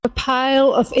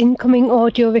pile of incoming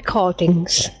audio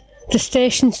recordings, the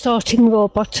station-sorting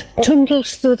robot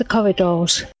trundles through the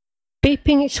corridors,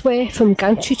 beeping its way from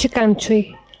gantry to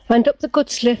gantry and up the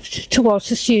goods lift towards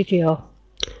the studio.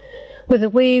 With a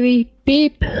weary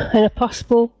beep and a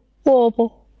possible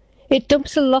warble, it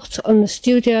dumps a lot on the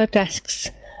studio desks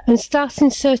and starts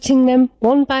inserting them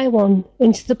one by one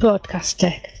into the broadcast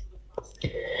deck.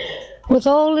 With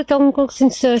all the dongles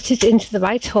inserted into the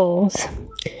right holes,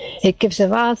 it gives a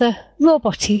rather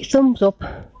robot-y thumbs up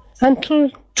and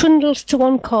trundles to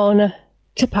one corner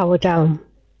to power down.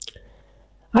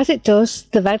 As it does,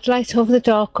 the red light over the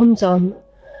door comes on,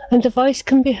 and a voice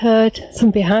can be heard from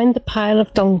behind the pile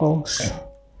of dongles.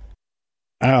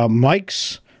 Our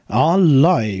mics are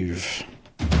live.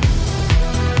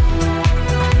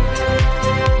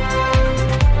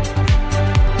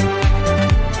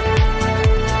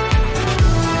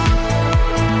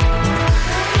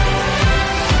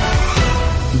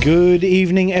 Good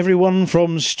evening, everyone,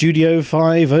 from Studio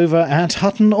 5 over at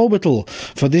Hutton Orbital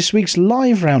for this week's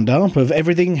live roundup of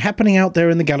everything happening out there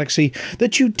in the galaxy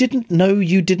that you didn't know,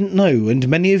 and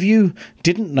many of you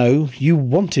didn't know you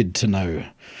wanted to know.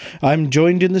 I'm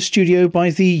joined in the studio by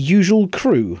the usual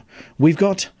crew. We've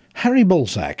got Harry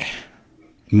Balzac.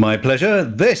 My pleasure.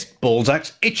 This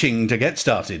Balzac's itching to get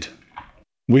started.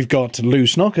 We've got Lou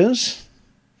Snockers.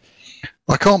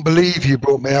 I can't believe you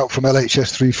brought me out from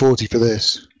LHS 340 for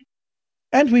this.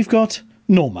 And we've got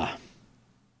Norma.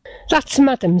 That's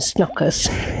Madam Snockers.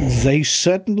 They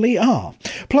certainly are.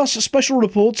 Plus special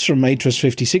reports from Matris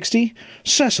 5060,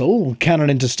 Cecil, Cannon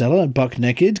Interstellar, Buck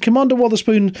Naked, Commander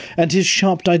Wotherspoon and his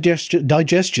sharp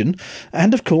digestion,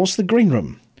 and of course the Green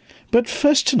Room. But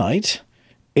first tonight,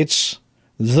 it's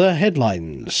the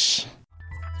headlines.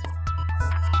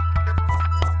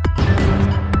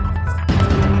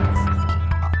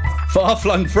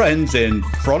 Far-flung friends in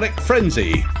frolic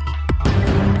frenzy.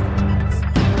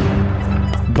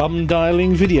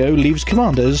 Bum-dialing video leaves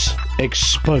commanders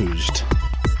exposed.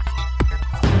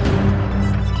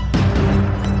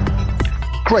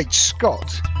 Great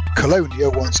Scott! Colonia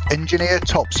wants engineer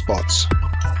top spots.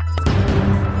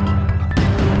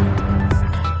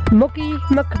 Muggy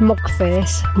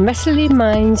McMugface messily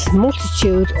mines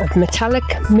multitude of metallic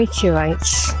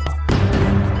meteorites.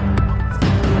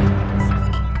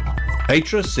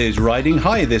 Atris is riding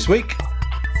high this week.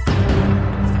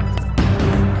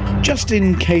 Just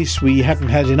in case we hadn't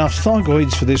had enough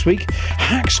Thargoids for this week,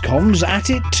 Haxcom's at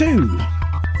it too.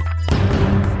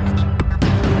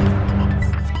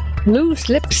 Loose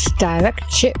lips direct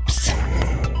chips.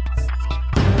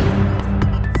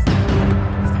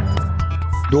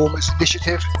 Norma's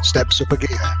initiative steps up a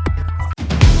gear.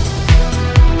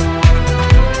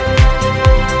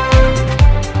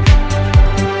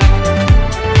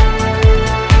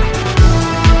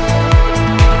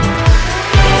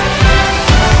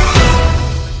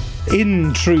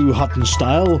 In true Hutton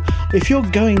style, if you're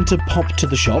going to pop to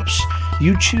the shops,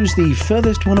 you choose the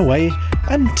furthest one away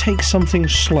and take something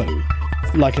slow,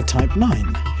 like a Type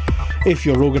 9. If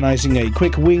you're organising a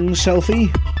quick wing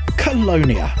selfie,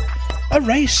 Colonia. A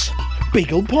race,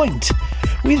 Beagle Point.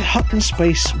 With Hutton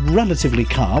space relatively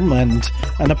calm and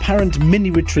an apparent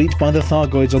mini-retreat by the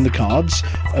Thargoids on the cards,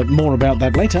 more about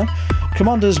that later,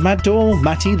 Commanders Maddor,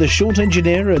 Matty, the short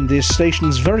engineer, and this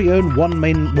station's very own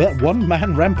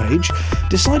one-man rampage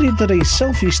decided that a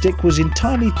selfie stick was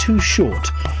entirely too short,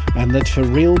 and that for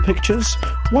real pictures,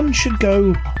 one should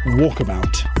go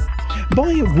walkabout.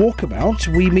 By walkabout,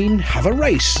 we mean have a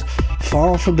race,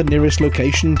 far from the nearest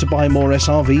location to buy more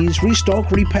SRVs, restock,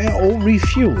 repair, or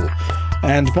refuel.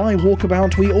 And by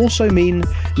walkabout, we also mean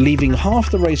leaving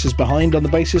half the racers behind on the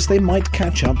basis they might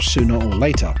catch up sooner or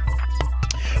later.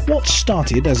 What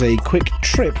started as a quick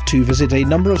trip to visit a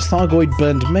number of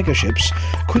Thargoid-burned megaships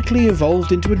quickly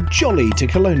evolved into a jolly to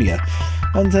Colonia,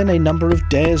 and then a number of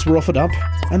dares were offered up,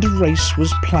 and a race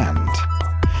was planned.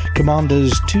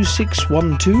 Commanders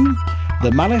 2612,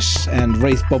 the Malice, and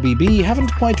Wraith Bobby B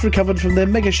haven't quite recovered from their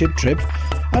megaship trip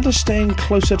and are staying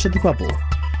closer to the bubble,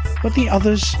 but the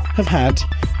others have had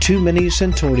too many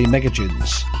Centauri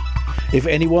megagens. If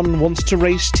anyone wants to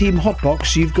race Team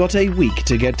Hotbox, you've got a week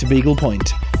to get to Beagle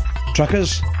Point.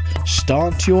 Truckers,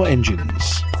 start your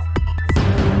engines.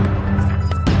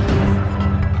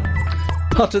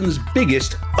 Hutton's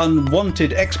biggest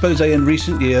unwanted expose in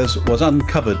recent years was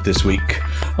uncovered this week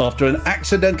after an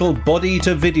accidental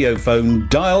body-to-video phone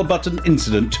dial button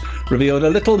incident revealed a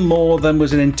little more than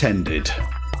was intended.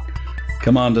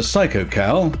 Commander Psycho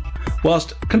Cal,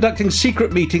 whilst conducting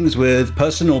secret meetings with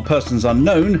person or persons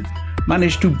unknown,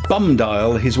 managed to bum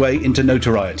dial his way into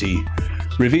notoriety,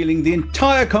 revealing the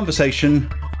entire conversation,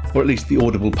 or at least the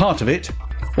audible part of it,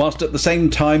 whilst at the same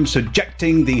time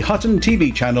subjecting the Hutton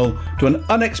TV channel to an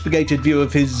unexpurgated view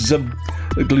of his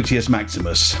gluteus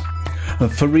maximus.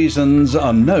 For reasons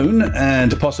unknown,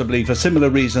 and possibly for similar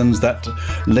reasons that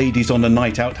ladies on a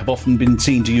night out have often been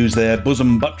seen to use their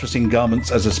bosom buttressing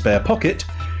garments as a spare pocket,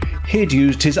 he'd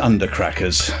used his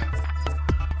undercrackers.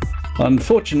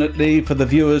 Unfortunately for the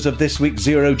viewers of this week's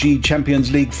Zero G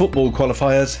Champions League football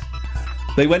qualifiers,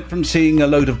 they went from seeing a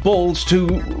load of balls to,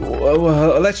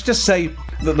 let's just say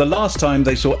that the last time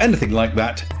they saw anything like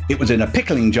that, it was in a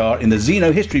pickling jar in the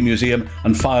Xeno History Museum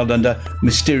and filed under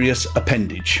mysterious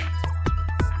appendage.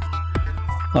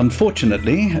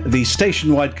 Unfortunately, the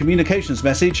station-wide communications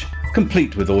message,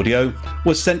 complete with audio,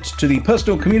 was sent to the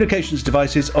personal communications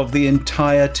devices of the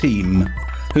entire team,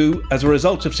 who, as a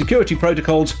result of security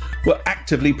protocols, were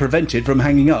actively prevented from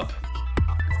hanging up.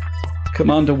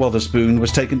 Commander Wotherspoon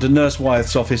was taken to Nurse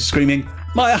Wyeth's office screaming,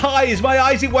 "My eyes,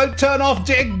 it won't turn off,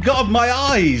 dear God, my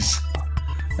eyes!"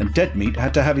 And Deadmeat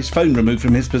had to have his phone removed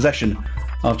from his possession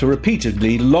after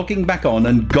repeatedly logging back on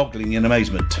and goggling in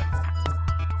amazement.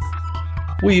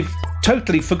 We've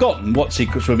totally forgotten what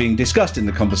secrets were being discussed in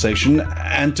the conversation,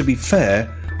 and to be fair,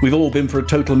 we've all been for a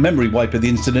total memory wipe of the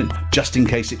incident just in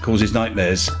case it causes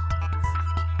nightmares.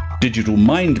 Digital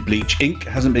Mind Bleach Inc.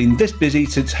 hasn't been this busy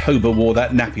since Hober wore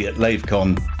that nappy at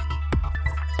LaveCon.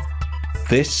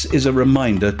 This is a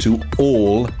reminder to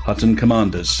all Hutton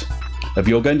commanders. If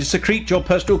you're going to secrete your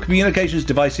personal communications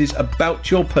devices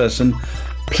about your person,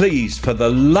 please, for the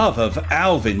love of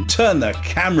Alvin, turn the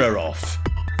camera off.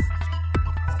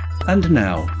 And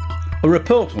now, a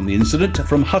report on the incident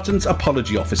from Hutton's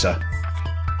apology officer.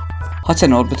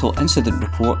 Hutton Orbital Incident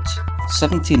Report,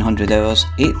 1700 hours,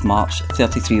 8th March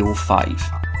 3305.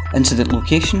 Incident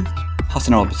location,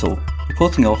 Hutton Orbital.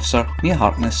 Reporting officer, Mia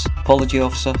Harkness. Apology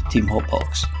officer, Team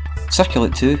Hotbox.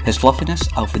 Circulate to His Fluffiness,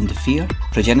 Alvin de Fear,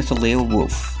 Progenitor Leo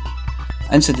Wolf.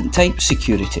 Incident type,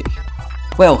 security.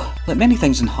 Well, like many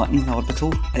things in Hutton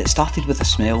Orbital, it started with a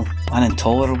smell, an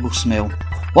intolerable smell.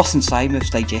 Worse than Simon's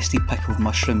digested pickled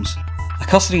mushrooms. A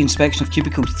cursory inspection of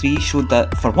Cubicle 3 showed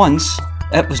that, for once,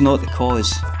 it was not the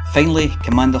cause. Finally,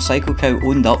 Commander Psycho Cow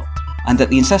owned up, and at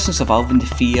the insistence of Alvin de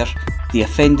Fear, the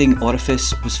offending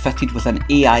orifice was fitted with an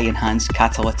AI-enhanced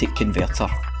catalytic converter,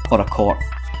 or a CORT.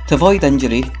 To avoid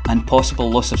injury and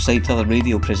possible loss of sight to other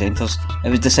radio presenters, it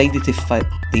was decided to fit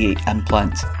the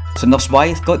implant. So Nurse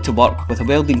Wyeth got to work with a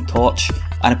welding torch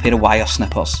and a pair of wire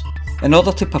snippers. In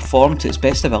order to perform to its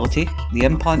best ability, the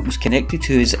implant was connected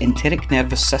to his enteric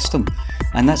nervous system,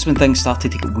 and that's when things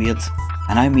started to get weird,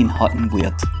 and I mean Hutton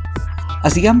weird.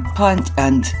 As the implant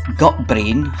and gut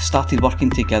brain started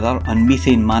working together on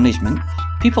methane management,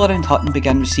 people around Hutton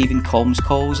began receiving comms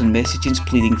calls and messages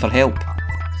pleading for help.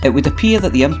 It would appear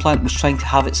that the implant was trying to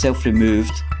have itself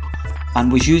removed,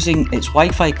 and was using its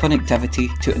Wi-Fi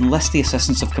connectivity to enlist the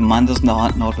assistance of commanders in the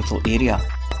Hutton orbital area.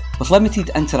 With limited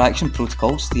interaction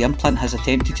protocols, the implant has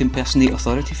attempted to impersonate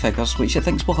authority figures which it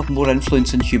thinks will have more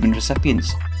influence on human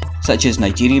recipients, such as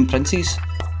Nigerian princes,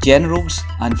 generals,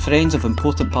 and friends of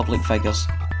important public figures.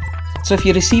 So if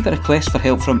you receive a request for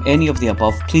help from any of the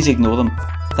above, please ignore them.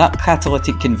 That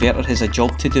catalytic converter has a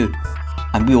job to do,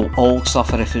 and we will all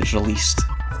suffer if it's released.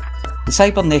 The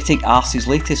cybernetic arse's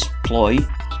latest ploy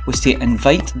was to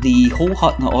invite the whole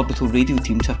Hutton orbital radio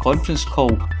team to a conference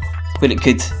call where it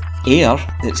could air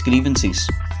its grievances.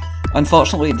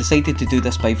 Unfortunately, it decided to do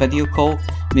this by video call,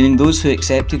 meaning those who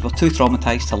accepted were too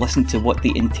traumatised to listen to what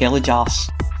the IntelliJARS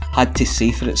had to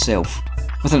say for itself.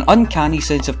 With an uncanny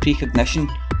sense of precognition,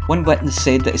 one witness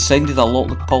said that it sounded a lot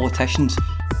like politicians,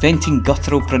 venting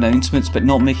guttural pronouncements but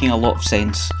not making a lot of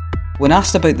sense. When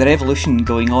asked about the revolution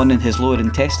going on in his lower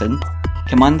intestine,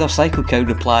 Commander Psycho Cow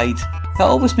replied, "It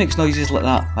always makes noises like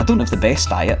that, I don't have the best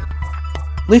diet."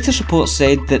 Latest reports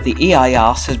said that the AI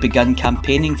arse has begun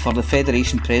campaigning for the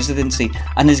Federation presidency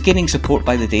and is gaining support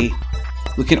by the day.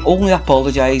 We can only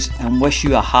apologise and wish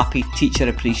you a happy Teacher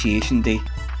Appreciation Day.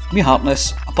 Mia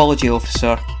Harkness, Apology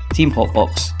Officer, Team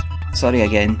Hotbox. Sorry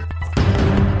again.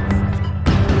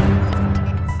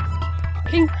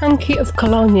 King Hanky of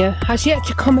Colonia has yet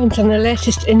to comment on the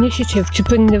latest initiative to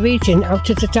bring the region out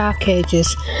of the Dark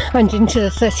Ages and into the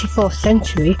 34th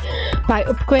century by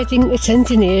upgrading its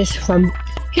engineers from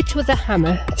hit with a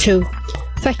hammer to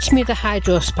fetch me the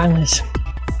hydro spanners.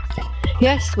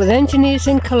 Yes, with engineers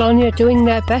in Colonia doing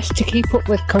their best to keep up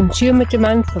with consumer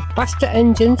demand for faster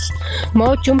engines,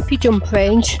 more jumpy jump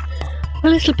range, a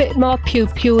little bit more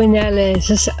pew-pew in their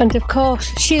lasers, and of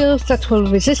course shields that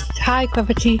will resist high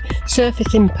gravity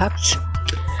surface impacts.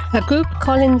 A group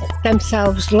calling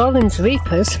themselves Lawrence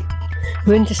Reapers,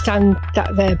 who understand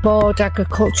that they're bored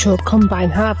agricultural combine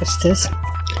harvesters,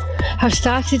 have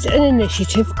started an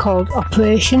initiative called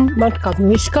Operation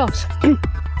Montgomery Scott.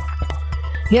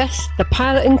 Yes, the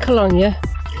pilot in Colonia,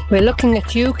 we're looking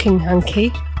at you, King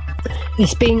Hankey,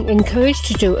 is being encouraged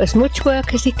to do as much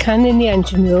work as he can in the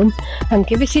engine room and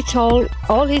give it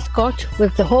all he's got,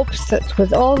 with the hopes that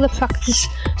with all the practice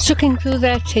sucking through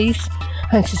their teeth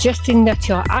and suggesting that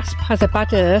your ASP has a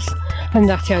bad earth and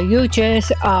that your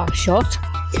UJs are shot,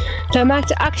 they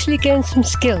might actually gain some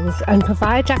skills and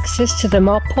provide access to the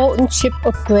more potent ship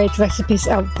upgrade recipes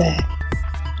out there.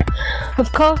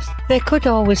 Of course, they could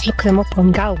always look them up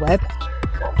on Galweb,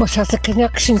 but as the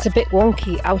connection's a bit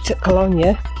wonky out at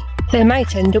Colonia, they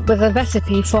might end up with a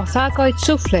recipe for Thargoid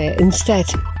souffle instead.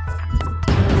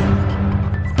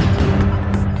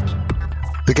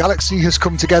 The galaxy has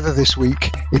come together this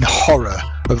week in horror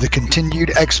of the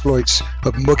continued exploits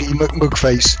of Muggy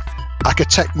McMugface, aka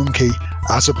Tech Monkey,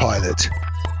 as a pilot.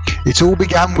 It all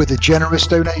began with a generous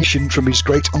donation from his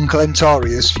great uncle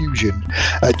Entarius Fusion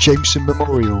at Jameson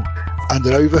Memorial and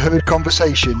an overheard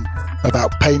conversation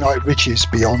about Paynite riches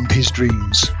beyond his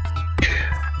dreams.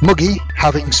 Muggy,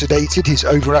 having sedated his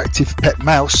overactive pet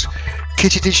mouse,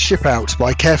 kitted his ship out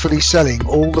by carefully selling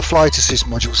all the flight assist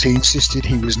modules he insisted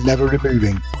he was never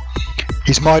removing.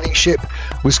 His mining ship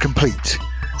was complete,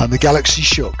 and the galaxy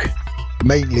shook,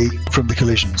 mainly from the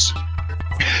collisions.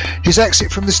 His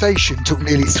exit from the station took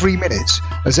nearly 3 minutes,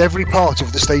 as every part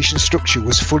of the station's structure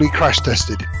was fully crash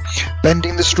tested,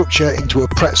 bending the structure into a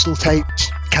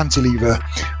pretzel-taped cantilever,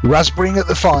 raspberrying at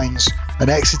the fines,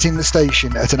 and exiting the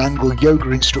station at an angle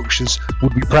yoga instructors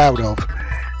would be proud of,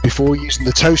 before using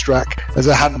the toast rack as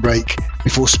a handbrake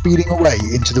before speeding away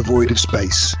into the void of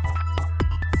space.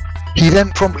 He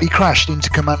then promptly crashed into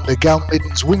Commander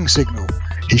Galmidden's wing signal,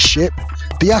 his ship,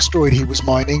 the asteroid he was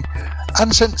mining,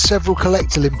 and sent several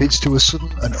collector limpids to a sudden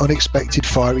and unexpected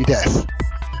fiery death.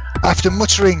 After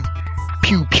muttering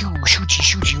 "pew pew shooty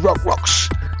shooty rock rocks"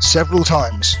 several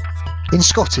times, in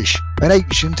Scottish, an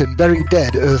ancient and very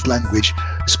dead Earth language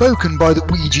spoken by the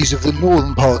Ouija's of the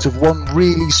northern part of one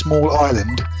really small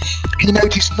island, he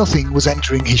noticed nothing was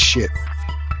entering his ship.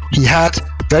 He had,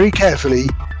 very carefully,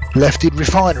 left it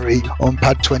refinery on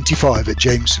pad 25 at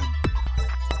Jameson.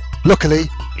 Luckily,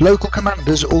 local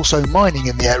commanders also mining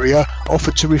in the area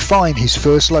offered to refine his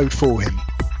first load for him.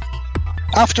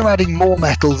 After adding more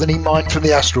metal than he mined from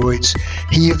the asteroids,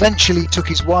 he eventually took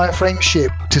his wireframe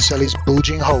ship to sell its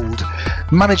bulging hold,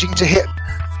 managing to hit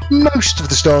most of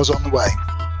the stars on the way.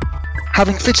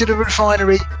 Having fitted a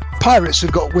refinery, pirates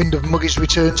had got wind of Muggy's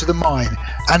return to the mine,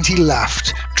 and he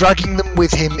laughed, dragging them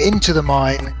with him into the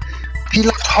mine. He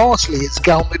laughed heartily as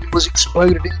Galmidden was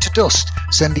exploded into dust,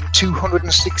 sending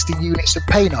 260 units of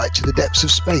paynite to the depths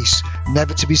of space,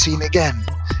 never to be seen again.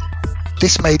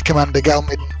 This made Commander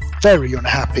Galmidden very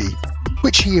unhappy,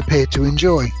 which he appeared to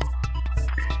enjoy.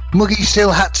 Muggy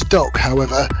still had to dock,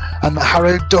 however, and the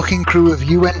harrowed docking crew of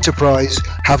U Enterprise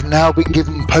have now been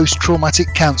given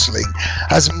post-traumatic counselling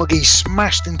as Muggy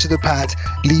smashed into the pad,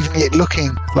 leaving it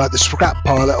looking like the scrap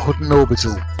pile at Hutton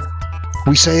Orbital.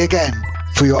 We say again,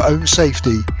 for your own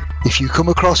safety, if you come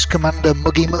across Commander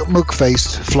Muggy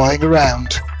McMugface flying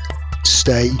around,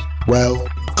 stay well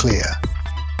clear.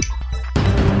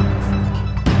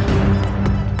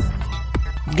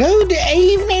 Good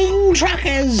evening,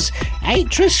 truckers.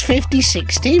 Atris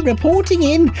 5060 reporting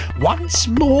in once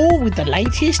more with the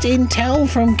latest intel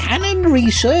from Canon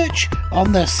Research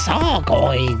on the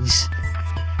Thargoids.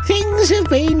 Things have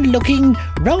been looking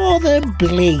rather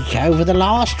bleak over the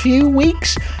last few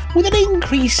weeks, with an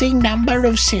increasing number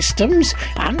of systems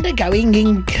undergoing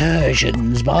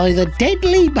incursions by the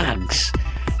deadly bugs.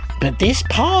 But this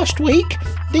past week,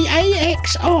 the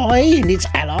AXI and its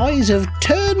allies have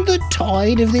turned the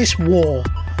tide of this war.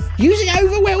 Using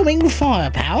overwhelming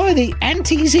firepower, the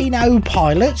anti-Xeno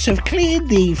pilots have cleared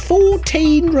the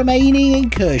 14 remaining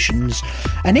incursions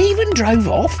and even drove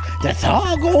off the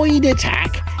Thargoid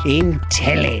attack in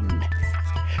Tillin.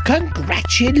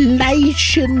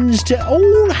 Congratulations to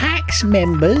all HAX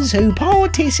members who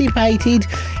participated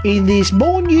in this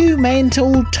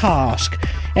monumental task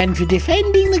and for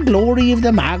defending the glory of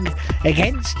the mug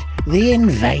against the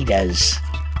invaders.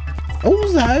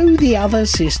 Although the other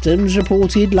systems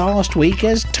reported last week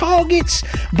as targets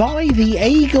by the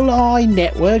Eagle Eye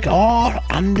network are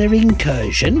under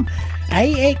incursion,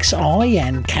 AXI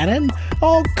and Canon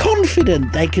are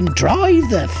confident they can drive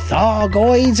the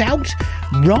Thargoids out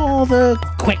rather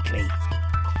quickly.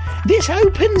 This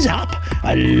opens up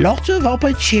a lot of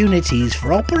opportunities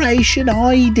for Operation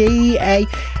IDA.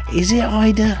 Is it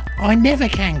IDA? I never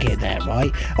can get that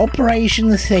right. Operation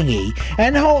Thingy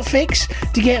and Hotfix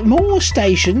to get more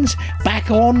stations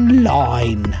back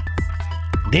online.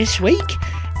 This week,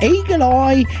 Eagle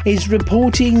Eye is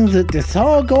reporting that the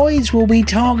Thargoids will be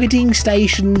targeting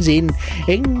stations in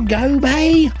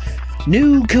Ngobe,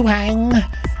 New Kuang,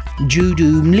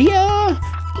 Judumlia,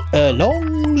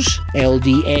 Longs,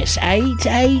 LDS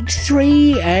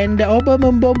 883, and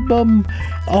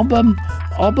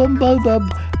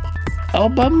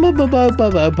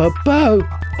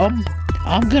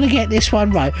I'm gonna get this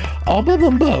one right.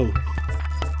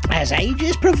 As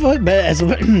ages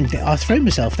I threw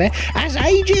myself there. As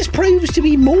ages proves to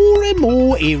be more and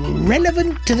more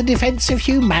irrelevant to the defence of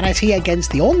humanity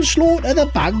against the onslaught of the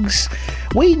bugs,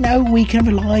 we know we can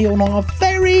rely on our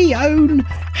very own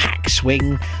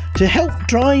Hackswing to help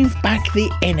drive back the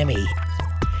enemy.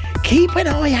 Keep an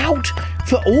eye out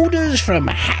for orders from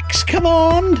Hack's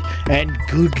Command, and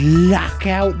good luck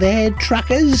out there,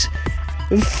 truckers.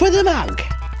 For the mug.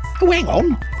 Oh, hang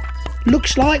on.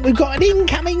 Looks like we've got an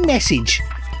incoming message.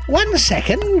 1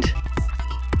 second.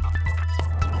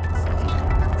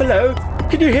 Hello,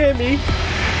 can you hear me?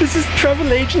 This is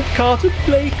Travel Agent Carter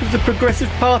Blake of the Progressive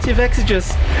Party of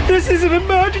Exegus. This is an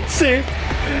emergency.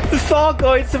 The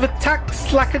Thargoids have attacked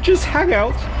Slackager's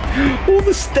hangout. All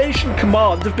the station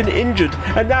command have been injured,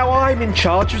 and now I'm in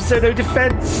charge of Zono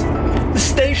Defense. The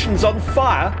station's on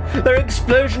fire, there are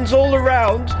explosions all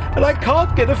around, and I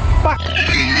can't get a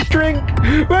drink.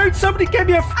 Won't somebody get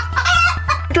me a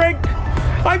drink?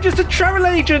 I'm just a travel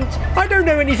agent. I don't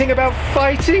know anything about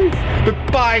fighting, but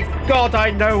by God,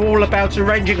 I know all about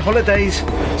arranging holidays.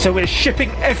 So we're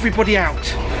shipping everybody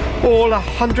out. All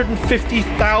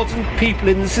 150,000 people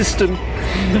in the system.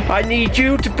 I need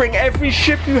you to bring every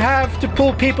ship you have to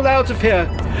pull people out of here.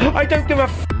 I don't give a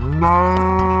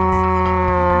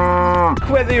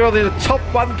whether you're the top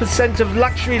 1% of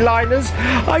luxury liners.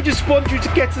 I just want you to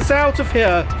get us out of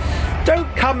here.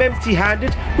 Don't come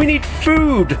empty-handed. We need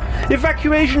food,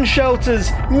 evacuation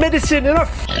shelters, medicine, and a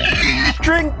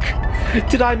drink.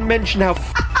 Did I mention how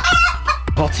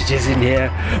hot it is in here?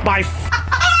 My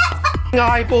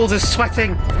eyeballs are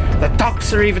sweating. The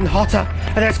docks are even hotter,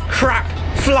 and there's crap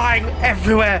flying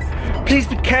everywhere. Please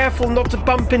be careful not to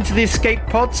bump into the escape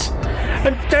pods.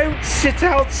 And don't sit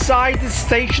outside the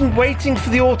station waiting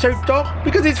for the auto dock,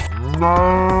 because it's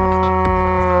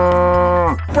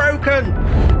broken.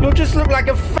 You'll just look like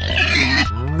a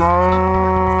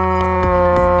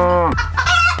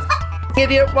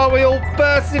idiot while we all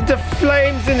burst into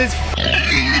flames in this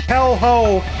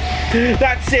hellhole.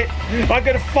 That's it. I'm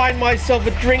going to find myself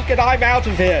a drink and I'm out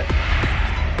of here.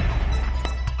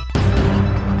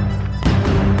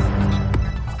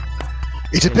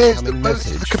 It appears that both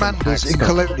of the commanders in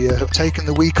Colonia have taken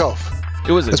the week off,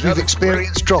 as we've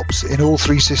experienced drops in all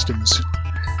three systems.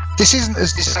 This isn't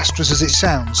as disastrous as it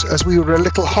sounds, as we were a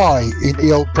little high in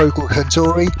Eol Procul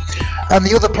Centauri, and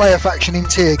the other player faction in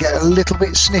tier get a little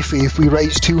bit sniffy if we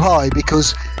raise too high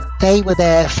because they were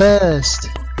there first.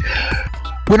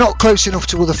 We're not close enough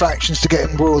to other factions to get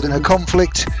embroiled in a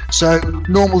conflict, so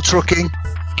normal trucking,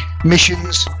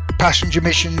 missions, passenger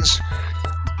missions,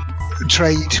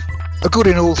 trade are good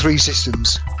in all three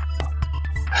systems.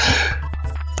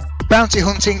 Bounty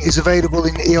hunting is available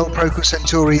in Eol Procul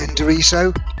Centauri and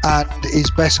Dorizo, and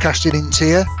is best casted in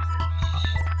tier.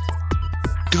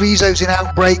 Dorizo's in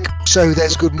Outbreak, so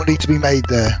there's good money to be made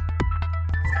there.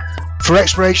 For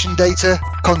exploration data,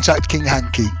 contact King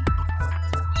Hanky.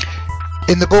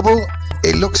 In the bubble,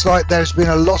 it looks like there's been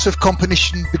a lot of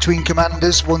competition between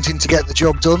commanders wanting to get the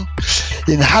job done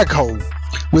in Haghole,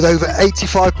 with over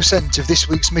 85% of this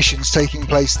week's missions taking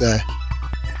place there.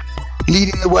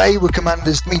 Leading the way were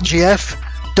commanders DMGF,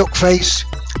 Duckface,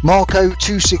 Marco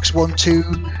 2612,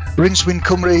 Rincewind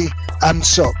Cymru and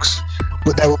Sox,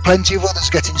 but there were plenty of others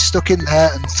getting stuck in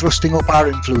there and thrusting up our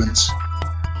influence.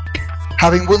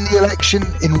 Having won the election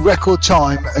in record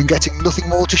time and getting nothing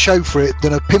more to show for it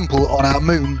than a pimple on our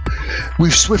moon,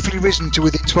 we've swiftly risen to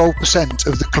within 12%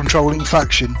 of the controlling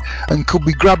faction and could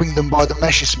be grabbing them by the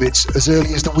Messerschmitts as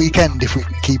early as the weekend if we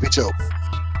can keep it up.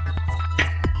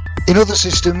 In other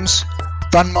systems,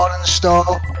 Van Manen Star,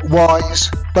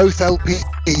 Wise, both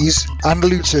LPs and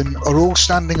Luton are all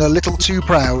standing a little too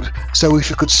proud, so if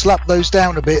you could slap those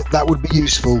down a bit, that would be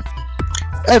useful.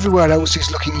 Everywhere else is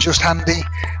looking just handy,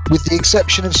 with the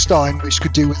exception of Stein, which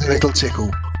could do with a little tickle.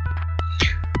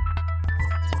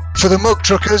 For the mug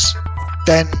truckers,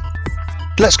 then,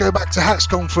 let's go back to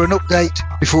Haxcom for an update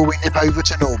before we nip over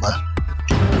to Norma.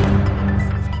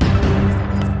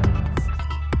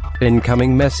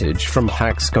 Incoming message from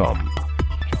Haxcom.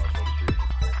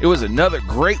 It was another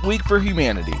great week for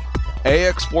humanity.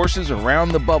 AX forces around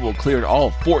the bubble cleared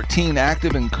all 14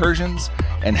 active incursions,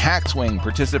 and Hackswing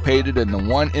participated in the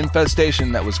one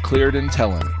infestation that was cleared in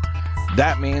Tellin.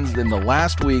 That means in the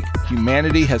last week,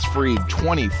 humanity has freed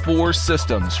 24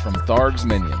 systems from Tharg's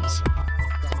minions.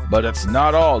 But it's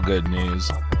not all good news.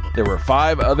 There were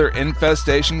 5 other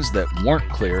infestations that weren't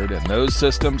cleared, and those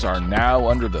systems are now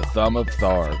under the thumb of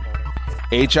Tharg.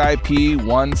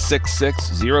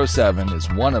 HIP-16607 is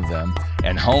one of them,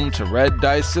 and home to Red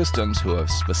Dice Systems, who have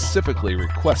specifically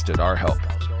requested our help.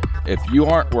 If you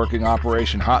aren't working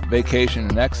Operation Hot Vacation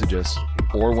in Exodus,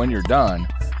 or when you're done,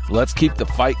 let's keep the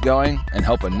fight going and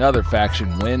help another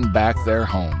faction win back their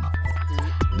home.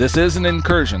 This is an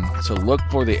incursion, so look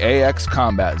for the AX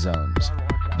combat zones.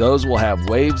 Those will have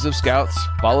waves of scouts,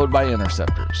 followed by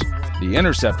interceptors. The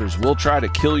interceptors will try to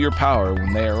kill your power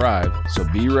when they arrive, so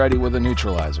be ready with a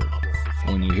neutralizer.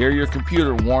 When you hear your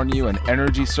computer warn you an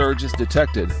energy surge is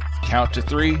detected, count to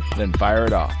 3, then fire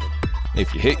it off.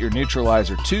 If you hit your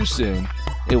neutralizer too soon,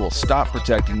 it will stop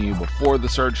protecting you before the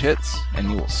surge hits, and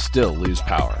you will still lose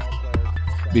power.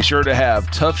 Be sure to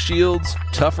have tough shields,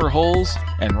 tougher hulls,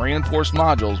 and reinforced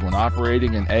modules when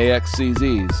operating in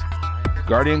AX-CZs.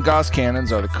 Guardian Gauss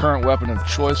cannons are the current weapon of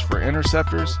choice for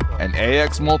interceptors, and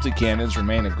AX multi-cannons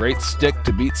remain a great stick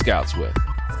to beat scouts with.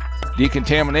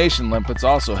 Decontamination limpets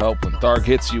also help when Tharg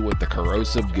hits you with the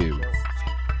corrosive goo.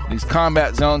 These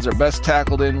combat zones are best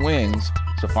tackled in wings,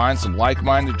 so find some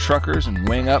like-minded truckers and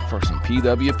wing up for some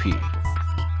PWP.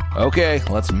 Okay,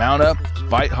 let's mount up,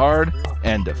 fight hard,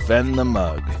 and defend the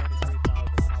mug.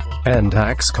 And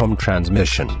Axcom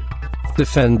transmission.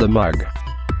 Defend the mug.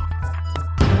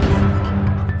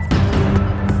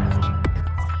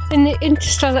 In the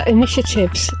interstellar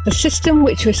initiatives, the system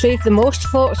which received the most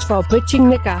votes for bridging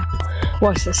the gap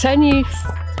was the Zenith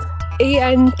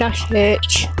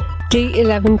EN-H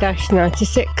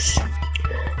D11-96.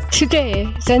 Today,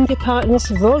 Xende partners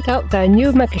have rolled out their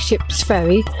new megaships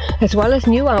ferry, as well as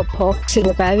new outports in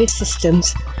the various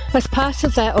systems, as part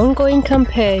of their ongoing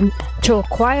campaign to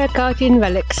acquire Guardian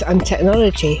relics and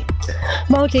technology.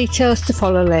 More details to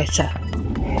follow later.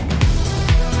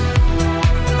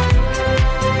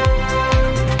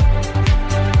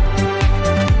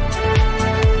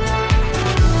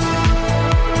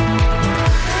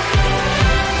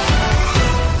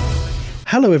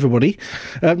 Hello, everybody.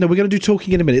 We're going to do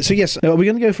talking in a minute. So, yes, we're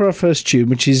going to go for our first tune,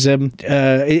 which is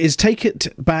Take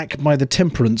It Back by the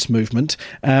Temperance Movement.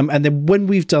 And then when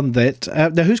we've done that...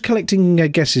 now, who's collecting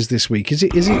guesses this week? Is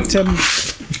it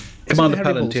Commander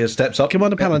Palantir steps up.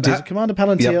 Commander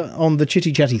Palantir on the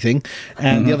Chitty Chatty thing,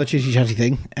 and the other Chitty Chatty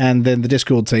thing, and then the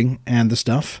Discord thing, and the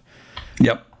stuff.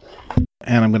 Yep.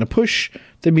 And I'm going to push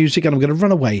the music, and I'm going to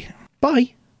run away.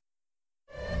 Bye.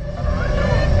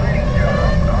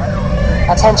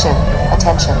 Attention,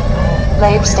 attention.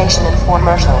 Lave Station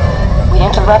Infomercial. We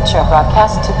interrupt your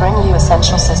broadcast to bring you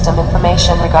essential system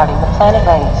information regarding the planet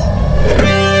Lave.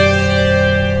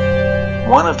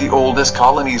 One of the oldest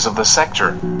colonies of the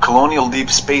sector, colonial deep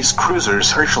space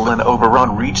cruisers Herschel and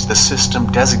Oberon reached the system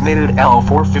designated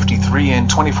L453 in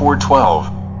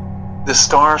 2412. The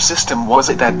star system was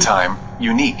at that time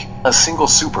unique, a single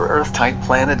super-Earth-type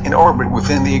planet in orbit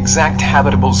within the exact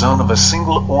habitable zone of a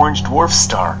single orange dwarf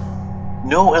star.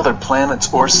 No other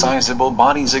planets or sizable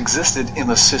bodies existed in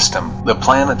the system. The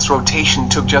planet's rotation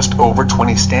took just over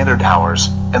 20 standard hours,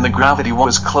 and the gravity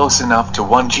was close enough to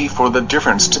 1G for the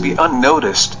difference to be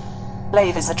unnoticed.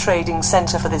 Lave is a trading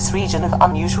center for this region of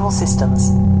unusual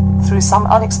systems. Through some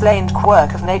unexplained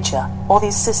quirk of nature, all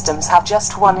these systems have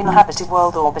just one inhabited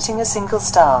world orbiting a single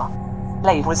star.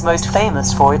 Lave was most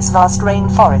famous for its vast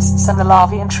rainforests and the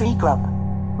larvae and tree grub.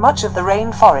 Much of the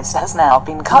rainforest has now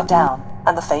been cut down,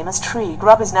 and the famous tree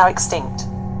grub is now extinct.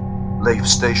 Lave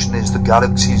Station is the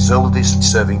galaxy's oldest,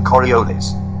 serving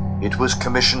Coriolis. It was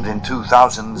commissioned in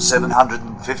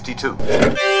 2752.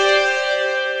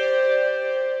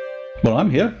 Well,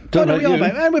 I'm here.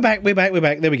 We're back.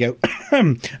 There we go.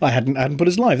 I hadn't put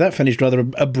us live. That finished rather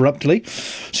abruptly.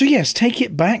 So yes, take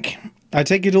it back. I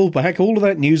take it all back. All of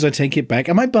that news, I take it back.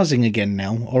 Am I buzzing again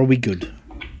now, or are we good?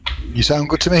 You sound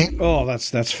good to me. Oh,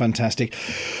 that's fantastic.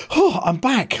 Oh, I'm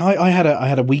back. I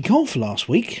had a week off last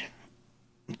week.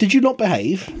 Did you not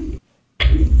behave?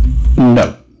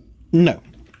 No.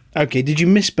 Okay. Did you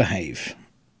misbehave?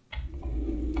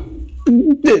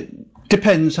 It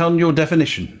depends on your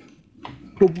definition.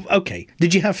 Well, okay.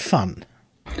 Did you have fun?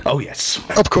 Oh, yes.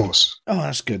 Of course. Oh,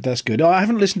 that's good. Oh, I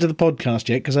haven't listened to the podcast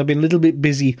yet because I've been a little bit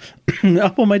busy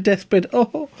up on my deathbed.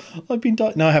 Oh, I've been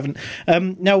dying. No, I haven't.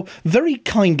 Now, very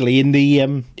kindly in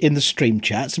the stream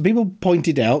chat, some people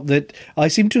pointed out that I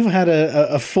seem to have had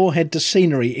a forehead to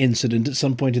scenery incident at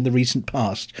some point in the recent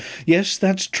past. Yes,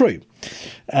 that's true.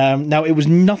 Now, it was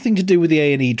nothing to do with the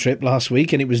A&E trip last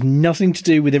week, and it was nothing to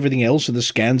do with everything else, with the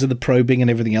scans and the probing and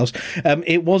everything else.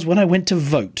 It was when I went to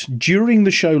vote. During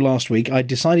the show last week, I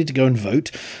decided to go and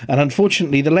vote, and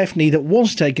unfortunately, the left knee that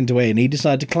was taken to A&E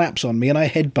decided to collapse on me, and I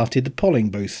head-butted the polling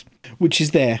booth, which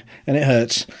is there, and it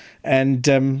hurts. And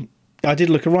I did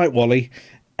look a right wally,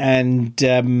 and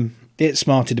it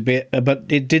smarted a bit, but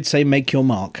it did say make your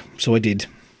mark, so I did,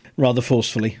 rather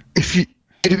forcefully. If you'd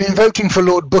have been voting for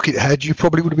Lord Buckethead, you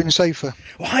probably would have been safer.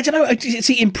 Well, I don't know.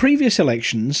 See, in previous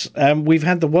elections, we've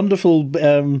had the wonderful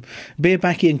Beer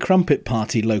Backy and Crumpet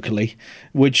Party locally,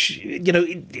 which, you know,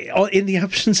 in the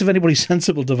absence of anybody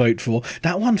sensible to vote for,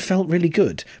 that one felt really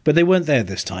good, but they weren't there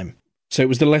this time. So it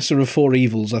was the lesser of four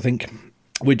evils, I think,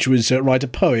 which was write a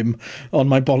poem on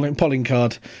my polling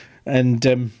card.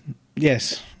 And,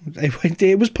 yes,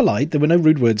 it was polite. There were no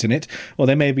rude words in it. Or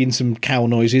there may have been some cow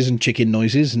noises and chicken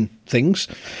noises and things,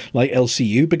 like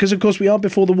LCU, because, of course, we are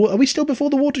before the... Are we still before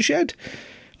the watershed?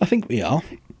 I think we are.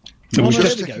 There we go.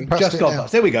 Just got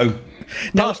past. There we go.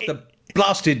 Past the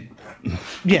blasted...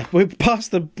 Yeah, we're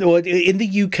past the... In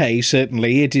the UK,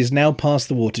 certainly, it is now past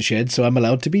the watershed, so I'm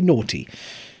allowed to be naughty.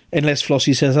 Unless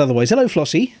Flossie says otherwise. Hello,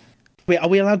 Flossie. Are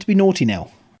we allowed to be naughty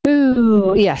now?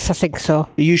 Ooh, yes, I think so.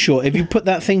 Are you sure? Have you put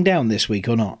that thing down this week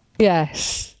or not?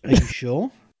 Yes. Are you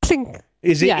sure? I think.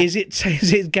 Is it? Yeah. Is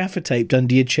it gaffer taped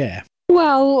under your chair?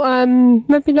 Well,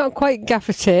 maybe not quite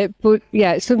gaffer tape, but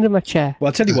yeah, it's under my chair. Well,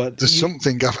 I'll tell you what. There's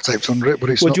something gaffer taped under it, but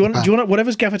it's not. Do you want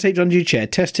whatever's gaffer taped under your chair?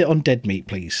 Test it on dead meat,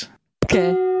 please.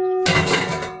 Okay.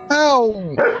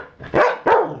 Ow!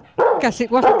 Guess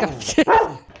it wasn't gaffer tape.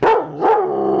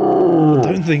 I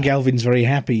don't think Alvin's very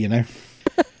happy, you know.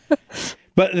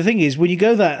 But the thing is, when you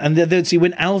go that, and see,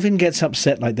 when Alvin gets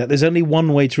upset like that, there's only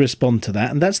one way to respond to that,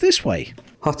 and that's this way.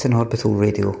 Hutton Orbital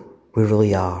Radio, we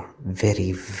really are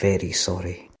very, very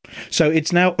sorry. So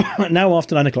it's now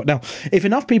after 9 o'clock. Now, if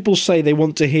enough people say they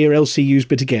want to hear LCU's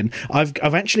bit again, I've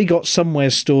actually got somewhere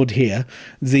stored here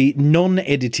the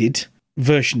non-edited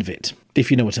version of it, if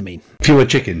you know what I mean. Fewer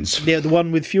chickens. Yeah, the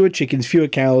one with fewer chickens, fewer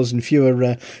cows, and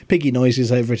fewer piggy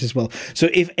noises over it as well. So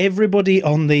if everybody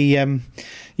on the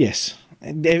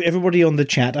everybody on the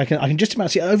chat, I can just about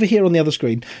see over here on the other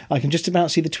screen. I can just about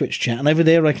see the Twitch chat, and over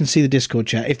there I can see the Discord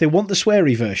chat. If they want the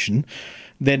sweary version,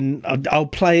 then I'll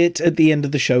play it at the end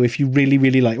of the show if you really,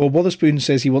 really like. Well, Wotherspoon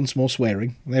says he wants more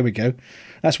swearing. There we go.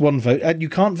 That's one vote. You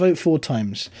can't vote 4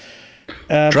 times.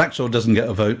 Draxor doesn't get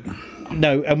a vote.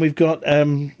 No, and we've got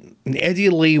Eddie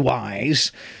Lee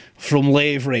Wise from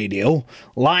Lave Radio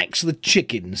likes the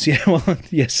chickens. Yeah, well,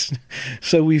 yes.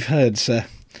 So we've heard, sir.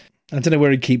 I don't know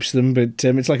where he keeps them, but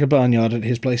it's like a barnyard at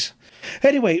his place.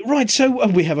 Anyway, right, so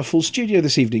we have a full studio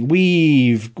this evening.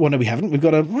 We haven't. We've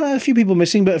got a few people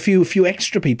missing, but a few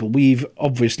extra people. We've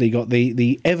obviously got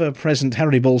the ever-present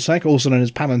Harry Balsack, also known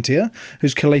as Palantir,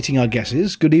 who's collating our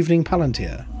guesses. Good evening,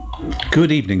 Palantir.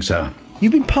 Good evening, sir.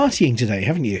 You've been partying today,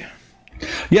 haven't you?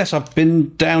 Yes, I've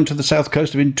been down to the south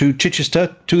coast. I've been to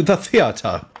Chichester, to the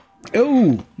theatre.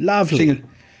 Oh, lovely. Seeing a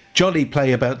jolly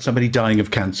play about somebody dying of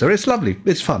cancer. It's lovely.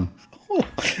 It's fun. Oh,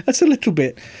 that's a little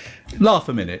bit... Laugh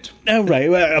a minute. Oh, right.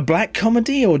 A black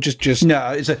comedy or just...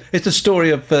 No, it's a story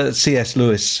of C.S.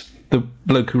 Lewis, the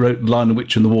bloke who wrote Lion, the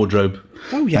Witch and the Wardrobe.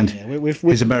 Oh, yeah. And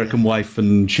his American wife,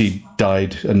 and she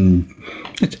died. And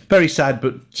it's very sad,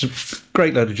 but it's a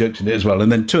great load of jokes in it as well.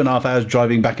 And then 2.5 hours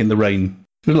driving back in the rain.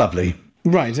 Lovely.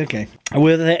 Right, okay.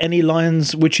 Were there any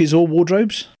lions, witches or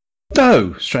wardrobes?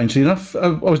 No, strangely enough. I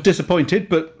was disappointed,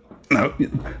 but no,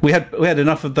 we had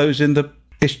enough of those in the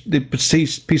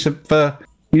piece of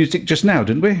music just now,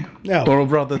 didn't we? Yeah. Or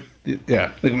rather,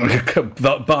 yeah,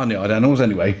 barnyard animals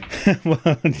anyway.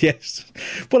 Well, yes.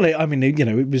 Well, I mean, you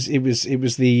know, it was the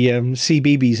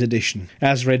CBeebies edition,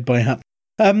 as read by Hut.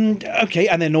 Okay,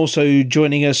 and then also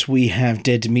joining us, we have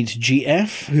Dead Meat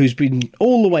GF, who's been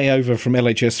all the way over from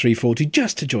LHS 340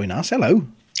 just to join us. Hello.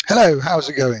 Hello, how's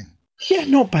it going? Yeah,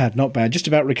 not bad. Just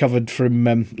about recovered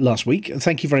from last week.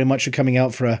 Thank you very much for coming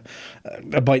out for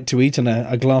a bite to eat and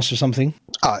a glass of something.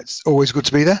 It's always good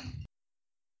to be there.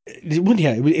 Well,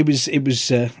 yeah, it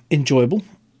was enjoyable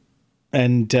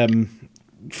and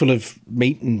full of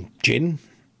meat and gin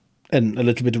and a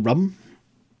little bit of rum.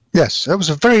 Yes, that was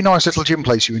a very nice little gym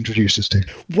place you introduced us to.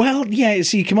 Well, yeah,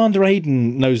 see, Commander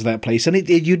Aiden knows that place, and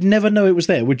you'd never know it was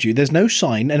there, would you? There's no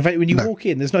sign, and in fact, when you walk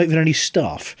in, there's not even any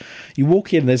staff. You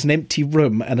walk in, there's an empty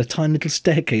room and a tiny little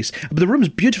staircase. But the room's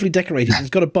beautifully decorated. It's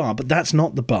got a bar, but that's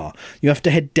not the bar. You have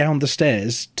to head down the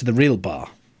stairs to the real bar.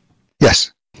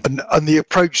 Yes, and the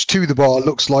approach to the bar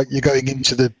looks like you're going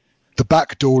into the the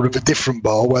back door of a different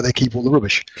bar where they keep all the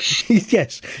rubbish.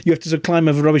 Yes, you have to sort of climb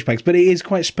over rubbish bags, but it is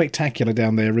quite spectacular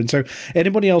down there. And so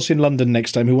anybody else in London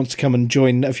next time who wants to come and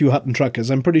join a few Hutton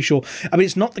Truckers, I'm pretty sure... I mean,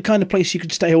 it's not the kind of place you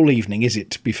could stay all evening, is it,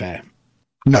 to be fair?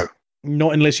 No.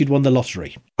 Not unless you'd won the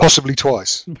lottery. Possibly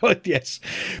twice. But yes.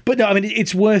 But no, I mean,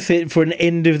 it's worth it for an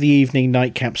end-of-the-evening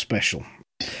nightcap special.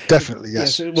 Definitely,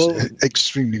 yes. Well, it's an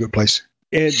extremely good place.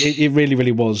 It really,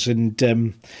 really was. And,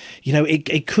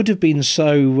 it could have been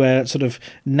so sort of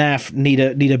naff, need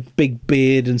a big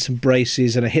beard and some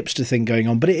braces and a hipster thing going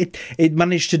on. But it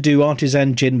managed to do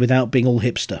artisan gin without being all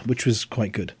hipster, which was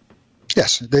quite good.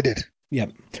 Yes, they did. Yeah.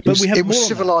 But it was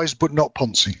civilised but not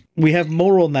poncy. We have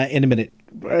more on that in a minute.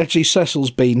 Actually,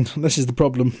 Cecil's been. This is the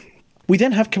problem. We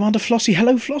then have Commander Flossie.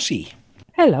 Hello, Flossie.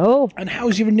 Hello. And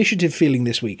how's your initiative feeling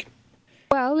this week?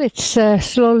 Well, it's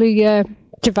slowly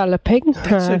developing.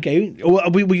 That's okay.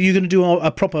 Were you going to do a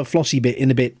proper Flossie bit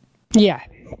in a bit? Yeah.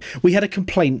 We had a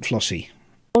complaint, Flossie.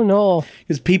 Oh, no.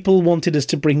 Because people wanted us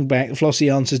to bring back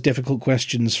Flossie Answers Difficult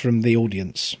Questions from the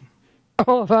audience.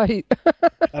 Oh, right.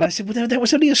 And I said, well, that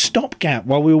was only a stopgap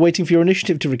while we were waiting for your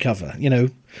initiative to recover. You know,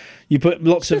 you put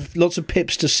lots of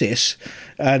pips to sis,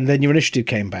 and then your initiative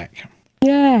came back.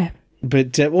 Yeah.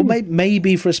 But,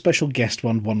 maybe for a special guest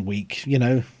one week, you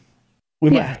know. We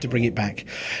might have to bring it back.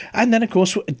 And then, of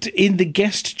course, in the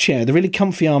guest chair, the really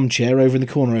comfy armchair over in the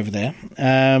corner over there,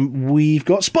 we've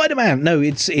got Spider-Man. No,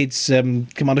 it's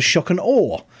Commander Shock and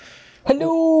Awe.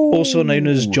 Hello! Also known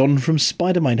as John from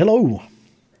Spider-Mind. Hello.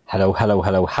 Hello.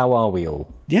 How are we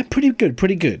all? Yeah, pretty good.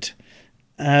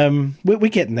 We're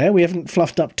getting there. We haven't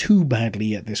fluffed up too badly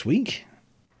yet this week.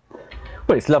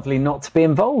 Well, it's lovely not to be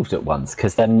involved at once,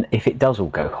 because then if it does all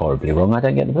go horribly wrong, I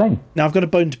don't get the blame. Now, I've got a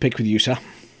bone to pick with you, sir.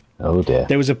 Oh, dear.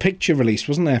 There was a picture released,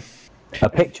 wasn't there? A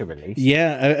picture released?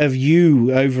 Yeah, of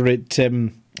you over at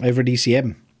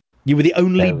ECM. You were the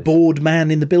only bored man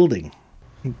in the building.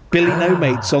 Billy No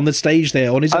Mates on the stage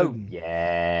there on his own.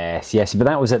 Yes. But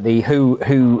that was at the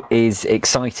Who is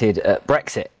Excited at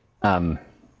Brexit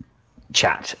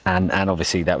chat, and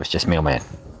obviously that was just me on my own.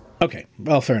 Okay,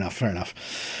 well, fair enough.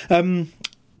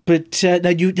 But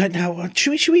now,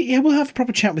 should we? Yeah, we'll have a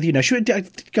proper chat with you now. Should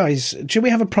we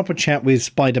have a proper chat with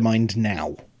Spider-Mind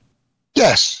now?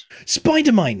 Yes.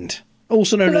 Spider-Mind,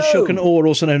 also known as Shook and Awe,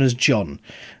 also known as John.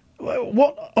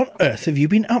 What on earth have you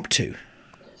been up to?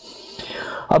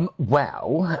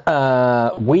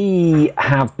 We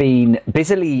have been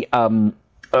busily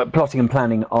plotting and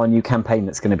planning our new campaign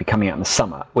that's going to be coming out in the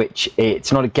summer, which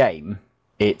it's not a game,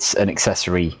 it's an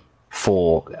accessory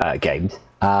for games.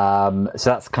 So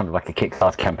that's kind of like a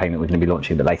Kickstarter campaign that we're going to be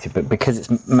launching a bit later, but because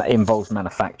it involves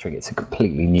manufacturing, it's a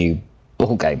completely new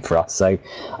ball game for us, so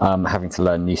having to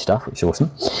learn new stuff, which is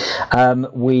awesome.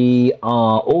 We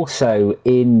are also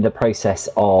in the process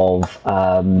of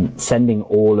sending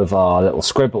all of our little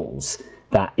scribbles,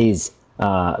 that is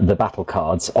the battle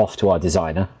cards, off to our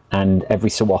designer, and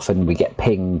every so often we get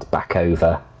pinged back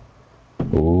over.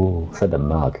 Ooh, for the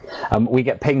mug. We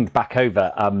get pinged back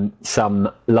over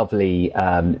some lovely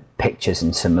pictures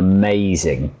and some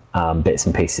amazing bits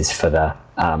and pieces for the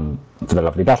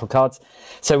lovely battle cards.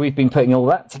 So we've been putting all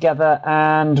that together,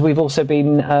 and we've also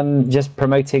been just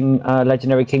promoting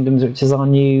Legendary Kingdoms, which is our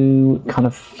new kind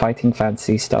of fighting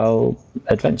fantasy style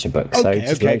adventure book.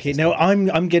 Okay. Now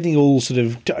I'm getting all sort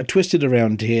of twisted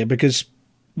around here because,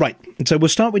 right. So we'll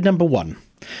start with number one.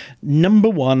 Number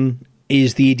one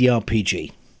is the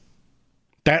EDRPG.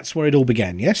 That's where it all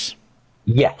began, yes?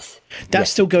 Yes.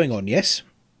 That's still going on, yes?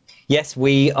 Yes,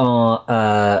 we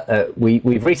are.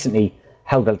 We've recently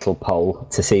held a little poll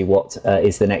to see what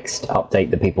is the next update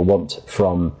that people want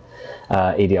from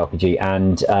EDRPG,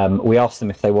 and we asked them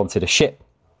if they wanted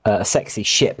a sexy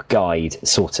ship guide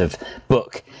sort of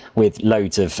book with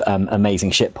loads of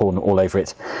amazing ship porn all over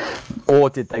it, or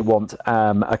did they want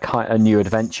a new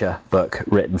adventure book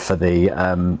written for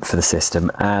the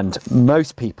system? And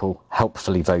most people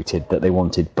helpfully voted that they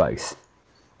wanted both.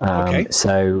 Okay.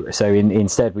 So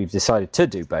instead we've decided to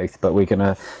do both, but we're going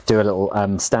to do a little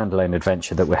standalone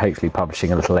adventure that we're hopefully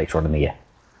publishing a little later on in the year.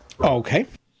 Okay,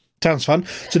 sounds fun.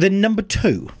 So then number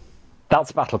two.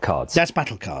 That's Battle Cards. That's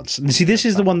Battle Cards. And see, this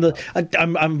is the one that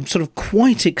I'm sort of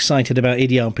quite excited about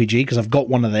EDRPG because I've got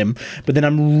one of them, but then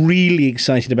I'm really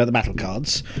excited about the Battle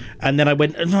Cards. And then I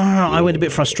went a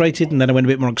bit frustrated, and then I went a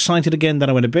bit more excited again, then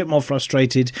I went a bit more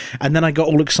frustrated, and then I got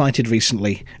all excited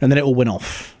recently, and then it all went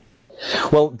off.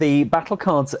 Well, the Battle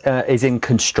Cards is in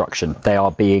construction. They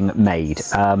are being made.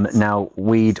 Now,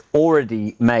 we'd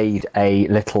already made a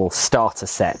little starter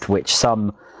set, which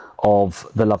some of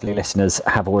the lovely listeners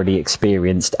have already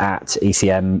experienced at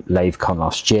ECM LaveCon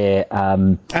last year.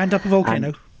 And up a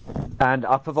volcano. And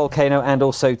Upper Volcano, and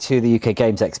also to the UK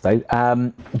Games Expo.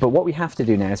 But what we have to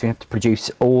do now is we have to produce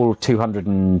all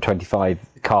 225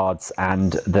 cards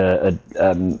and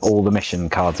all the mission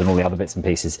cards and all the other bits and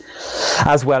pieces,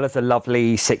 as well as a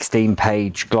lovely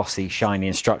 16-page glossy shiny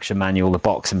instruction manual, the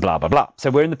box, and blah blah blah. So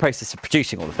we're in the process of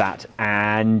producing all of that,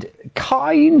 and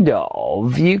kind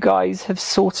of you guys have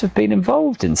sort of been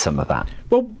involved in some of that.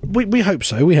 Well, we hope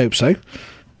so. We hope so.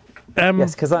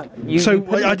 Yes, because I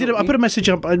put a message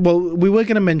up. Well, we were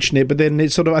going to mention it, but then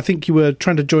it's sort of, I think you were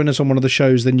trying to join us on one of the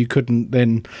shows, then you couldn't.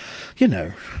 Then,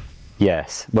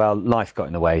 Yes, well, life got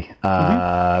in the way,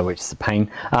 which is a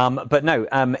pain. But no,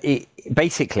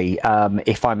 basically,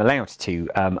 if I'm allowed to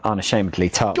unashamedly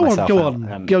tart myself Go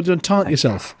on, tart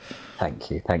yourself.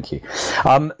 Thank you.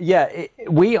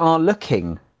 We are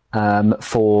looking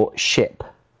for ship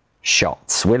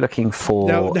shots. We're looking for...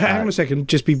 Now, hang on a second.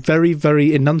 Just be very,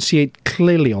 very enunciate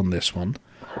clearly on this one.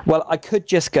 Well, I could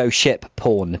just go ship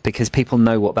porn, because people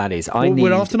know what that is.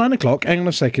 We're after 9 o'clock. Hang on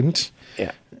a second.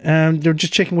 Yeah. They're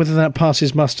just checking whether that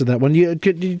passes muster, that one.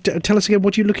 Could you tell us again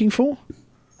what you're looking for?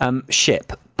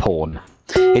 Ship porn.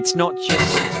 It's not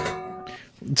just...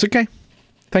 It's okay.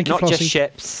 Thank you, Flossie. Not just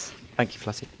ships. Thank you,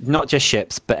 Flossie. Not just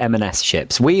ships, but M&S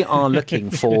ships. We are looking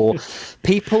for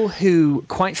people who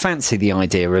quite fancy the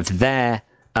idea of their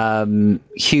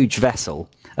huge vessel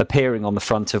appearing on the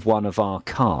front of one of our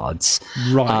cards.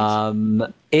 Right.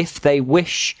 If they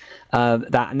wish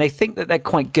that, and they think that they're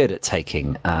quite good at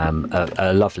taking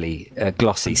a lovely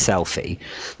glossy selfie,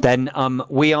 then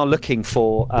we are looking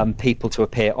for people to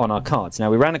appear on our cards.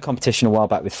 Now, we ran a competition a while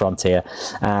back with Frontier,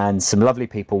 and some lovely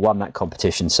people won that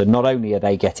competition. So not only are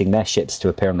they getting their ships to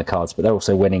appear on the cards, but they're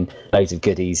also winning loads of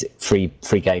goodies, free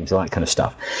games, all that kind of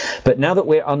stuff. But now that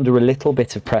we're under a little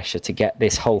bit of pressure to get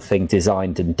this whole thing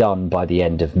designed and done by the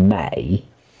end of May,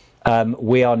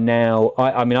 we are now,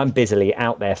 I'm busily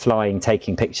out there flying,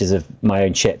 taking pictures of my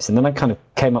own ships. And then I kind of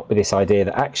came up with this idea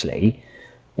that actually,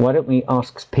 why don't we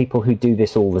ask people who do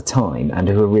this all the time and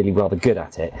who are really rather good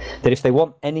at it, that if they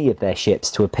want any of their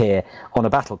ships to appear on a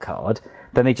battle card,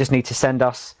 then they just need to send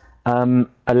us a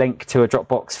link to a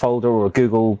Dropbox folder or a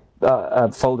Google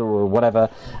folder or whatever,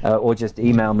 or just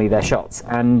email me their shots.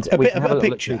 And a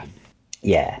picture.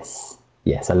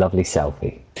 Yes, a lovely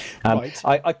selfie. Right.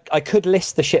 I could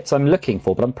list the ships I'm looking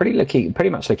for, but I'm pretty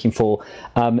much looking for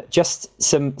just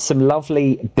some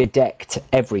lovely bedecked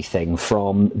everything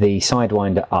from the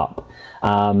Sidewinder up,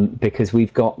 because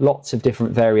we've got lots of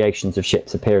different variations of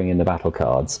ships appearing in the battle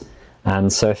cards.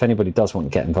 And so if anybody does want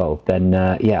to get involved, then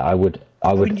I would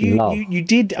love. You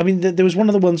did. I mean, there was one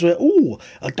of the ones where I'll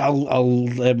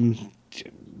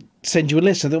send you a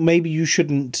list. I thought maybe you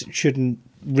shouldn't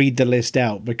read the list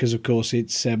out, because of course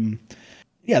it's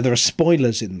there are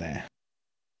spoilers in there.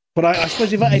 But I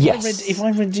suppose if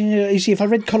I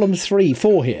read column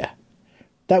 3-4 here,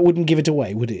 that wouldn't give it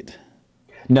away, would it?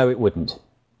 No, it wouldn't.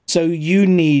 So you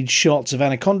need shots of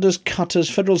Anacondas, cutters,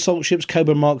 Federal assault ships,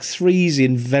 Cobra Mark IIIs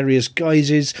in various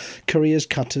guises, couriers,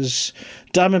 cutters,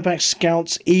 Diamondback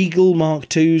scouts, Eagle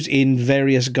Mark IIs in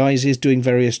various guises doing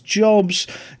various jobs.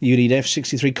 You need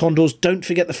F-63 Condors. Don't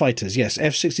forget the fighters. Yes,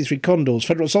 F-63 Condors,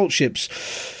 Federal assault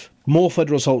ships, more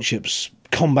Federal assault ships,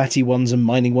 combat-y ones and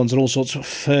mining ones and all sorts of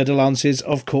Fer-de-Lances,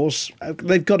 of course.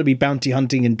 They've got to be bounty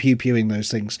hunting and pew-pewing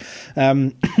those things.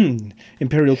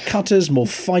 Imperial cutters, more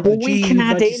fighter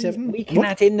G-97. We can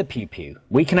add in the pew-pew.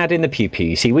 We can add in the pew-pew.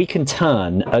 You see, we can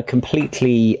turn a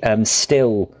completely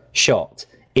still shot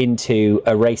into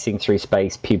a racing through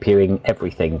space, pew-pewing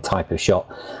everything type of shot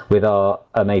with our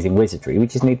amazing wizardry. We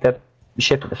just need the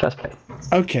ship at the first place.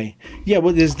 Okay. Yeah,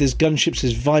 well, there's gunships,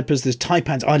 there's Vipers, there's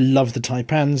Taipans. I love the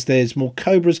Taipans. There's more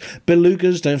Cobras,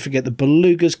 Belugas. Don't forget the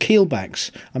Belugas.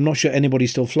 Keelbacks. I'm not sure anybody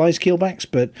still flies Keelbacks,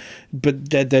 but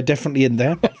they're definitely in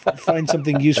there. Find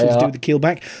something useful to do with the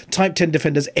Keelback. Type 10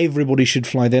 Defenders, everybody should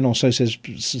fly then, or so says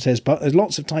but there's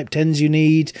lots of Type 10s you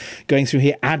need. Going through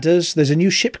here, Adders. There's a new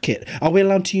ship kit. Are we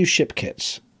allowed to use ship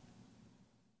kits?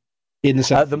 In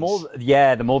the the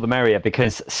more the merrier,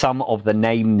 because some of the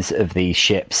names of these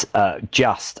ships there's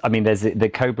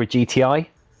the Cobra GTI.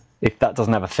 If that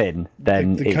doesn't have a fin,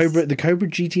 then the Cobra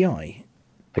GTI.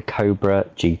 The Cobra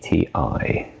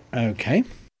GTI. Okay,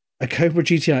 a Cobra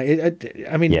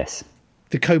GTI. Yes.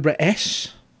 The Cobra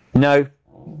S. No.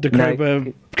 The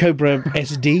Cobra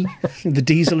SD, the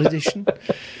diesel edition.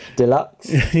 Deluxe.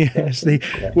 Yes,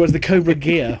 was the Cobra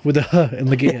gear with a H in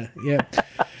the gear. Yeah.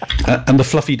 And the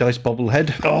fluffy dice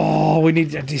bobblehead. Oh, we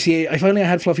need to see. If only I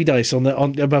had fluffy dice on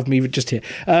above me, just here.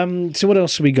 So what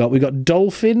else have we got? We got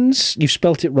dolphins. You've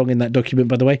spelt it wrong in that document,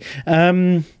 by the way.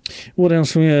 What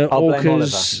else?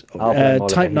 Orcas,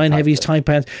 Type 9 heavies,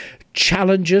 Taipans,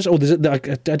 Challengers. Oh, I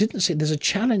didn't say there's a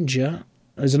Challenger.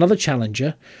 There's another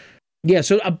Challenger. Yeah,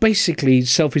 so basically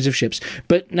selfies of ships.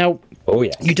 But now,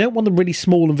 you don't want them really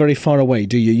small and very far away,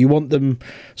 do you? You want them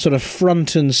sort of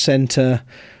front and centre,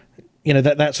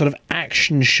 that sort of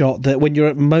action shot that when you're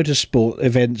at motorsport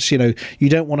events, you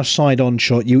don't want a side-on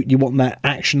shot. You want that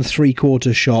action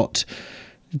three-quarter shot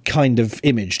kind of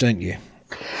image, don't you?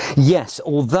 Yes,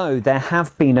 although there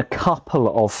have been a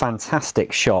couple of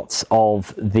fantastic shots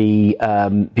of the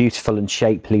beautiful and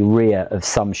shapely rear of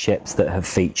some ships that have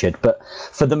featured, but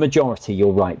for the majority,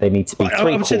 you're right, they need to be I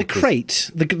would say the crate,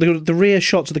 the rear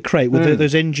shots of the crate with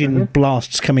those engine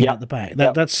blasts coming out the back.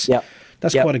 That's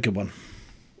quite a good one.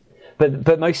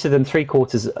 But most of them,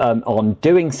 three-quarters on,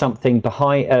 doing something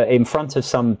behind, in front of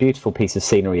some beautiful piece of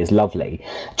scenery is lovely.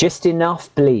 Just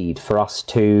enough bleed for us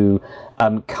to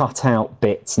cut out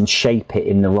bits and shape it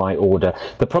in the right order.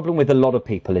 The problem with a lot of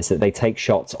people is that they take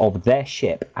shots of their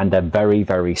ship and a very,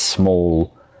 very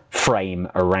small frame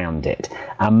around it.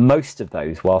 And most of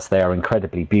those, whilst they are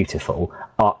incredibly beautiful,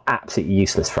 are absolutely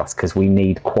useless for us because we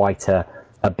need quite a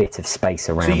bit of space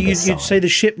around. So you'd say the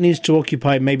ship needs to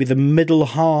occupy maybe the middle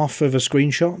half of a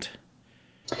screenshot?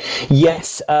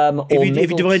 Yes. If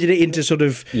you divided it into sort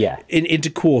of into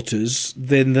quarters,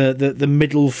 then the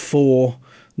middle four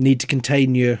need to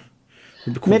contain your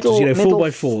quarters.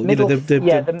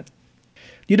 4x4.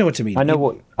 You know what I mean. I know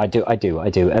what I do.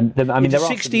 There are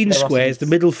 16 squares. The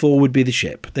middle four would be the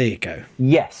ship. There you go.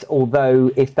 Yes, although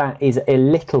if that is a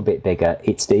little bit bigger,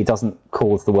 it doesn't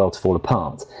cause the world to fall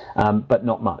apart, but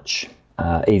not much.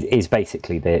 Is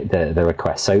basically the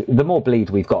request. So the more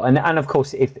bleed we've got, and of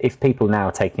course, if people now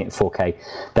are taking it in 4K,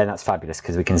 then that's fabulous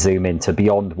because we can zoom into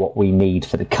beyond what we need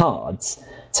for the cards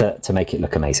to make it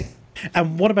look amazing.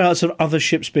 And what about sort of other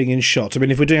ships being in shot? I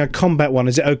mean, if we're doing a combat one,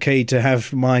 is it okay to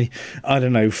have my, I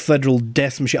don't know, Federal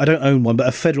Death Machine? I don't own one, but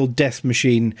a Federal Death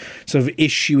Machine sort of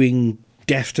issuing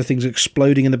death to things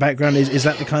exploding in the background. Is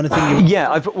that the kind of thing?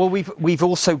 We've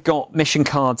also got mission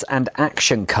cards and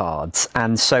action cards,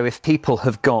 and so if people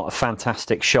have got a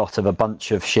fantastic shot of a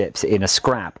bunch of ships in a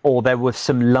scrap, or there were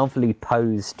some lovely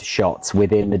posed shots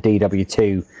within the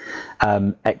DW2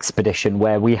 expedition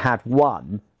where we had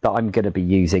one that I'm going to be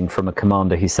using from a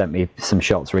commander who sent me some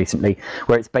shots recently,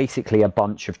 where it's basically a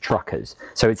bunch of truckers.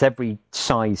 So it's every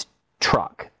size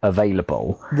truck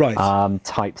available. Right.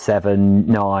 Type 7,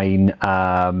 9.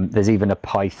 There's even a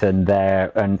Python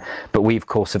there, but we of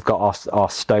course have got our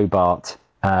Stobart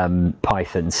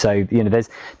Python. So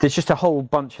there's just a whole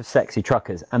bunch of sexy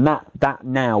truckers, and that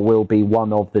now will be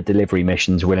one of the delivery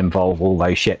missions. Will involve all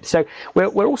those ships. So we're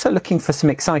also looking for some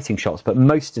exciting shots, but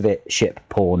most of it ship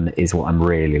porn is what I'm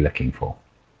really looking for.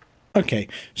 Okay,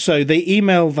 so they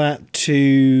email that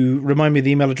to, remind me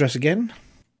the email address again.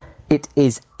 It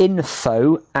is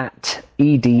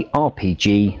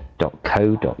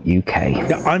info@edrpg.co.uk.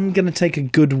 Now, I'm going to take a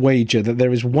good wager that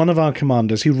there is one of our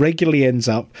commanders who regularly ends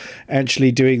up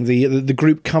actually doing the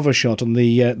group cover shot on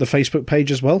the Facebook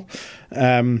page as well,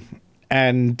 and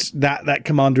that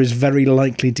commander is very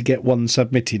likely to get one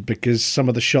submitted because some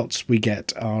of the shots we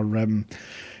get are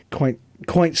quite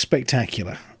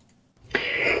spectacular.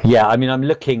 Yeah, I mean, I'm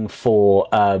looking for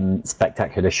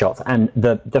spectacular shots, and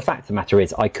the fact of the matter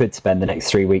is I could spend the next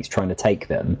 3 weeks trying to take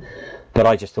them, but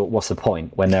I just thought, what's the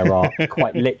point when there are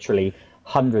quite literally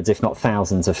hundreds, if not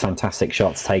thousands, of fantastic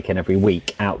shots taken every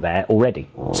week out there already.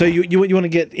 So you want to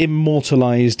get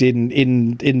immortalised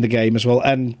in the game as well,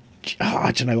 and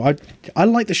I don't know, I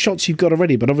like the shots you've got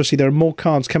already, but obviously there are more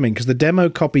cards coming because the demo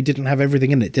copy didn't have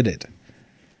everything in it, did it?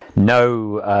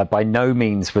 No, by no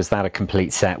means was that a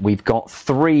complete set. We've got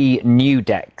 3 new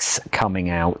decks coming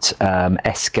out.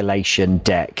 Escalation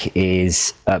deck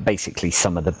is basically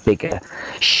some of the bigger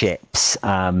ships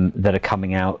that are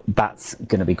coming out. That's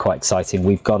going to be quite exciting.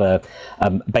 We've got a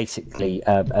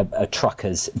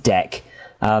truckers deck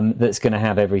that's going to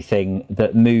have everything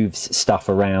that moves stuff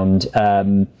around.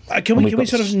 Can we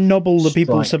sort of nobble the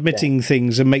people submitting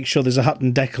things and make sure there's a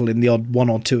Hutton Decal in the odd one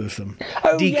or two of them?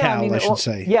 Decal, I should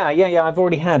say. Yeah. I've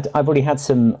already had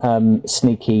some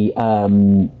sneaky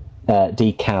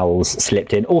decals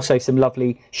slipped in. Also, some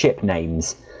lovely ship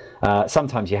names.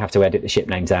 Sometimes you have to edit the ship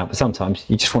names out, but sometimes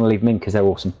you just want to leave them in because they're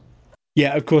awesome.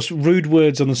 Yeah, of course, rude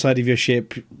words on the side of your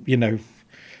ship,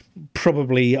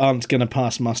 probably aren't going to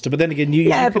pass muster. But then again, you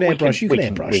can airbrush. We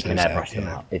can airbrush them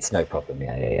out. It's no problem.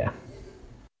 Yeah.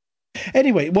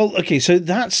 Anyway, well, okay, so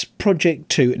that's Project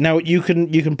 2. Now you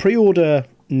can pre-order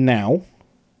now.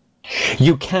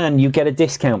 You get a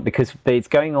discount because it's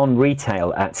going on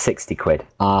retail at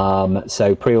 £60.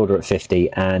 So pre-order at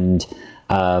 50, and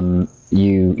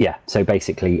So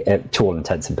basically, to all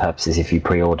intents and purposes, if you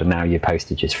pre-order now, your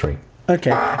postage is free.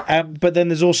 Okay, but then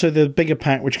there's also the bigger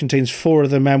pack, which contains 4 of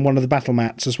them and one of the battle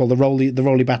mats as well, the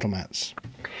Rolly battle mats.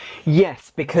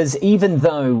 Yes, because even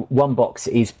though one box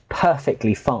is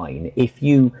perfectly fine,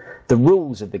 the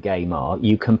rules of the game are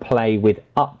you can play with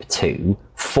up to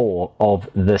 4 of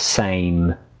the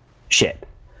same ship.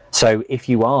 So if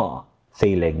you are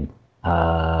feeling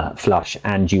flush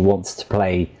and you want to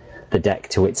play the deck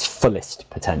to its fullest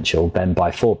potential, then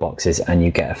buy 4 boxes and you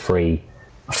get a free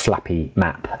flappy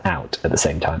map out at the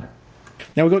same time.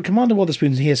 Now we've got Commander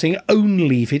Wotherspoon here saying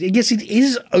only 50. Yes, it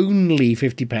is only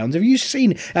 £50. Have you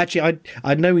seen? Actually,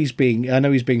 I know he's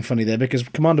being funny there, because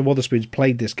Commander Wotherspoon's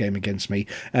played this game against me,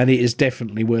 and it is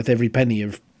definitely worth every penny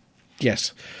of.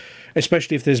 Yes,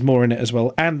 especially if there's more in it as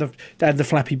well, and the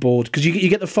flappy board, because you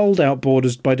get the fold-out board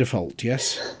as by default.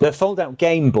 Yes, the fold-out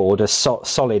game board, a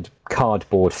solid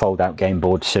cardboard fold-out game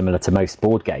board, similar to most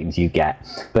board games you get,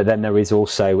 but then there is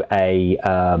also a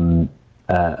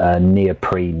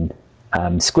neoprene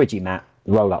squidgy mat,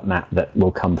 roll-up mat that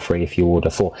will come free if you order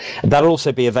 4. That'll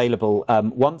also be available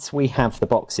once we have the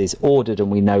boxes ordered and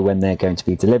we know when they're going to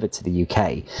be delivered to the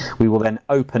UK. We will then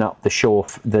open up the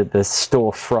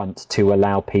store front to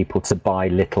allow people to buy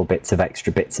little bits of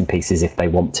extra bits and pieces if they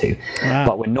want to. Wow.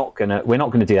 But we're not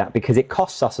gonna do that, because it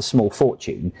costs us a small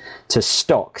fortune to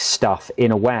stock stuff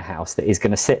in a warehouse that is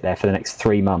going to sit there for the next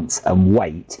 3 months and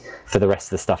wait for the rest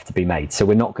of the stuff to be made. So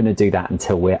we're not going to do that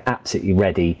until we're absolutely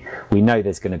ready. We know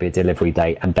there's going to be a delivery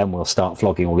date, and then we'll start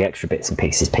flogging all the extra bits and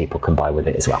pieces people can buy with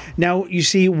it as well. Now, you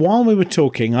see, while we were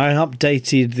talking, I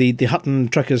updated the Hutton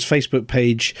Truckers Facebook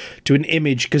page to an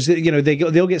image, because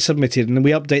they'll get submitted, and then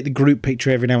we update the group picture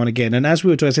every now and again. And as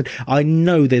we were talking, I said, I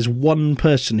know there's one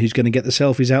person who's going to get the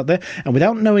selfies out there, and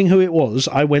without knowing who it was,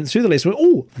 I went through the list and went,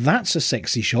 oh, that's a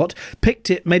sexy shot, picked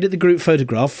it, made it the group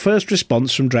photograph. First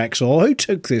response from Draxor, who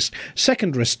took this?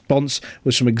 Second response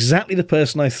was from exactly the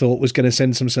person I thought was going to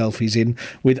send some selfies in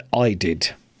with I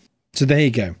did. So there you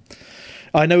go.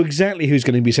 I know exactly who's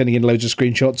going to be sending in loads of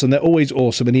screenshots, and they're always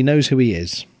awesome, and he knows who he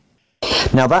is.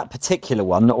 Now, that particular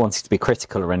one, not wanting to be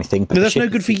critical or anything, but no, that's no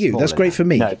good for you. That's great for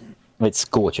me. No, it's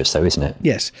gorgeous, though, isn't it?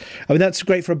 Yes. I mean, that's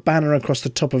great for a banner across the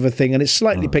top of a thing, and it's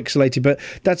slightly pixelated, but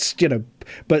that's,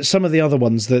 but some of the other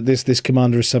ones that this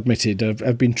commander has submitted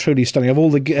have been truly stunning. Of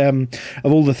all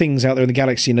the things out there in the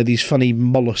galaxy, these funny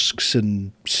mollusks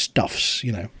and stuffs,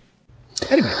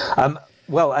 Anyway.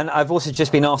 Well, and I've also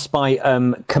just been asked by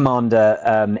Commander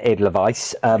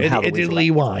Edelweiss.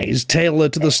 Edelweiss, Tailor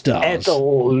to the Stars.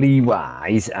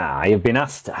 Edelweiss, I have been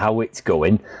asked how it's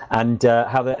going and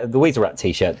how the Weasel Rat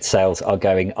t-shirt sales are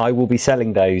going. I will be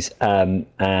selling those at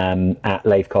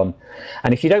LaveCon.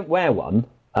 And if you don't wear one,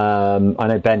 I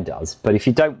know Ben does, but if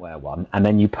you don't wear one and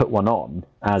then you put one on,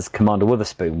 as Commander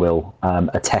Wotherspoon will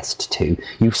attest to,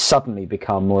 you suddenly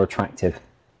become more attractive.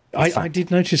 I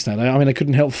did notice that. I mean, I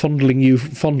couldn't help fondling you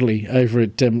fondly over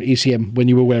at ECM when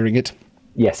you were wearing it.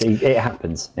 Yes, it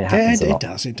happens. It happens a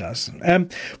lot. It does.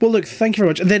 Well, look, thank you very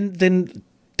much. And then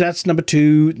that's number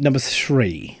 2. Number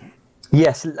 3.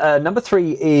 Yes, number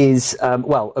 3 is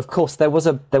of course there was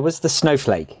the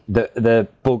Snowflake, the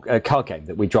card game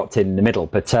that we dropped in the middle,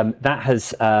 but that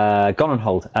has gone on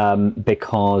hold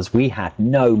because we had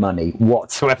no money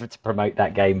whatsoever to promote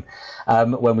that game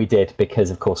when we did,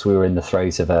 because of course we were in the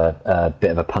throes of a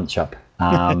bit of a punch up.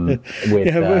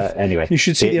 Anyway, you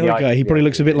should see the other guy. He probably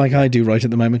looks a bit like I do right at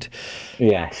the moment.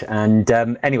 Yes, and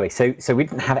anyway, so we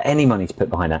didn't have any money to put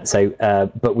behind that. So,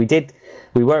 but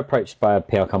we were approached by a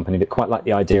PR company that quite liked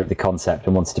the idea of the concept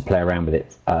and wanted to play around with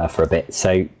it for a bit.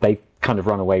 So they kind of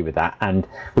run away with that, and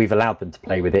we've allowed them to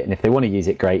play with it. And if they want to use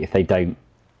it, great. If they don't,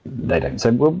 they don't.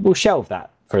 So we'll shelve that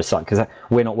for a sec, because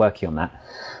we're not working on that.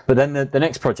 But then the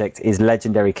next project is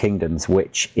Legendary Kingdoms,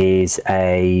 which is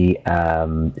a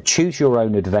choose your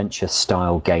own adventure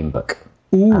style game book.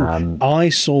 Ooh, I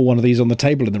saw one of these on the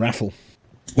table in the raffle.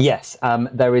 Yes,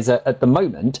 there is at the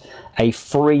moment a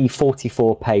free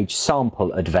 44-page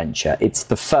sample adventure. It's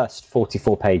the first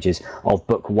 44 pages of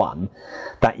book 1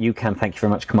 that you can, thank you very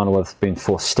much, Commander Wotherspoon,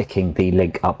 for sticking the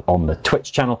link up on the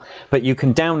Twitch channel. But you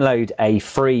can download a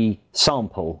free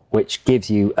sample which gives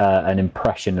you an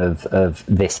impression of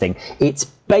this thing. It's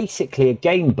basically a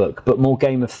game book, but more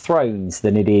Game of Thrones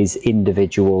than it is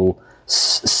individual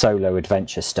solo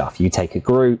adventure stuff. You take a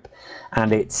group,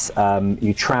 and it's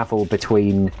you travel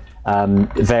between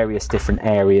various different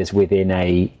areas within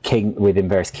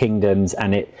various kingdoms,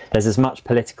 and there's as much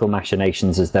political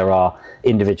machinations as there are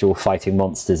individual fighting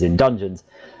monsters in dungeons.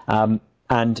 And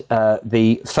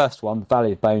the first one,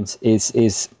 Valley of Bones,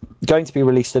 is going to be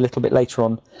released a little bit later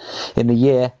on in the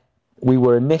year. we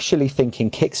were initially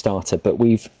thinking Kickstarter, but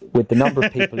with the number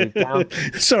of people who've down.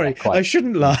 Sorry, I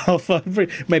shouldn't laugh.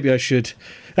 Maybe I should.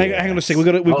 Hang on a second.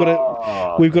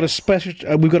 We've got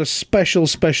a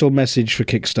special message for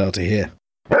Kickstarter here.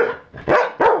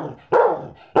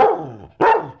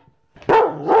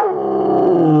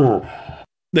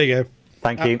 There you go.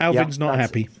 Thank you. Alvin's not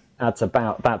happy. That's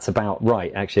about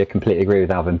right. Actually, I completely agree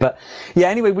with Alvin. But yeah,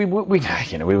 anyway, we were going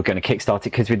to kickstart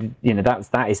it because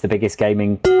that is the biggest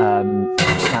gaming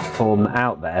platform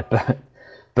out there.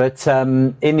 But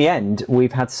in the end,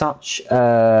 we've had such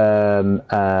an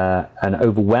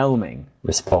overwhelming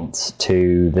response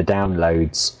to the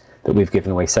downloads that we've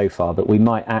given away so far that we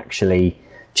might actually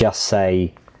just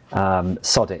say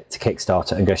sod it to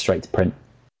Kickstarter and go straight to print.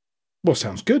 Well,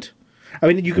 sounds good. I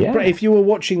mean, you could, if you were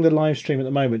watching the live stream at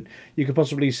the moment, you could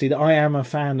possibly see that I am a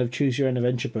fan of Choose Your Own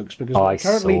Adventure books because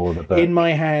currently in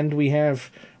my hand we have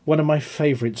one of my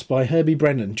favourites by Herbie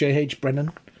Brennan, J.H.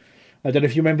 Brennan. I don't know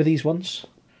if you remember these ones.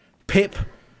 Pip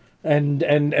and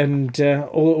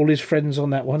all his friends on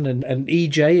that one, and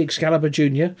E.J. Excalibur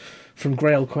Jr. from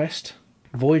Grail Quest,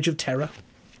 Voyage of Terror.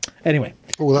 Anyway.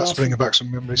 Oh, that's bringing back some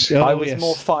memories. I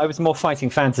was more fighting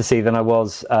fantasy than I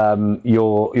was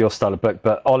your style of book,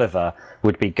 but Oliver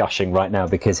would be gushing right now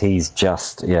because he's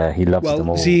just he loves them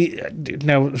all. See,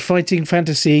 now fighting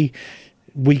fantasy,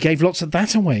 we gave lots of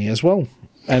that away as well.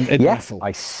 And yes,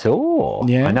 I saw.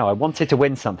 Yeah. I know. I wanted to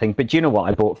win something, but do you know what?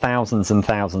 I bought thousands and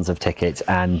thousands of tickets,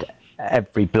 and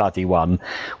every bloody one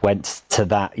went to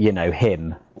that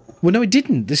him. Well, no, it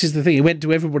didn't. This is the thing. It went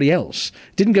to everybody else.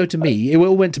 It didn't go to me. It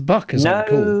all went to Buck, as I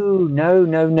recall. No.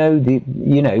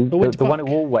 The one who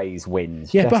always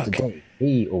wins. Yeah, Buck.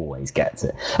 He always gets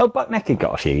it. Oh, Buck Necker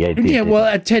got a few. Yeah, well,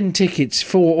 at 10 tickets,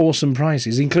 4 awesome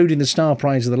prizes, including the star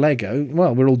prize of the Lego.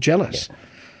 Well, we're all jealous.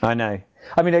 Yeah. I know.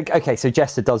 I mean, okay, so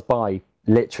Jester does buy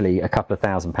literally a couple of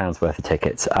 £1,000s worth of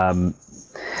tickets.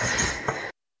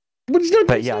 But it's not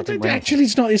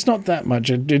that much.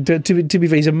 To be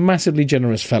fair, he's a massively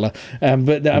generous fella.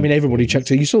 But I mean, everybody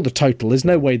checked it. You saw the total. There's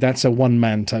no way that's a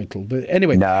one-man total. But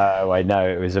anyway. No, I know.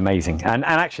 It was amazing. And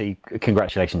actually,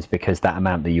 congratulations, because that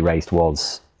amount that you raised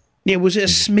was... Yeah, was it a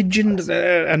smidgen?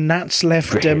 A gnat's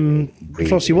left...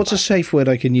 Flossie, what's a safe word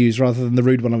I can use rather than the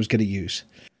rude one I was going to use?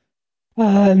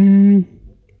 A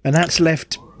gnat's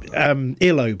left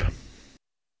earlobe.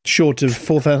 Short of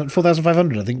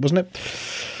 4,500, I think, wasn't it?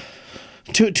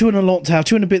 Two and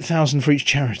a bit thousand for each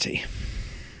charity.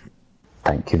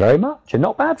 Thank you very much. And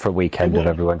not bad for a weekend of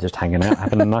everyone just hanging out,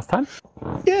 having a nice time.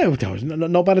 Yeah,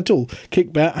 not bad at all.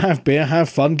 Kick back, have beer, have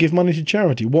fun, give money to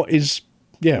charity. What is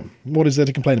there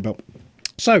to complain about?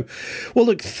 So, well,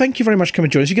 look, thank you very much for coming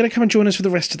and join us. You're going to come and join us for the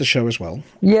rest of the show as well?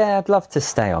 Yeah, I'd love to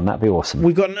stay on. That'd be awesome.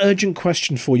 We've got an urgent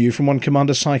question for you from one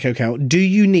Commander Psycho Cow. Do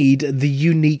you need the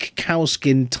unique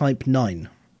cowskin Type 9?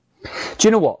 Do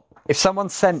you know what? If someone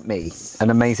sent me an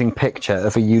amazing picture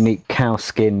of a unique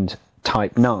cow-skinned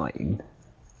Type 9,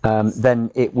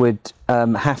 then it would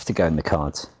have to go in the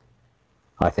cards,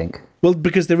 I think. Well,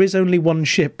 because there is only one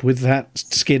ship with that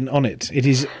skin on it. It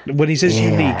is, when he says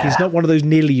unique, it's not one of those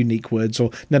nearly unique words,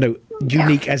 or no,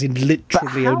 unique as in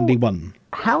literally only one.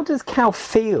 How does Cal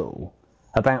feel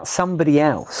about somebody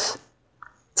else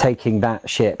taking that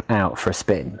ship out for a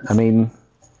spin? I mean...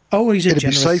 Oh, he's It'd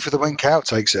be safer than when Cow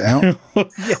takes it out.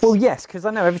 Yes. Well, yes, because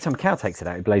I know every time Cow takes it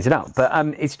out, he blows it up. But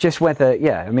it's just whether,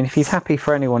 if he's happy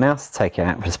for anyone else to take it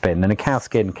out for a spin, then a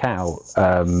cowskin cow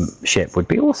ship would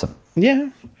be awesome.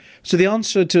 Yeah. So the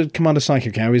answer to Commander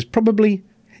Psycho Cow is probably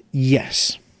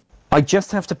yes. I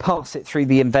just have to pass it through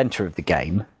the inventor of the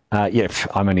game.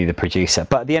 I'm only the producer.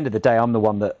 But at the end of the day, I'm the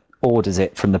one that orders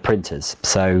it from the printers.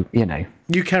 So,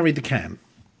 You carry the can.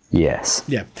 Yes.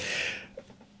 Yeah.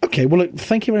 Okay, well, look,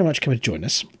 thank you very much for coming to join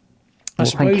us. I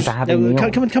suppose, thank you for having me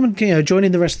on. Come and join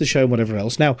in the rest of the show and whatever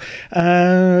else. Now,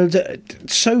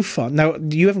 so far, now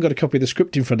you haven't got a copy of the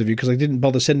script in front of you because I didn't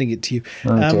bother sending it to you.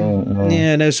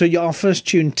 Yeah, no. So our first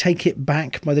tune, "Take It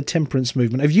Back" by the Temperance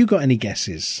Movement. Have you got any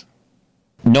guesses?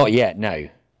 Not yet. No.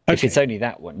 Okay. If it's only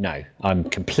that one, no. I'm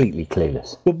completely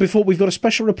clueless. Well, before we've got a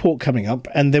special report coming up,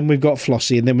 and then we've got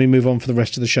Flossie, and then we move on for the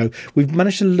rest of the show. We've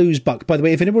managed to lose Buck. By the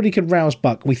way, if anybody can rouse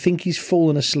Buck, we think he's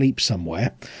fallen asleep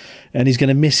somewhere, and he's going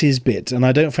to miss his bit. And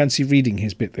I don't fancy reading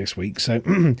his bit this week. So,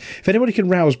 if anybody can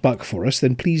rouse Buck for us,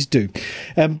 then please do.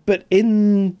 But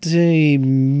in the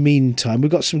meantime, we've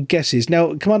got some guesses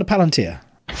now. Commander Palantir.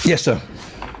 Yes, sir.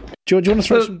 Do you want to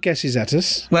throw some guesses at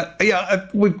us? Well, yeah,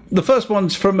 the first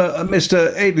one's from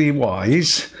Mr. A.B.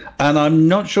 Wise, and I'm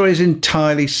not sure he's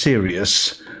entirely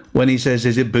serious when he says,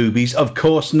 is it boobies? Of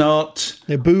course not.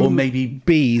 Or maybe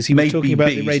bees. He was talking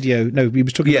about the radio. No, he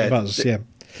was talking about Buzz, yeah.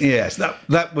 Yes,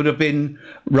 that would have been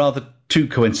rather too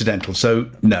coincidental. So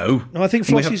no. No, I think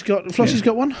Flossie's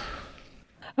got one.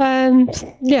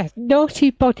 Naughty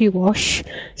Body Wash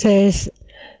says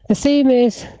the theme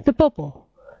is the bubble.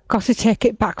 Got to take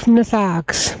it back from the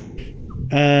Thargs.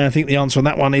 I think the answer on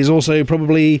that one is also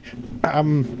probably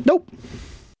nope.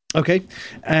 Okay,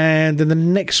 and then the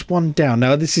next one down.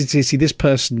 Now this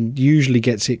person usually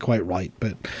gets it quite right,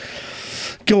 but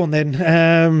go on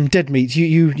then. Dead Meat,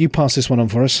 you pass this one on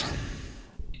for us.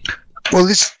 Well,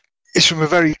 this is from a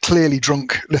very clearly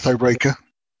drunk Lithobreaker.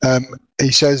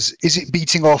 He says, "Is it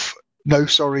beating off? No,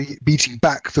 sorry, beating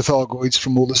back the Thargoids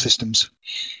from all the systems."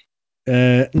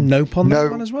 Nope on that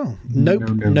one as well. Nope.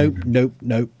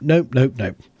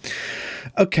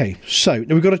 Okay, so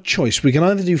now we've got a choice. We can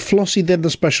either do Flossie then the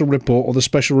special report, or the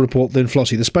special report then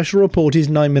Flossie. The special report is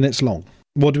 9 minutes long.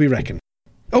 What do we reckon?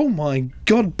 Oh my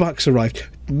God, Buck's arrived.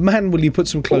 Man, will you put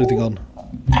some clothing on?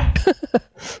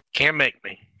 Can't make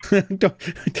me.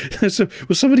 So,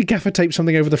 will somebody gaffer tape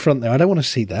something over the front there? I don't want to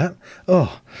see that.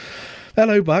 Oh,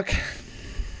 hello, Buck.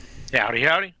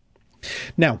 Howdy.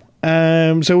 Now,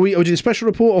 so we do the special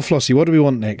report or Flossie? What do we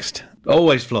want next?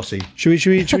 Always Flossie. Should we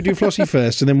do Flossie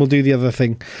first, and then we'll do the other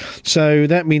thing? So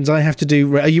that means I have to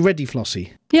do. Are you ready,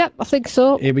 Flossie? Yep, I think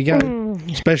so. Here we go.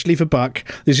 Especially for Buck,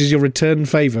 this is your return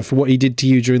favour for what he did to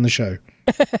you during the show.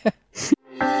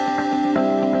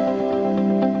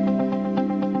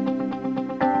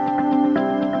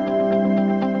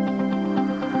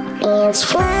 It's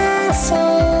Flossie.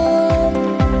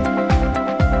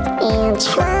 It's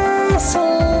Flossie.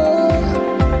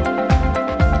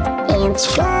 It's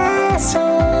Flossie.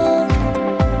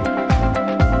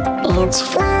 It's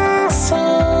Flossie.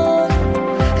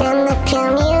 And the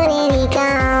community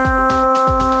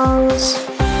goes.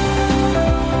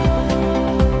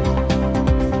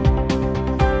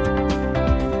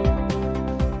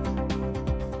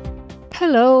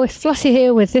 Hello, it's Flossie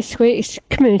here with this week's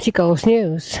Community Goals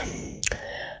News.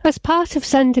 As part of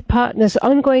Xendi Partners'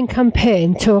 ongoing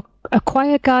campaign to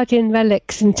acquire Guardian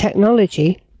relics and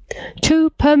technology,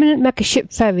 2 permanent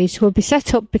megaship ferries will be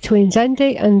set up between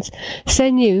Xendi and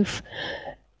Senyuf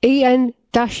EN-H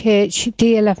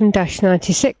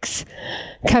D11-96,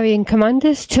 carrying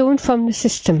commanders to and from the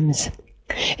systems.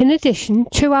 In addition,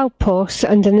 2 outposts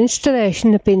and an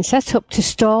installation have been set up to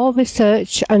store,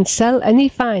 research and sell any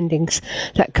findings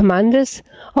that commanders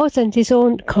or Xendi's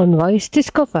own convoys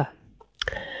discover.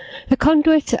 The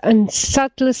Conduit and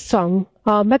Saddler's Song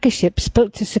are megaships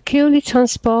built to securely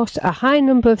transport a high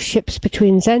number of ships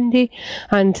between Xendi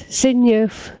and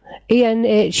Senyuf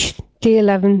EN-H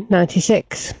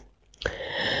D11-96.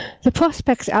 The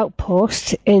Prospect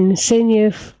Outpost in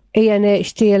Senyuf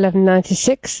EN-H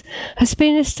D11-96 has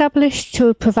been established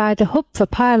to provide a hub for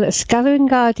pilots gathering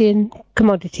Guardian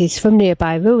commodities from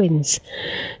nearby ruins.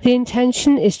 The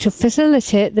intention is to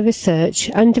facilitate the research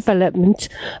and development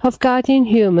of Guardian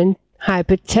human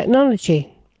hybrid technology.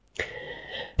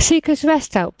 Seeker's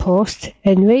Rest Outpost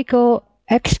Enrico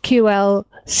XQL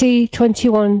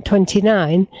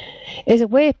C2129 is a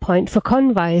waypoint for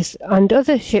convoys and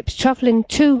other ships travelling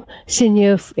to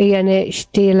Senyuf EN-H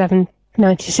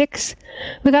D11-96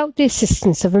 without the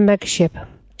assistance of a megaship.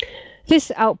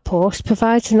 This outpost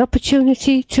provides an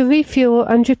opportunity to refuel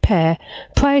and repair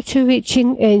prior to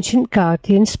reaching ancient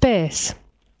Guardian space.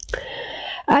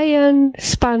 Iron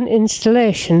Span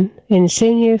Installation in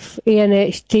Senyuf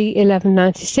EN-H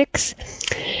D11-96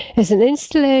 is an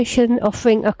installation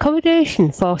offering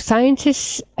accommodation for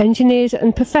scientists, engineers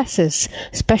and professors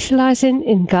specialising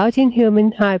in Guardian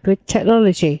human hybrid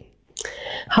technology.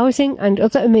 Housing and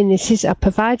other amenities are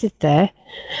provided there,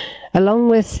 along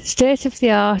with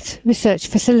state-of-the-art research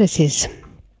facilities.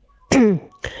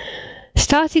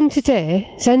 Starting today,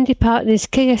 Xendi Partners'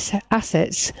 key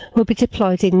assets will be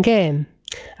deployed in-game,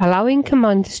 allowing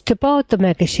commanders to board the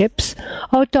megaships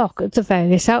or dock at the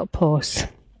various outposts.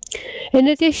 In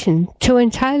addition, 2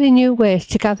 entirely new ways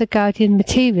to gather Guardian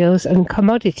materials and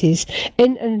commodities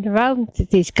in and around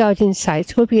these Guardian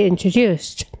sites will be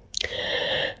introduced.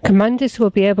 Commanders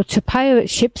will be able to pirate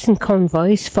ships and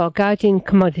convoys for Guardian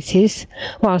commodities,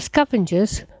 while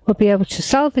scavengers will be able to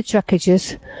salvage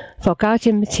wreckages for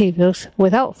Guardian materials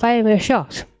without firing a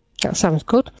shot. That sounds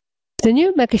good. The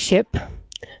new megaship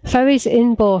ferries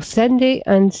in both Xendi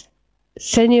and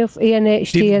Senyuf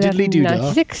EN-H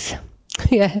D11-96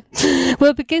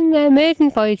 will begin their maiden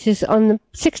voyages on the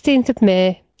 16th of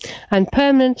May and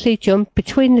permanently jump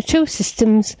between the 2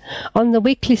 systems on the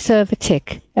weekly server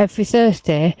tick every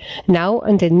Thursday, now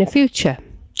and in the future.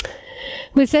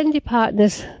 With Xendi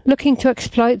Partners looking to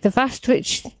exploit the vast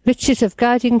riches of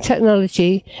Guardian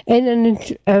technology in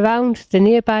and around the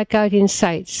nearby Guardian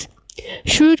sites,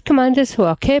 Shrewd commanders who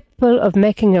are capable of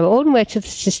making their own way to the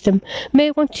system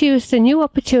may want to use the new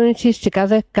opportunities to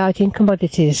gather Guardian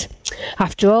commodities.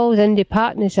 After all, Xendi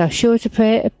partners are sure to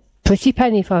pay a pretty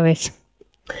penny for it.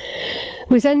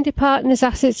 With Xendi partners'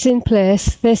 assets in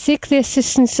place, they seek the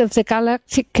assistance of the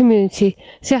galactic community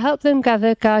to help them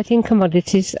gather Guardian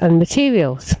commodities and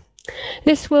materials.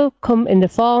 This will come in the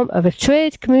form of a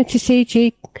trade community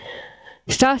CG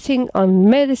starting on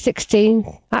May the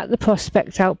 16th at the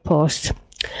Prospect Outpost.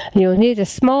 And you'll need a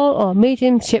small or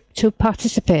medium ship to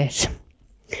participate.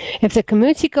 If the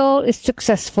community goal is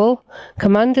successful,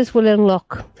 commanders will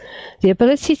unlock the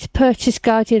ability to purchase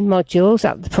Guardian modules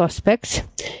at the Prospect.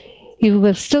 You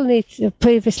will still need to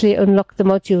previously unlock the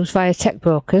modules via tech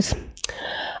brokers,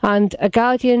 and a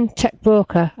Guardian tech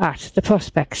broker at the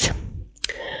Prospect.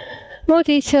 More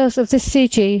details of this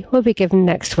CG will be given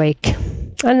next week.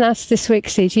 And that's this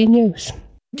week's CG News.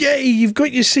 Yay, you've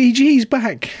got your CGs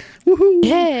back. Woohoo!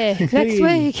 Yeah, next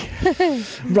week.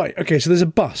 Right, okay, so there's a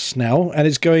bus now, and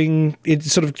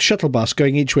it's sort of shuttle bus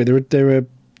going each way. There are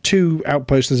two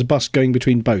outposts, there's a bus going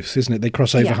between both, isn't it? They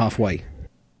cross over halfway.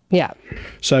 Yeah.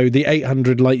 So the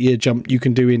 800 light year jump you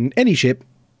can do in any ship,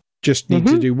 just need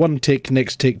to do one tick,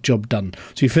 next tick, job done.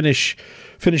 So you finish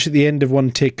at the end of one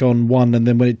tick on one, and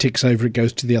then when it ticks over, it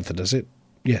goes to the other, does it?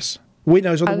 Yes.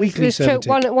 It's on the weekly server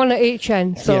tick. One at each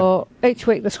end, so each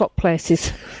week they swap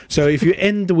places. So if you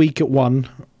end the week at one,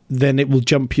 then it will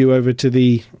jump you over to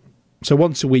the... So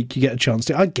once a week you get a chance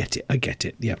to... I get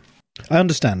it, yeah. I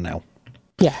understand now.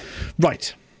 Yeah.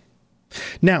 Right.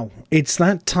 Now, it's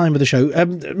that time of the show.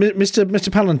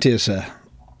 Mr. Palantir, sir.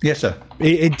 Yes, sir.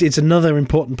 It's another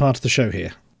important part of the show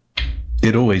here.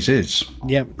 It always is.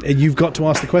 Yeah, you've got to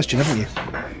ask the question, haven't you?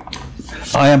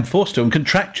 I am forced to and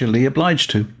contractually obliged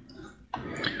to.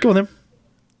 Go on then.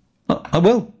 I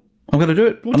will. I'm going to do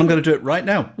it. And I'm going to do it right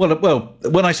now. Well,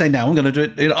 when I say now, I'm going to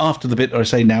do it after the bit I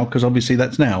say now, because obviously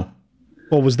that's now.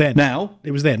 Or was then? Now.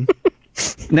 It was then.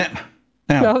 Now.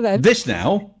 No, then. This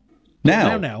now.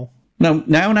 Now. Now. No,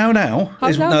 now. No,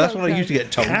 that's what I used to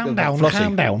get told. Calm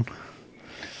down.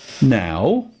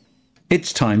 Now,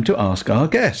 it's time to ask our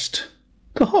guest.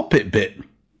 The Hobbit bit.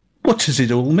 What does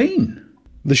it all mean?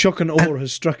 The shock and awe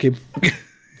has struck him.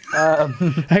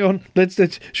 Hang on,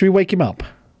 should we wake him up?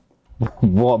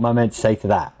 What am I meant to say to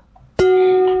that?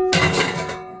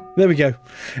 There we go.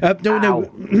 No,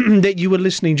 that you were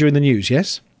listening during the news,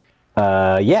 yes?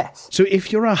 Yes. So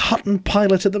if you're a Hutton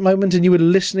pilot at the moment and you were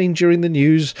listening during the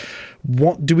news,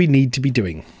 what do we need to be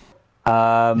doing?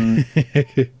 Let's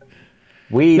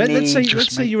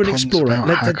say you're an explorer.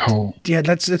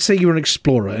 Let's say you're an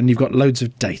explorer and you've got loads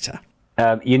of data.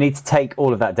 You need to take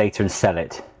all of that data and sell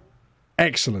it.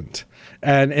 Excellent.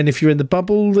 And if you're in the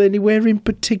bubble anywhere in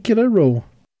particular, or?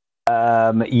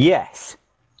 Yes.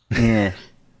 Yeah.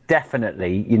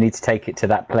 Definitely. You need to take it to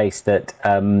that place that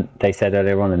they said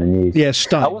earlier on in the news. Yeah,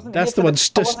 Stein. That's the one.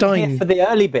 Stein. I wasn't here for the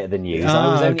early bit of the news. I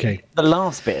was only the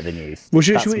last bit of the news. Well,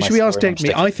 should we ask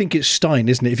Degme? I think it's Stein,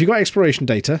 isn't it? If you've got exploration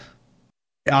data,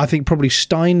 I think probably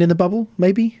Stein in the bubble,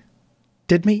 maybe?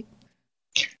 Dead meat?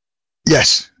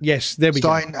 Yes. Yes, there we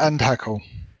go. Stein and Hackhole.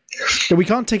 So we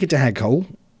can't take it to Hackhole.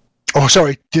 Oh,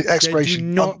 sorry. Exploration.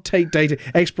 Do not take data.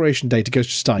 Exploration data goes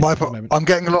to Stein. I'm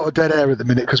getting a lot of dead air at the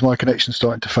minute because my connection's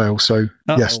starting to fail. So,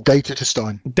 yes, data to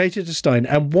Stein. Data to Stein.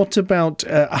 And what about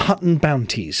Hutton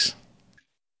bounties?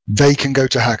 They can go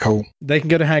to Hackhole. They can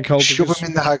go to Hackhole. Shove them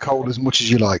in the Hackhole as much as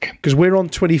you like. Because we're on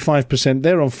 25%,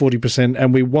 they're on 40%,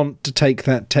 and we want to take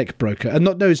that tech broker. And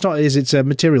it's a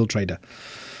material trader.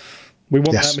 We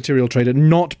want that material trader,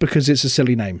 not because it's a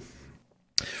silly name.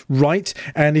 Right,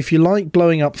 and if you like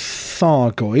blowing up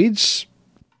Thargoids,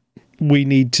 we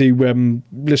need to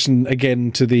listen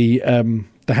again to the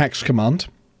hacks command,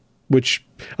 which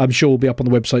I'm sure will be up on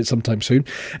the website sometime soon.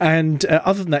 And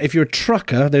other than that, if you're a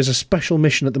trucker, there's a special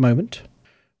mission at the moment,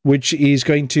 which is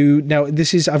going to... Now,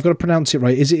 this is... I've got to pronounce it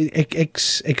right. Is it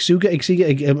Exuga?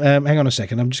 Hang on a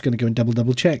second. I'm just going to go and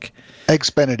double check.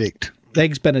 Eggs Benedict.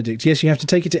 Eggs Benedict. Yes, you have to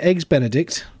take it to Eggs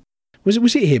Benedict. Was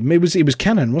it him? It was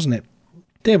Cannon, wasn't it?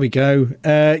 There we go.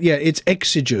 It's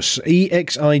Exigus,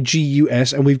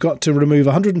 Exigus, and we've got to remove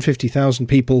 150,000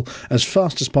 people as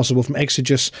fast as possible from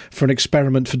Exigus for an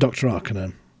experiment for Dr.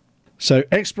 Arcanum. So,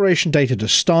 exploration data to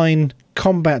Stein,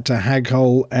 combat to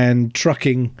Hagghole, and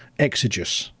trucking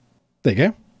Exigus. There you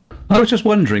go. I was just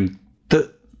wondering,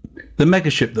 the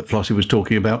megaship that Flossie was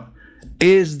talking about,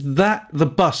 is that the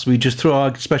bus we just threw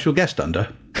our special guest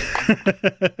under?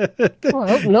 I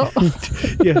hope not.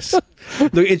 Yes.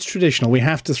 Look, it's traditional. We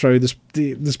have to throw the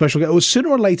special guest. Well, sooner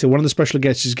or later, one of the special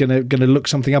guests is going to look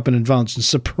something up in advance and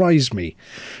surprise me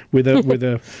with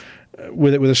a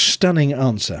stunning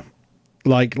answer.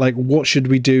 Like what should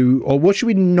we do, or what should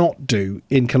we not do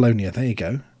in Colonia? There you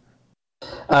go.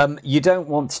 You don't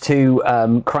want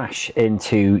to crash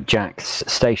into Jack's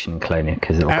station, Colonia,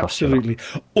 because it'll cost you. Absolutely.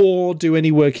 Or do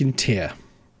any work in Tyr.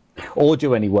 Or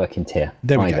do any work in Tyr.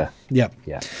 There we go. Yep.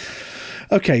 Yeah.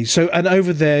 Okay, so, and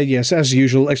over there, yes, as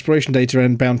usual, exploration data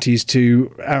and bounties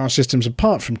to our systems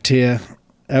apart from Tyr.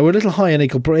 We're a little high in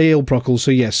Eelbrockle,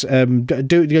 so yes, go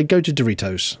to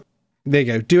Doritos. There you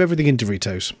go, do everything in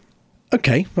Doritos.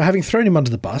 Okay, well, having thrown him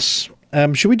under the bus,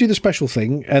 should we do the special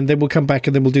thing, and then we'll come back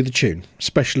and then we'll do the tune,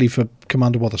 especially for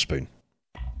Commander Wotherspoon?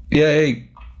 Yay.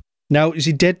 Now, you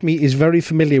see, Dead Meat is very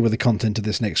familiar with the content of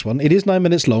this next one. It is 9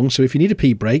 minutes long, so if you need a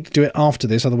pee break, do it after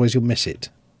this, otherwise you'll miss it.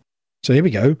 So here we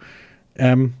go.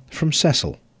 From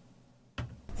Cecil.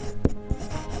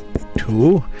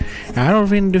 To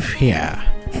Alvin de Fear.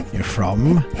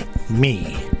 From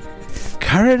me.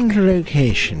 Current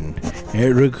location.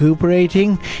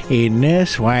 Recuperating in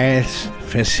Nurse Wyeth's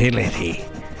facility.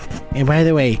 And by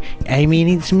the way, I mean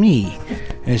it's me,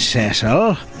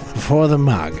 Cecil, for the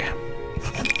mug.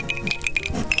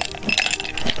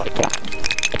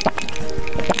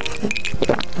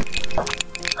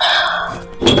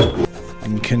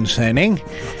 Concerning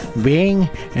being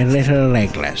a little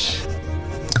legless.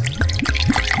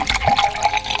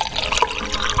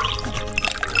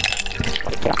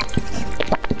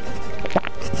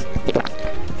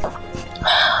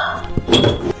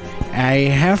 I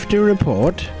have to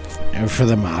report, for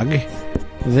the mug,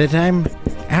 that I'm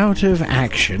out of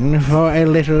action for a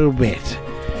little bit.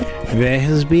 There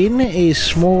has been a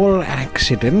small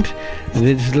accident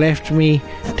that's left me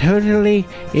totally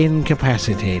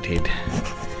incapacitated.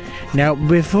 Now,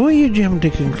 before you jump to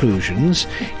conclusions,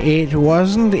 it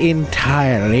wasn't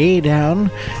entirely down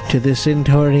to the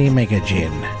Centauri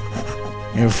Megagin.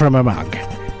 From a mug.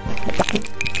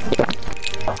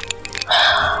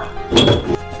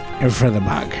 For the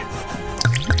mug.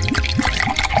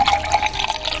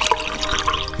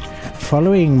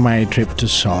 Following my trip to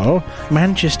Sol,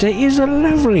 Manchester is a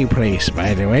lovely place,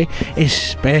 by the way,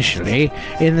 especially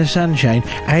in the sunshine.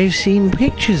 I've seen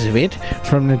pictures of it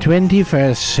from the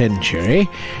 21st century,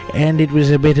 and it was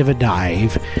a bit of a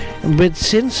dive. But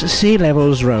since sea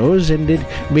levels rose and it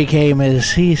became a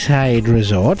seaside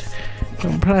resort,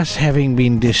 plus having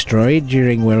been destroyed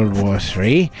during World War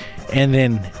III, and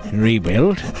then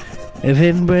rebuilt,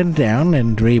 then burnt down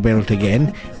and rebuilt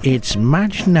again, it's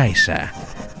much nicer.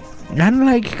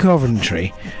 Unlike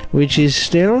Coventry, which is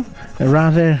still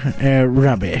rather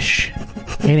rubbish.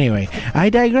 Anyway, I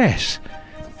digress.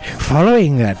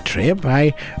 Following that trip,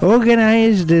 I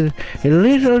organized a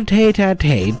little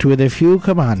tete-a-tete with a few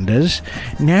commanders,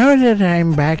 now that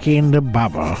I'm back in the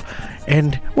bubble.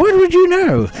 And what would you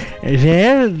know?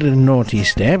 There, the naughty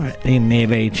step in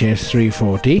LHS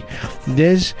 340,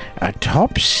 there's a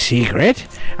top-secret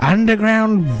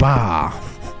underground bar.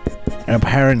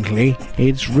 Apparently,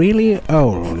 it's really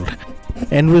old,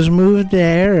 and was moved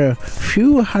there a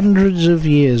few hundreds of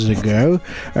years ago,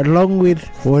 along with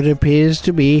what appears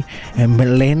to be a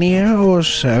millennia or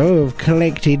so of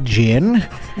collected gin,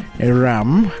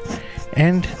 rum,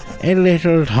 and a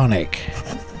little tonic.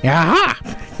 Aha!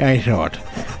 I thought,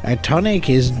 a tonic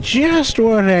is just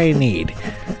what I need.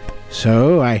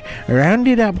 So I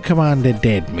rounded up Commander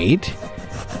Deadmeat.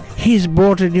 He's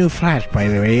bought a new flat, by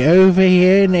the way, over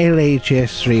here in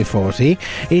LHS 340.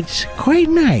 It's quite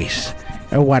nice.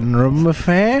 A one-room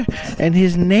affair, and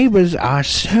his neighbours are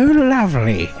so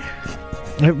lovely.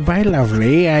 By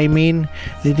lovely, I mean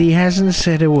that he hasn't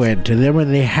said a word to them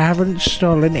and they haven't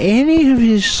stolen any of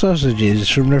his sausages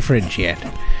from the fridge yet.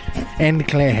 And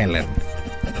Claire Helen.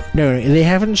 No, they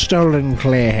haven't stolen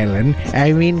Claire Helen.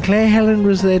 I mean, Claire Helen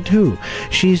was there too.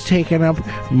 She's taken up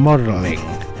modelling.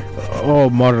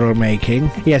 Or model making.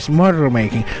 Yes, model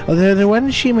making. Although the one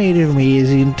she made of me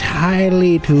is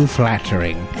entirely too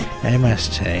flattering, I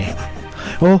must say.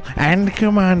 Oh, and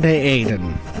Commander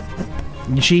Aiden.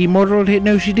 She modelled it.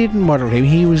 No, she didn't model him.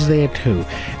 He was there too.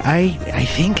 I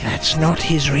think that's not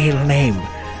his real name.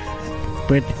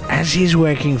 But as he's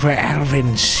working for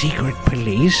Alvin's secret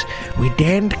police, we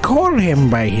daren't call him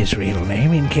by his real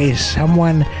name in case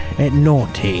someone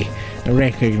naughty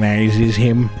recognizes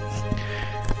him.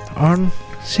 On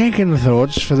second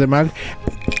thoughts for the mug,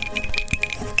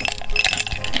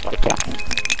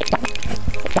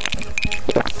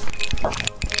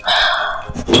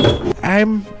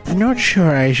 I'm not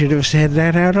sure I should have said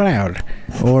that out loud,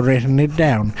 or written it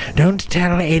down. Don't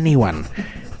tell anyone.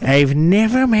 I've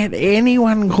never met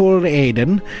anyone called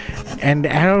Aiden, and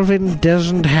Alvin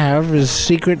doesn't have a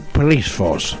secret police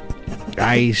force.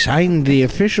 I signed the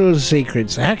Official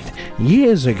Secrets Act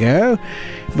years ago,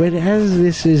 But as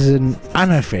this is an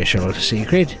unofficial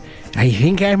secret, I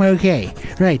think I'm okay.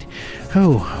 Right.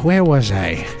 Oh, where was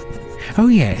I? Oh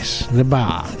yes, the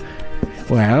bar.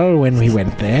 Well, when we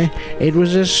went there, it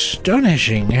was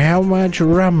astonishing how much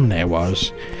rum there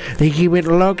was. They keep it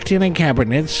locked in a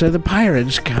cabinet so the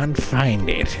pirates can't find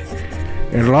it.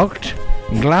 A locked,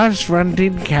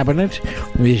 glass-fronted cabinet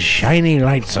with shiny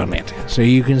lights on it, so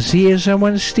you can see if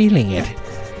someone's stealing it.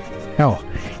 Oh,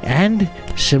 and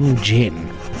some gin.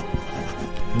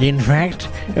 In fact,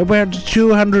 about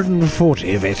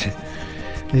 240 of it.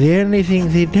 The only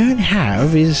thing they don't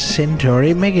have is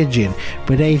Centauri Mega Gin,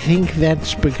 but I think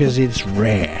that's because it's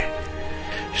rare.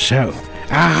 So,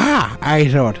 aha! I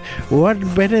thought, what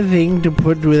better thing to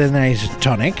put with a nice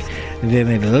tonic than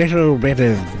a little bit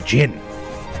of gin?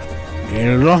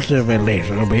 A lot of a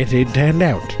little bit, it turned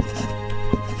out.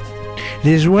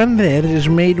 There's one there that is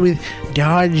made with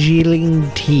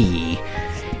Darjeeling tea.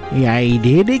 I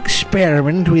did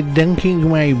experiment with dunking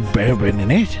my bourbon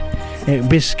in it.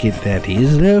 Biscuit, that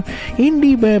is, though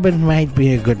Indie bourbon might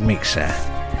be a good mixer.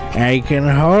 I can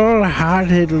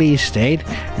wholeheartedly state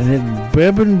that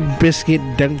bourbon biscuit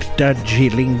dunked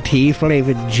Darjeeling tea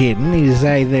flavoured gin is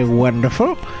either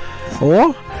wonderful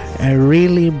or a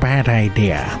really bad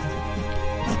idea.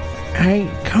 I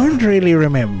can't really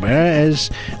remember,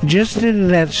 as just in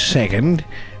that second,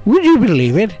 would you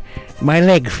believe it, my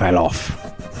leg fell off.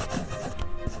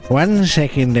 1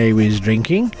 second I was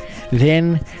drinking,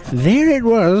 then there it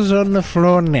was on the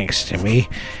floor next to me.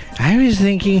 I was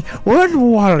thinking, what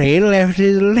Wally left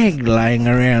his leg lying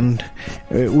around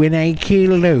when I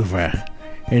keeled over,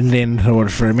 and then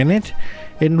thought for a minute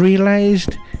and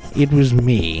realised it was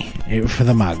me for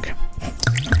the mug.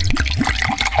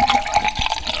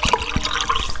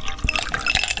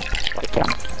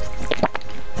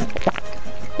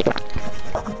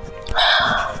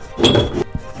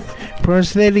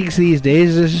 Prosthetics these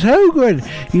days are so good,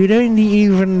 you don't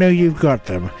even know you've got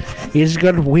them. It's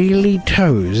got wheelie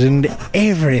toes and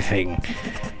everything.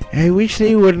 I wish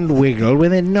they wouldn't wiggle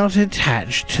when they're not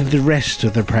attached to the rest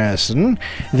of the person.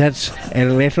 That's a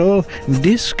little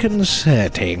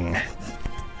disconcerting.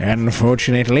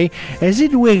 Unfortunately, as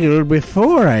it wiggled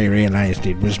before I realised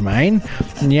it was mine,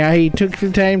 I took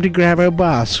the time to grab a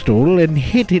bar stool and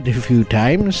hit it a few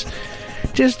times,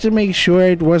 just to make sure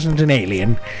it wasn't an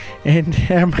alien, and,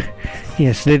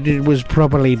 yes, that it was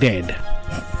properly dead.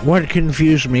 What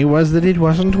confused me was that it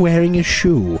wasn't wearing a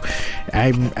shoe.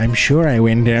 I'm sure I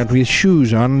went out with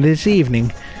shoes on this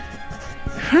evening.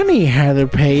 Funny how the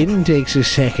pain takes a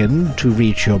second to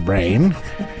reach your brain.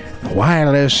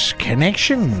 Wireless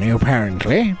connection,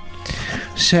 apparently.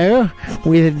 So,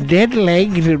 with a dead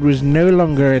leg that was no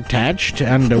longer attached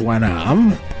under one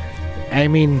arm,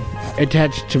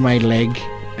 attached to my leg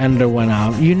under one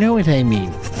arm. You know what I mean.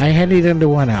 I had it under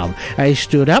one arm. I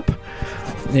stood up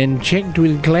and checked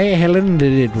with Claire Helen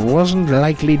that it wasn't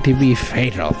likely to be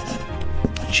fatal.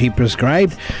 She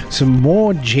prescribed some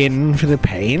more gin for the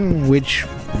pain, which,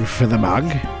 for the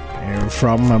mug,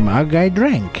 from a mug I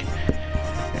drank.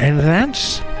 And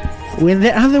that's when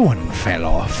the other one fell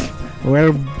off.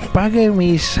 Well, bugger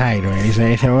me sideways,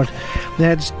 I thought.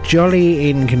 That's jolly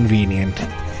inconvenient.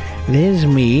 There's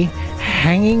me,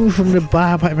 hanging from the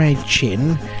bar by my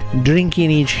chin, drink in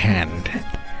each hand.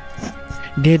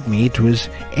 Deadmeat was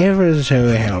ever so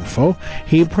helpful.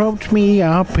 He propped me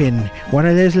up in one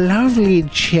of those lovely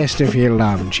Chesterfield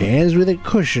armchairs with a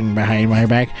cushion behind my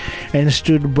back and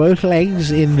stood both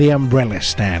legs in the umbrella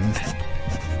stand.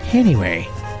 Anyway,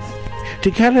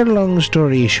 to cut a long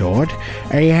story short,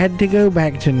 I had to go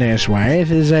back to Nurse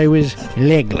Wyeth as I was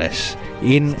legless,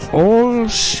 in all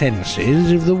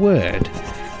senses of the word.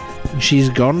 She's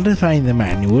gone to find the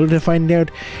manual to find out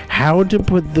how to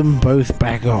put them both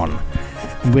back on.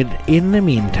 But in the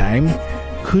meantime,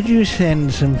 could you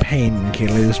send some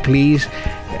painkillers, please?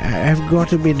 I've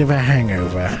got a bit of a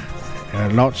hangover.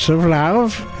 Lots of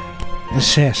love,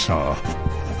 Cecil.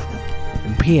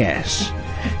 P.S.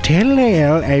 Tell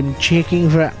Lael I'm checking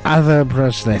for other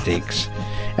prosthetics.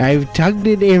 I've tugged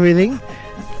at everything,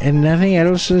 and nothing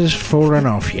else has fallen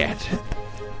off yet.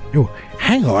 Oh,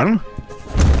 hang on.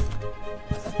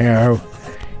 Oh,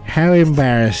 how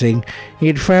embarrassing.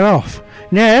 It fell off.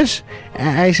 Nurse!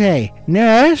 I say,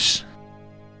 nurse!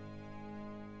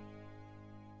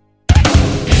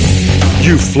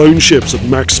 You've flown ships at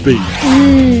max speed.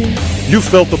 You've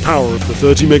felt the power of the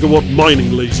 30 megawatt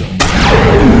mining laser.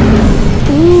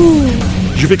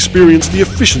 You've experienced the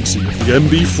efficiency of the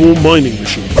MB4 mining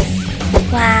machine.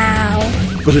 Wow.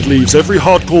 But it leaves every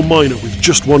hardcore miner with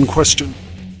just one question.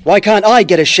 Why can't I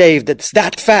get a shave that's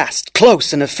that fast,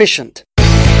 close, and efficient?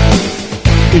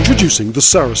 Introducing the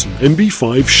Saracen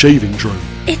MB5 shaving drone.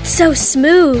 It's so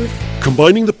smooth.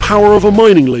 Combining the power of a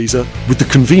mining laser with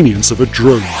the convenience of a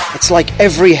drone. It's like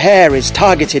every hair is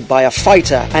targeted by a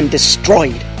fighter and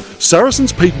destroyed.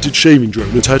 Saracen's patented shaving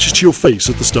drone attaches to your face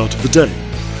at the start of the day.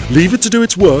 Leave it to do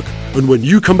its work, and when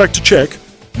you come back to check,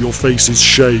 your face is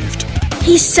shaved.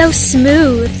 He's so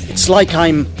smooth. It's like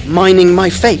I'm mining my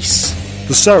face.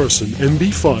 The Saracen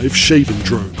MB5 shaving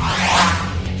drone.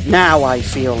 Now I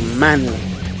feel manly.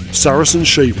 Saracen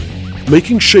Shaving,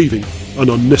 making shaving an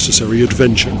unnecessary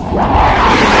adventure.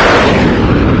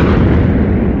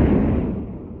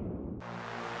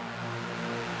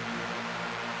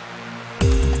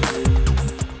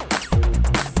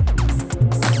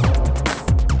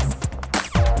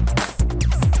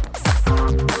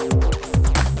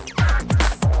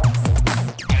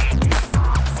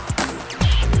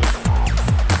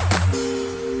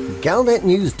 Galnet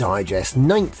News Digest,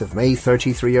 9th of May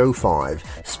 3305,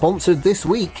 sponsored this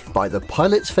week by the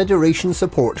Pilots Federation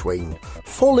Support Wing,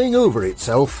 falling over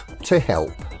itself to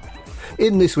help.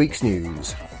 In this week's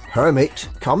news, Hermit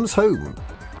comes home.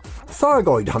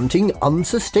 Thargoid hunting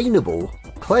unsustainable,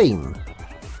 claim.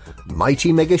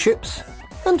 Mighty megaships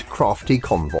and crafty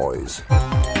convoys.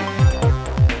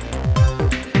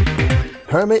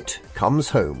 Hermit comes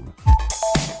home.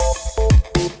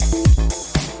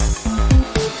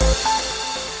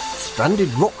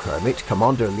 Stranded rock hermit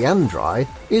Commander Leandri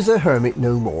is a hermit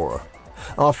no more,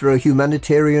 after a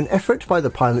humanitarian effort by the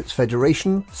Pilots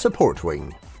Federation Support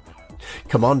Wing.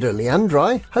 Commander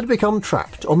Leandri had become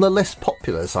trapped on the less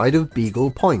popular side of Beagle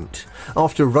Point,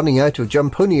 after running out of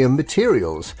Jumponium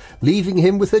materials, leaving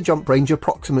him with a jump range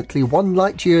approximately 1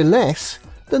 light-year less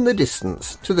than the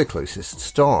distance to the closest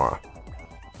star.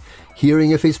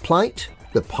 Hearing of his plight,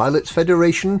 the Pilots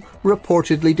Federation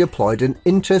reportedly deployed an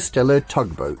interstellar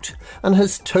tugboat and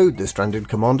has towed the stranded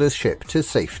commander's ship to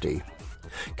safety.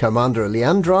 Commander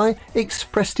Leandri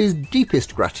expressed his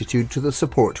deepest gratitude to the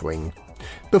support wing,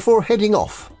 before heading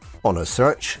off on a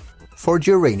search for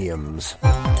geraniums.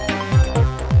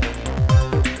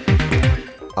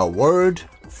 A word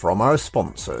from our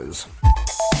sponsors.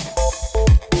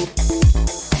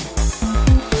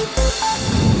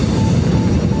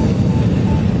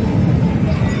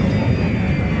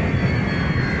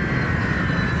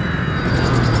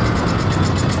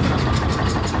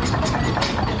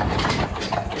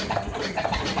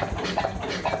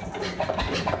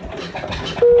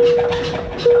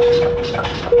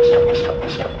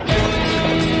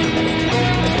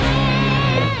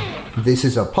 This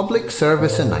is a public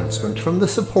service announcement from the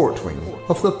support wing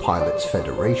of the Pilots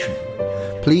Federation.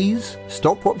 Please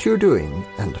stop what you're doing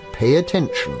and pay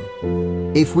attention.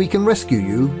 If we can rescue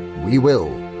you, we will.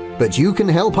 But you can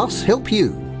help us help you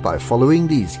by following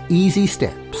these easy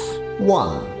steps.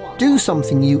 1. Do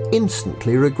something you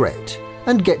instantly regret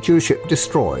and get your ship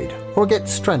destroyed or get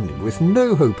stranded with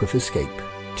no hope of escape.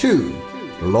 2.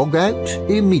 Log out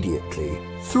immediately.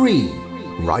 3.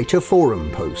 Write a forum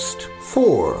post.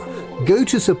 4. Go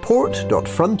to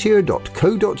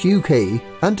support.frontier.co.uk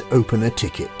and open a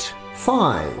ticket.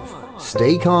 5.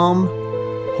 Stay calm,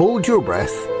 hold your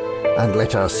breath, and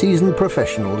let our seasoned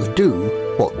professionals do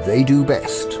what they do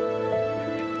best.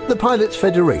 The Pilots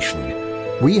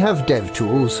Federation. We have dev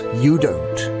tools you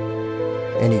don't.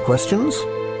 Any questions?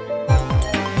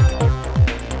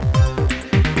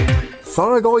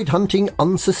 Thargoid hunting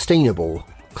unsustainable.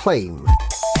 Claim.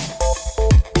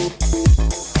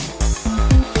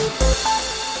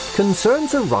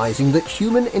 Concerns are rising that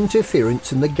human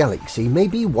interference in the galaxy may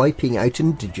be wiping out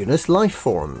indigenous life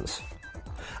forms.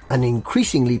 An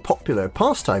increasingly popular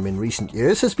pastime in recent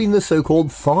years has been the so-called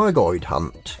Thargoid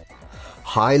hunt.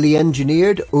 Highly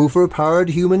engineered, overpowered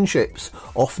human ships,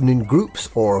 often in groups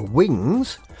or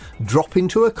wings, drop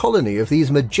into a colony of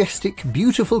these majestic,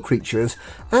 beautiful creatures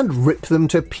and rip them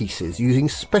to pieces using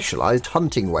specialised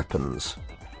hunting weapons.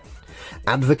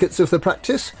 Advocates of the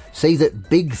practice say that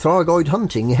big Thargoid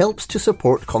hunting helps to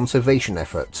support conservation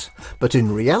efforts, but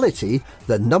in reality,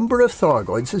 the number of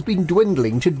Thargoids has been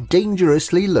dwindling to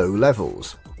dangerously low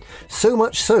levels. So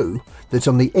much so that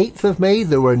on the 8th of May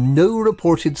there were no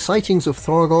reported sightings of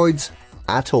Thargoids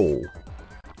at all.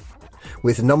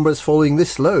 With numbers falling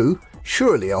this low,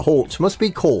 surely a halt must be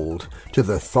called to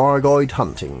the Thargoid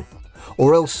hunting,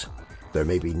 or else there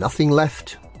may be nothing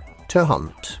left to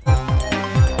hunt.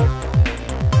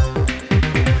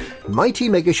 Mighty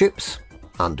megaships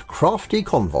and crafty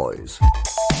convoys.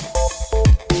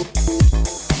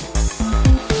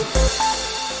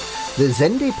 The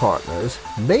Xendi partners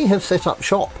may have set up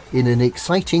shop in an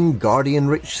exciting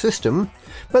Guardian-rich system,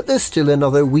 but there's still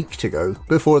another week to go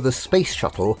before the space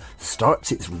shuttle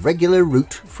starts its regular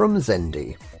route from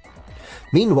Xendi.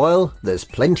 Meanwhile, there's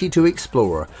plenty to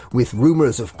explore, with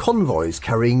rumours of convoys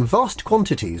carrying vast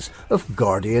quantities of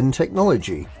Guardian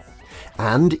technology.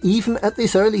 And even at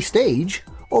this early stage,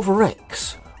 of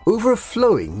wrecks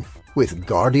overflowing with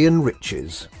Guardian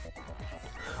riches.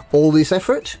 All this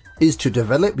effort is to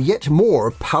develop yet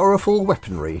more powerful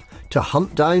weaponry to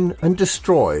hunt down and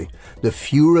destroy the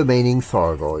few remaining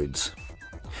Thargoids.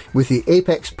 With the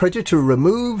apex predator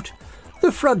removed,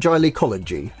 the fragile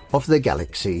ecology of the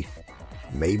galaxy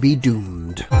may be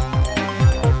doomed.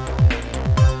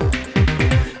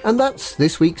 And that's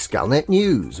this week's Galnet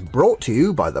News, brought to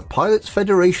you by the Pilots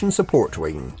Federation Support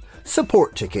Wing.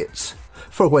 Support tickets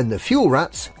for when the fuel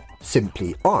rats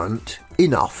simply aren't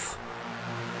enough.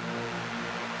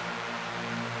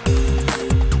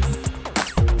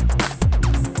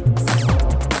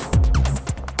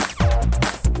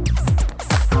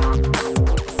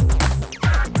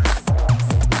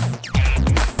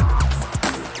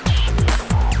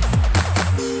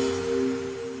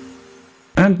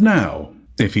 And now,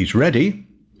 if he's ready,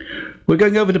 we're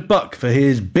going over to Buck for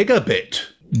his bigger bit.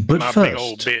 But My first, big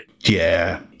old bit.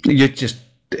 Yeah,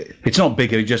 it's not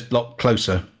bigger, just a lot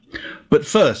closer. But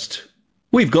first,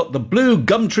 we've got the Blue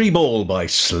Gumtree Ball by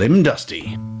Slim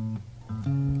Dusty.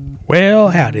 Well,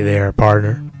 howdy there,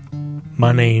 partner.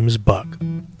 My name's Buck,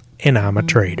 and I'm a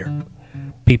trader.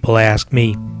 People ask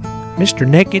me, Mr.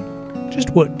 Naked, just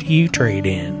what do you trade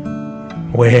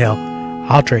in? Well,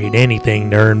 I'll trade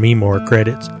anything to earn me more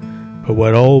credits, but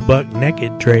what old Buck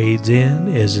Naked trades in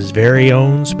is his very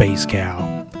own space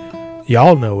cow.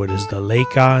 Y'all know it as the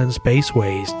Lakon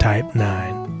Spaceways Type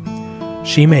 9.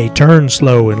 She may turn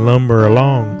slow and lumber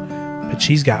along, but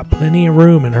she's got plenty of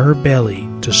room in her belly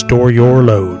to store your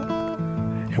load.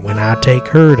 And when I take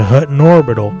her to Hutton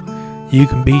Orbital, you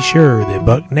can be sure that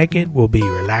Buck Naked will be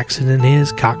relaxing in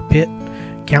his cockpit,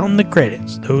 counting the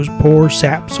credits those poor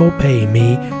saps will pay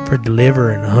me for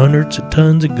delivering hundreds of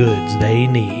tons of goods they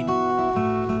need.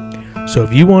 So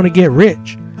if you want to get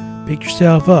rich, pick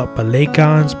yourself up a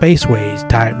Lakon Spaceways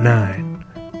Type 9,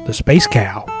 the Space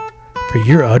Cow, for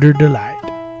your utter delight.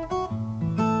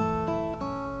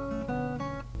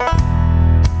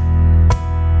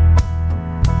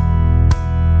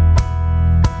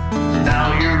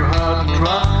 Now you're a hot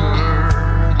trucker.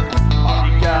 All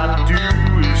you gotta do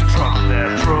is trunk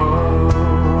that truck.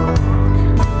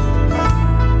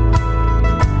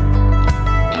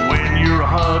 When you're a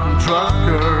hot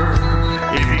trucker,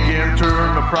 if you can't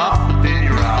turn a profit, then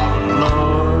you're out of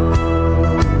luck.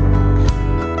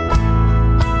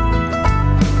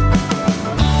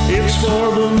 It's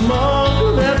for the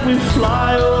mug that we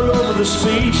fly all over the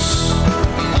space.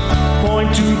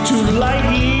 0.22 light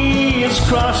years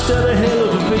crossed at a hell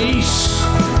of a pace.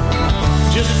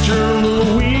 Just turn the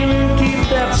wheel and keep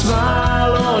that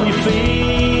smile on your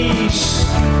face.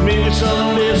 Maybe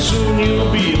someday soon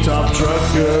you'll be a top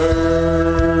trucker.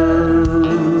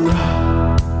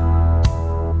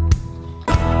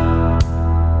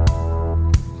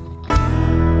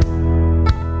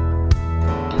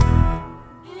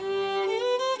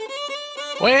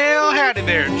 Well, howdy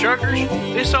there, truckers.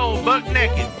 This old Buck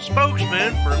Naked,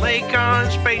 spokesman for Lakon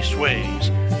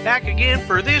Spaceways, back again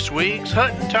for this week's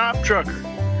Hutton Top Trucker.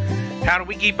 How do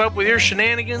we keep up with your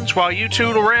shenanigans while you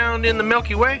tootle around in the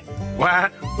Milky Way?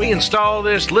 Why, we install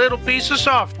this little piece of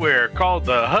software called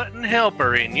the Hutton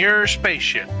Helper in your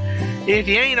spaceship. If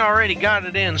you ain't already got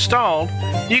it installed,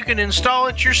 you can install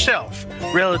it yourself,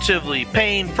 relatively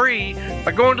pain-free,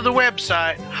 by going to the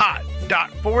website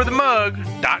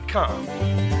hot.forthemug.com.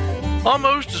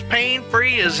 Almost as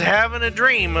pain-free as having a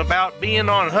dream about being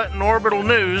on Hutton Orbital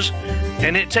News,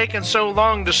 and it taking so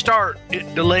long to start,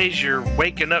 it delays your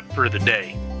waking up for the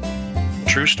day.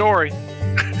 True story.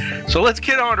 So let's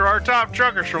get on to our top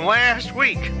truckers from last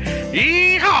week.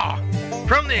 Yeehaw!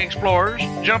 From the Explorers,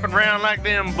 jumping around like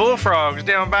them bullfrogs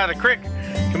down by the creek,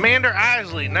 Commander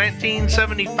Isley,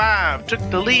 1975, took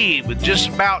the lead with just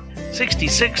about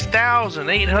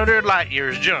 66,800 light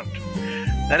years jumped.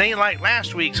 That ain't like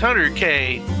last week's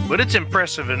 100K, but it's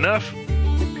impressive enough.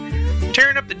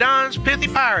 Tearing up the Don's Pithy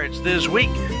Pirates this week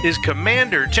is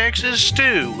Commander Texas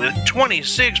Stu with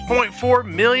 26.4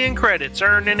 million credits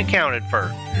earned and accounted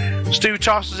for. Stu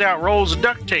tosses out rolls of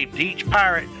duct tape to each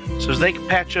pirate so they can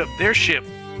patch up their ship.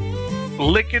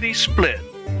 Lickety-split.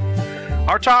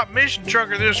 Our top mission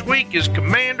trucker this week is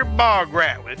Commander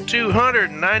Bograt with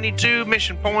 292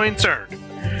 mission points earned.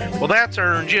 Well, that's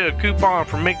earned you a coupon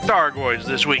from McThargoids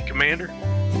this week, Commander.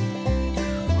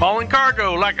 Hauling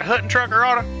cargo like a Hutton trucker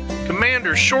oughta.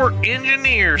 Commander Short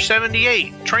Engineer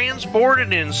 78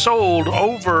 transported and sold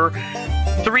over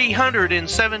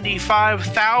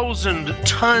 375,000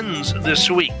 tons this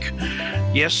week.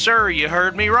 Yes, sir, you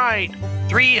heard me right.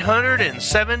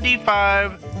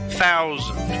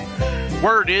 375,000.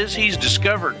 Word is he's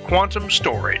discovered quantum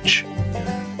storage.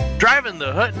 Driving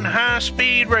the Hutton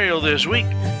high-speed rail this week,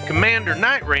 Commander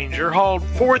Night Ranger hauled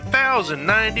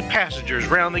 4,090 passengers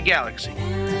around the galaxy.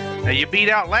 Now you beat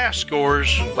out last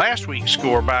week's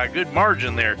score by a good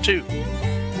margin there too.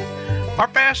 Our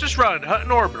fastest run, Hutton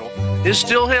Orbital, is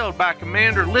still held by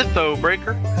Commander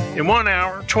Lithobreaker in 1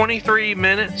 hour, 23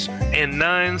 minutes, and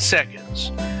 9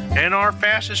 seconds. And our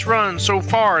fastest run so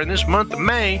far in this month of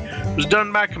May was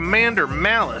done by Commander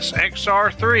Malice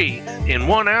XR3 in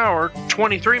 1 hour,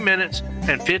 23 minutes,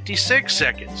 and 56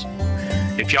 seconds.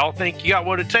 If y'all think you got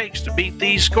what it takes to beat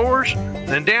these scores,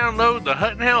 then download the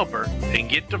Hutton Helper and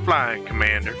get to flying,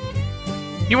 Commander.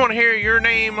 You want to hear your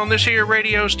name on this here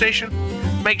radio station?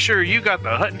 Make sure you got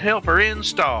the Hutton Helper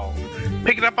installed.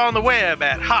 Pick it up on the web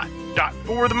at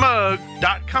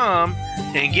hot.forthemug.com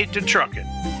and get to trucking.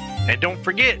 And don't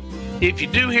forget, if you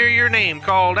do hear your name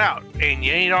called out and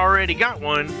you ain't already got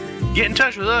one, get in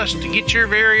touch with us to get your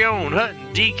very own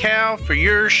Hutton decal for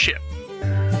your ship.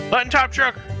 Hutton Top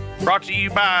Trucker, brought to you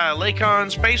by Lakon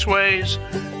Spaceways,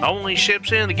 only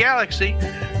ships in the galaxy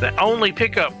that only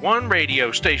pick up one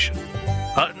radio station,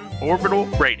 Hutton Orbital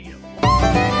Radio.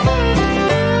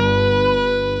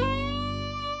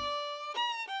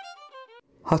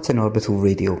 Hutton Orbital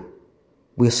Radio.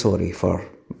 We're sorry for,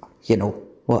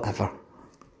 whatever.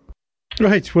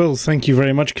 Right, well, thank you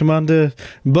very much, Commander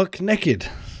Buck Naked.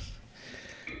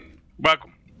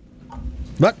 Welcome.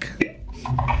 Buck.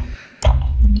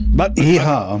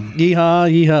 Yeehaw.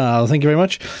 Yeehaw. Thank you very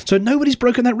much. So nobody's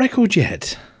broken that record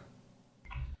yet.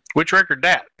 Which record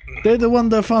that? They're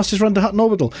the fastest run to Hutton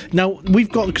Orbital. Now, we've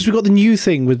got the new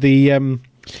thing with the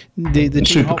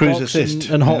Super Cruise Assist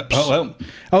and hops. Oh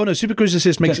no, Super Cruise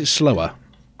Assist makes it slower.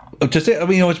 Does it? I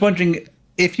mean, I was wondering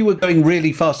if you were going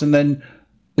really fast and then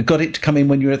got it to come in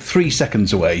when you're 3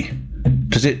 seconds away.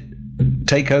 Does it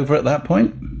take over at that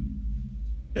point?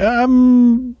 I've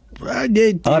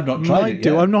not tried it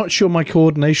yet. I'm not sure my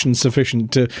coordination's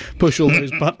sufficient to push all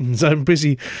those buttons. I'm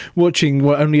busy watching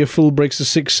what only a fool breaks a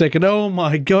 6 second. Oh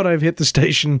my god, I've hit the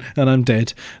station and I'm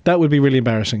dead. That would be really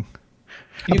embarrassing.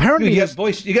 Apparently,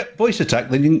 you get voice attack.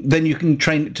 Then you can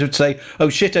train it to say, "Oh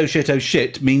shit, oh shit, oh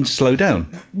shit," means slow down.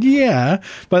 Yeah.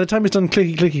 By the time it's done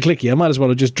clicky, clicky, clicky, I might as well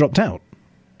have just dropped out.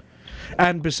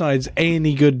 And besides,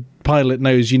 any good pilot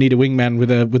knows you need a wingman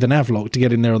with an avlock to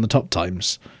get in there on the top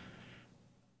times.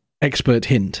 Expert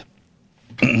hint.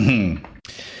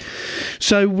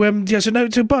 So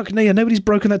Buck, nobody's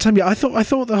broken that time yet. I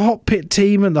thought the Hop Pit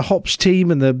team and the Hops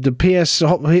team and the PS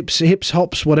Hips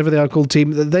Hops, whatever they are called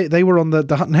team, they were on the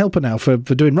Hutton Helper now for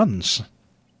doing runs.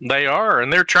 They are,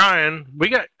 and they're trying. We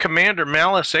got Commander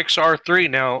Malice XR3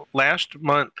 now. Last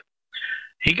month,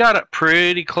 he got up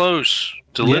pretty close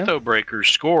to Lithobreaker's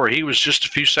score. He was just a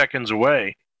few seconds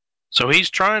away. So he's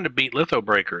trying to beat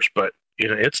Lithobreaker's, but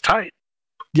it's tight.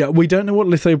 Yeah, we don't know what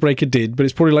Lithobreaker did, but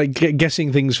it's probably like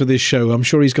guessing things for this show. I'm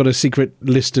sure he's got a secret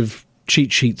list of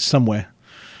cheat sheets somewhere.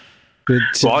 But,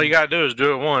 well, all you got to do is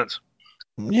do it once.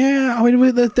 Yeah, I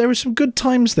mean, there are some good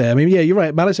times there. I mean, yeah, you're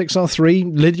right. Malice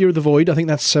XR3, Lydia of the Void, I think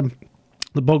that's the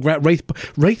Bog Rat,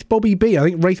 Wraith Bobby B. I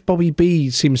think Wraith Bobby B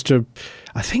seems to...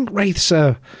 I think Wraith's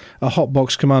a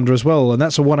hotbox commander as well, and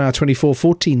that's a 1 hour 24,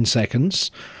 14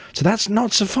 seconds. So that's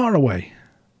not so far away.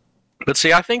 But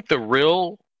see, I think the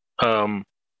real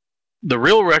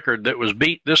record that was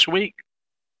beat this week,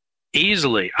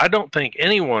 easily, I don't think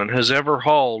anyone has ever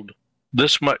hauled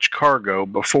this much cargo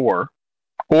before,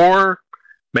 or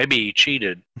maybe he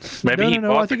cheated. Maybe he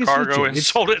bought the cargo and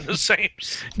sold it in the same.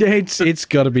 It's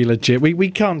got to be legit.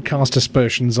 We can't cast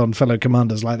aspersions on fellow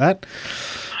commanders like that.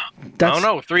 I don't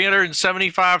know,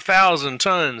 375,000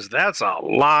 tons. That's a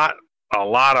lot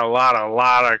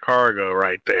of cargo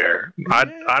right there. Yeah.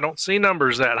 I don't see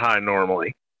numbers that high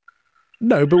normally.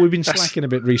 No, but we've been slacking a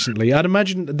bit recently. I'd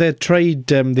imagine their trade,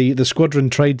 the squadron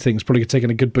trade thing's probably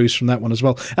taken a good boost from that one as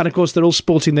well. And of course, they're all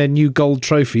sporting their new gold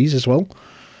trophies as well.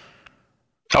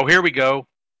 Oh, here we go.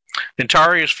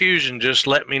 Antarius Fusion just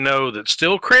let me know that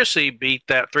Still Chrissy beat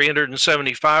that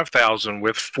 375,000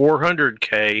 with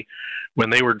 400K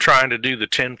when they were trying to do the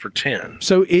 10 for 10.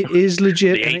 So it is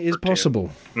legit and it is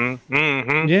possible.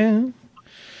 Mm-hmm. Yeah.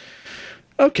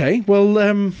 Okay, well,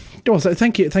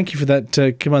 thank you for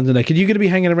that, Commander Naked. Are you going to be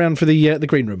hanging around for the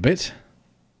green room bit?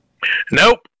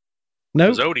 Nope.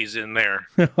 No? Odie's in there.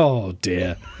 Oh,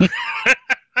 dear.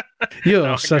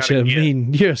 You're such a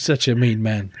mean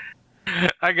man.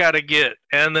 I gotta get,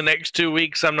 and the next 2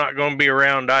 weeks I'm not going to be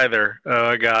around either.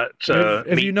 I got.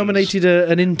 Have you nominated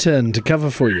an intern to cover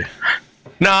for you?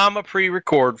 No, I'm a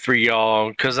pre-record for y'all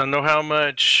because I know how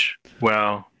much.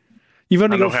 Well, you've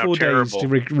only got 4 days to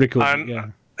record.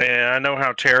 I know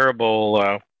how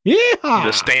terrible.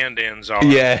 The stand-ins are.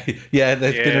 Yeah.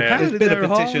 There's been a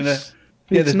petition.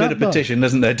 There's been a petition,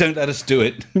 isn't there? Don't let us do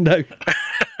it. No.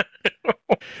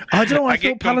 I don't know. I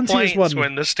get thought Palantir's complaints one.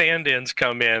 when the stand-ins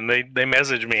come in. They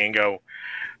message me and go,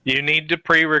 "You need to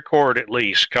pre-record at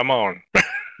least. Come on."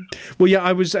 Well, yeah,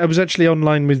 I was actually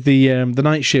online with the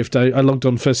night shift. I logged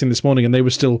on first thing this morning, and they were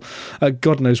still,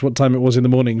 God knows what time it was in the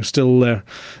morning, still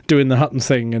doing the Hutton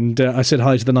thing. And I said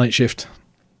hi to the night shift,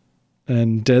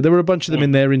 and there were a bunch of them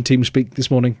in there in TeamSpeak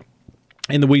this morning,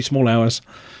 in the wee small hours.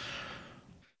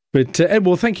 But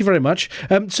well, thank you very much.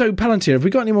 So, Palantir, have we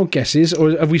got any more guesses,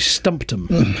 or have we stumped them?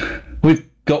 We've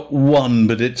got one,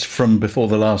 but it's from before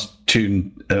the last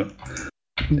tune.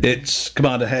 It's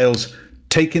Commander Hale's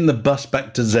 "Taking the Bus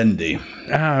Back to Zendi."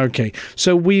 Okay.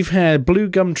 So we've had Blue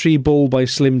Gumtree Ball by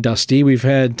Slim Dusty. We've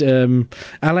had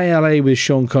Alley Alley with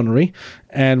Sean Connery.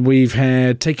 And we've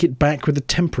had Take It Back with the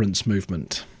Temperance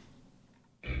Movement.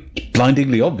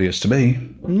 Blindingly obvious to me,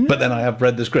 but then I have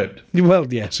read the script. Well,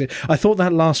 yes. I thought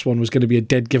that last one was going to be a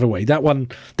dead giveaway. That one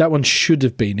should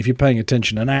have been, if you're paying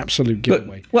attention, an absolute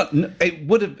giveaway. It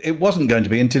wasn't going to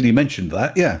be until you mentioned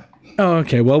that, yeah. Oh,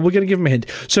 okay. Well, we're going to give him a hint.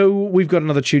 So we've got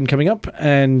another tune coming up,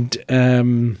 and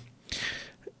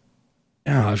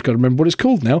I've got to remember what it's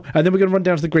called now. And then we're going to run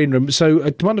down to the green room. So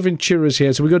Commander Ventura's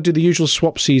here, so we've got to do the usual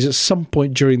swapsies at some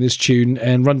point during this tune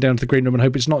and run down to the green room and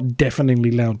hope it's not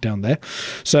deafeningly loud down there.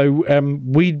 So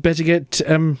we'd better get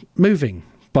Moving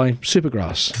by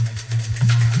Supergrass.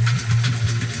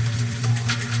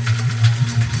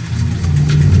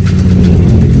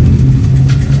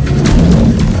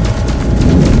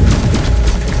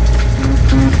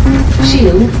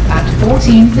 Shields at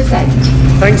 14%.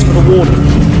 Thanks for the warning.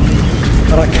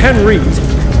 But I can read.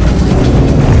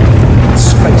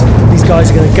 Space. These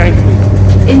guys are going to gank me.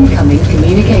 Incoming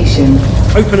communication.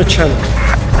 Open a channel.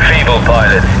 Feeble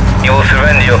pilot, you will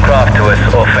surrender your craft to us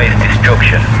or face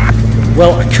destruction.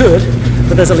 Well, I could,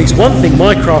 but there's at least one thing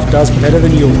my craft does better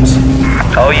than yours.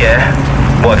 Oh yeah?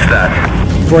 What's that?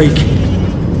 Braking.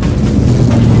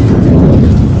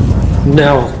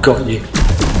 Now I've got you.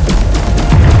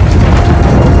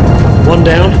 One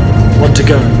down, one to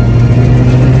go.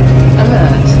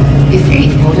 Alert.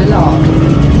 Escape pod alarm.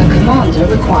 The commander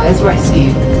requires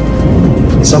rescue.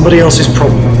 Somebody else's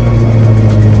problem.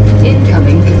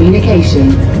 Incoming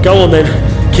communication. Go on then.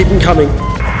 Keep them coming.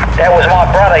 That was my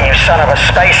brother, you son of a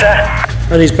spacer.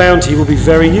 And his bounty will be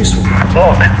very useful.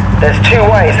 Look, there's 2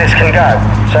 ways this can go.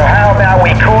 So how about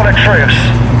we call a truce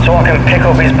so I can pick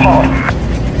up his pod?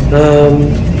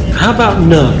 How about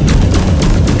no?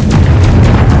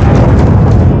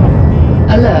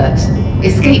 Alert.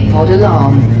 Escape pod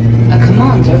alarm. A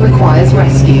commander requires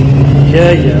rescue.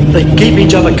 Yeah. They can keep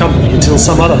each other company until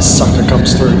some other sucker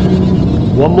comes through.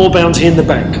 One more bounty in the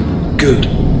bank. Good.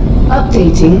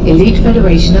 Updating Elite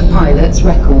Federation of Pilots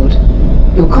record.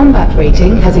 Your combat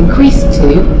rating has increased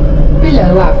to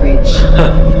below average.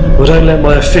 Well, don't let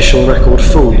my official record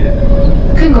fool you.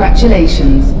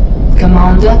 Congratulations,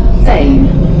 Commander Thane.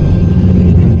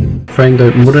 Find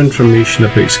out more information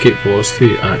about Escape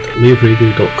Velocity at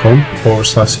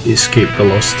laveradio.com/escape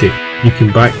velocity. You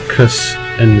can back Chris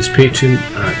and his Patreon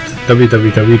at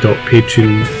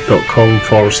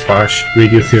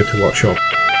www.patreon.com/Radio Theatre Workshop.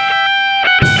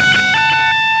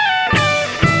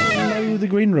 Hello, the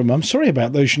green room. I'm sorry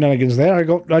about those shenanigans there.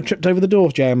 I tripped over the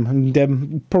door jam and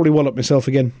probably walloped myself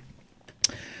again.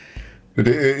 Did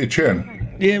it turn?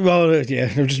 Yeah, well, I've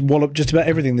just walloped just about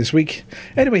everything this week.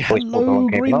 Anyway, hello,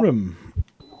 green room.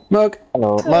 Mug.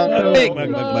 Hello. Mug.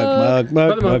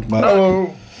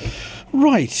 Hello.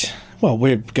 Right. Well,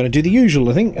 we're going to do the usual,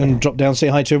 I think, and drop down, say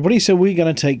hi to everybody. So we're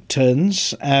going to take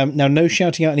turns. Now, no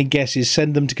shouting out any guesses.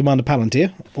 Send them to Commander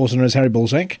Palantir, also known as Harry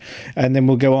Balzac, and then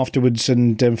we'll go afterwards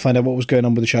and find out what was going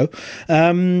on with the show.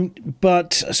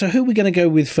 So who are we going to go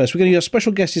with first? We're going to our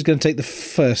special guest is going to take the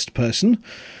first person,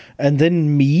 and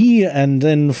then me, and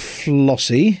then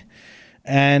Flossie,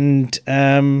 and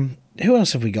who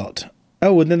else have we got?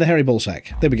 Oh, and then the Harry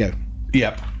Balzac. There we go.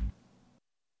 Yep.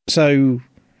 So,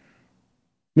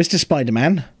 Mr.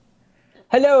 Spider-Man.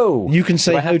 Hello. You can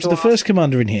say hello to the first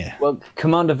commander in here. Well,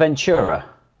 Commander Ventura.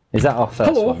 Is that our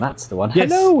first one? That's the one.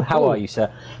 Yes. Hello. How are you, sir?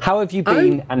 How have you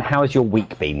been, and how has your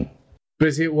week been?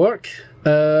 Busy at work.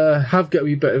 Have got a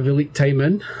wee bit of elite time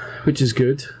in, which is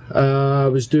good. I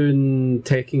was doing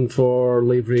teching for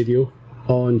Live Radio,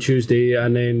 on Tuesday,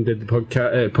 and then did the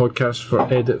podcast for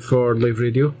edit for live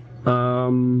radio.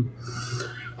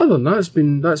 Other than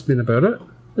that, that's been about it.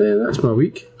 Yeah, that's my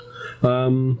week.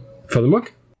 For the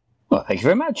mug. Well, thank you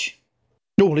very much.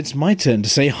 Oh, well, it's my turn to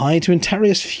say hi to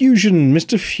Antarius Fusion,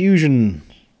 Mr. Fusion.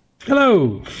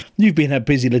 Hello. You've been a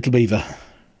busy little beaver.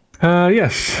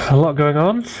 Yes, a lot going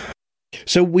on.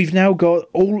 So we've now got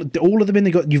all of them in.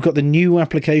 You've got the new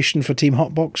application for Team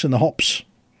Hotbox and the hops.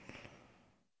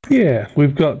 Yeah,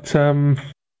 we've got a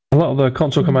lot of the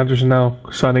console commanders are now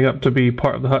signing up to be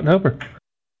part of the Hut and Helper.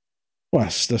 Well,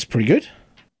 that's pretty good.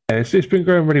 Yeah, it's been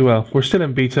growing really well. We're still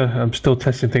in beta. I'm still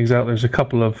testing things out. There's a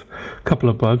couple of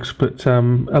bugs, but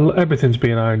everything's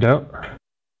being ironed out.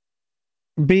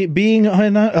 Being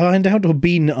ironed out or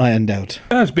being ironed out?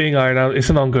 It's being ironed out. It's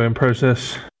an ongoing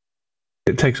process.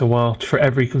 It takes a while for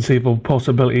every conceivable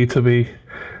possibility to be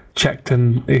checked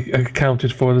and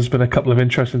accounted for. There's been a couple of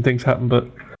interesting things happen,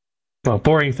 but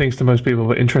boring things to most people,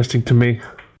 but interesting to me.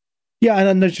 Yeah, and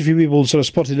I noticed a few people sort of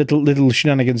spotted little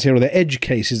shenanigans here, or the edge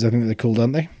cases, I think they're called,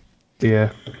 aren't they?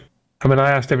 Yeah. I mean,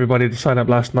 I asked everybody to sign up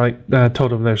last night.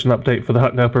 Told them there's an update for the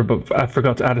Hut and Helper, but I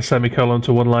forgot to add a semicolon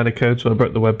to one line of code, so I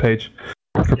broke the web page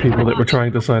for people that were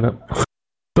trying to sign up.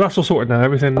 But that's all sorted now.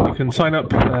 Everything, you can sign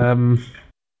up.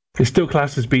 It's still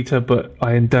classed as beta, but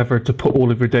I endeavour to put all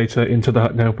of your data into the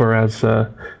Hut and Helper as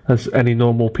any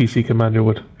normal PC commander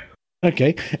would.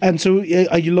 Okay, and so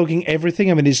are you logging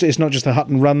everything? I mean, it's not just the Hut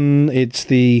and Run; it's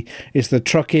the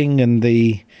trucking and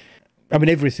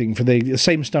everything for the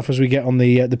same stuff as we get on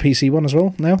the PC one as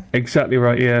well now. Exactly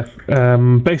right. Yeah.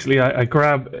 Basically, I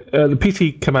grab the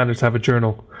PC commanders have a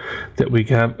journal that we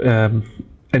have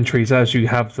entries as you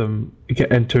have them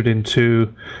get entered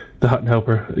into the Hut and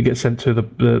Helper. It gets sent to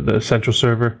the central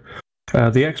server.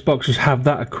 The Xboxers have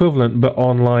that equivalent, but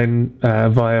online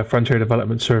via Frontier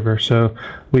Development Server. So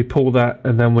we pull that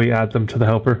and then we add them to the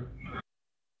Helper.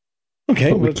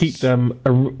 Okay. But we keep them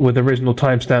with original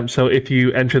timestamps. So if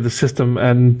you enter the system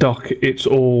and dock, it's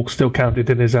all still counted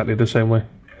in exactly the same way.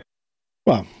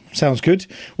 Well, sounds good.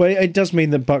 Well, it does mean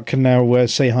that Buck can now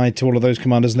say hi to all of those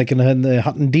commanders, and they can earn the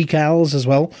Hutton decals as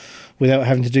well, without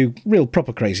having to do real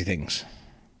proper crazy things.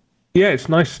 Yeah, it's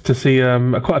nice to see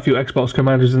quite a few Xbox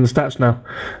commanders in the stats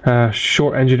now.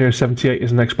 Short Engineer 78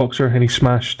 is an Xboxer, and he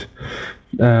smashed,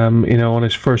 on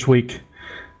his first week,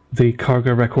 the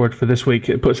cargo record for this week.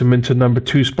 It puts him into number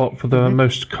 2 spot for the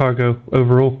most cargo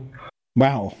overall.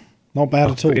 Wow, not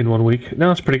bad at all. In 1 week.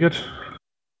 No, it's pretty good.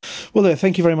 Well,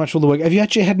 thank you very much for all the work. Have you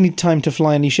actually had any time to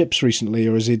fly any ships recently,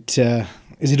 or is it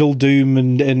all doom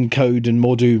and code and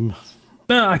more doom?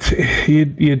 No, you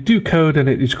do code and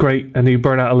it's great, and you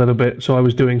burn out a little bit. So I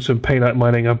was doing some painite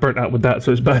mining. I burnt out with that,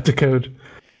 so it's bad to code.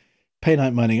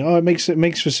 Painite mining. Oh, it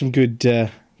makes for some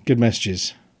good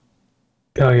messages.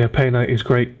 Oh yeah, painite is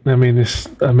great. I mean,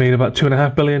 I made about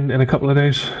 2.5 billion in a couple of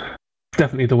days.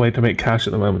 Definitely the way to make cash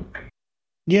at the moment.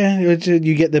 Yeah,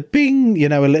 you get the ping.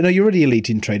 No, you're already elite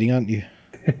in trading, aren't you?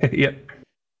 Yep.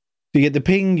 You get the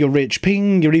ping. You're rich.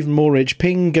 Ping. You're even more rich.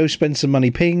 Ping. Go spend some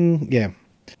money. Ping. Yeah.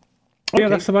 Okay. Yeah,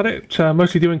 that's about it.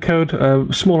 Mostly doing code,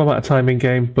 small amount of time in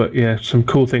game, but yeah, some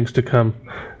cool things to come,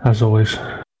 as always.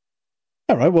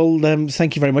 All right, well,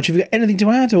 thank you very much. Have you got anything to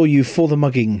add, or are you for the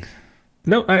mugging?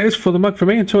 No, it is for the mug for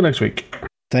me. Until next week.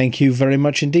 Thank you very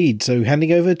much indeed. So,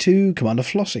 handing over to Commander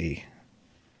Flossie.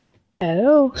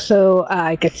 Hello, so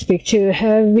I get to speak to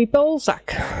Harry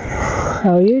Balzac.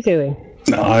 How are you doing?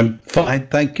 I'm fine,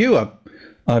 thank you.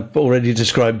 I've already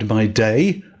described my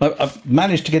day. I've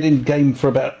managed to get in game for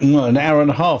about an hour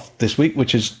and a half this week,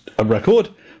 which is a record.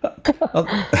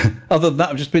 Other than that,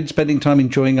 I've just been spending time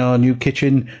enjoying our new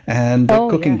kitchen and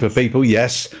cooking for people.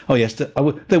 Yes. Oh, yes.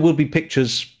 There will be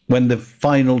pictures when the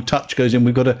final touch goes in.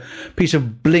 We've got a piece of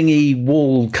blingy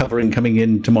wall covering coming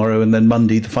in tomorrow, and then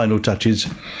Monday the final touches.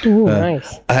 Ooh,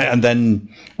 nice. And then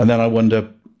I wonder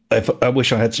if I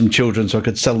wish I had some children so I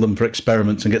could sell them for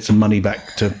experiments and get some money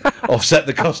back to offset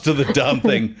the cost of the darn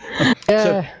thing.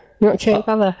 Not cheap,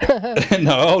 either.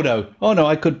 No.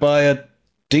 I could buy a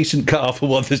decent car for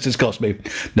what this has cost me.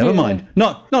 Never mind.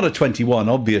 Not a 21,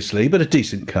 obviously, but a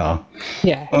decent car.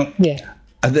 Yeah.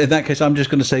 And in that case, I'm just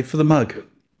going to say for the mug.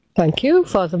 Thank you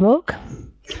for the mug.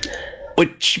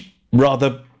 Which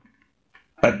rather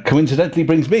coincidentally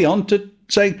brings me on to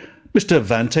say, Mr.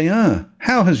 21,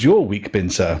 how has your week been,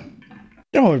 sir?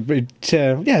 Oh,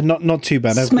 not too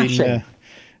bad.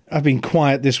 I've been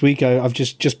quiet this week. I've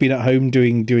just been at home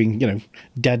doing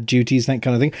dad duties, that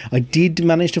kind of thing. I did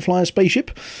manage to fly a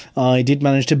spaceship. I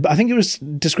think it was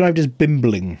described as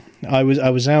bimbling. I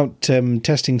was out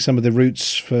testing some of the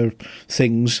routes for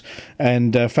things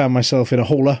and found myself in a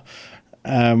hauler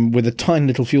with a tiny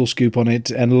little fuel scoop on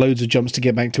it and loads of jumps to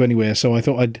get back to anywhere. So I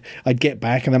thought I'd get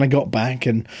back, and then I got back,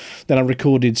 and then I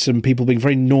recorded some people being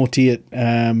very naughty at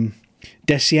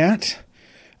Desiat.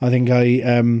 I think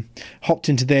I hopped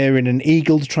into there in an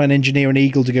Eagle to try and engineer an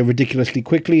Eagle to go ridiculously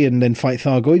quickly and then fight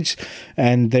Thargoids.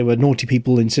 And there were naughty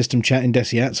people in system chat in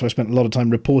Desiat, so I spent a lot of time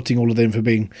reporting all of them for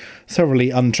being thoroughly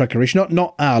untruckerish.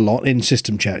 Not our lot in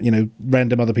system chat,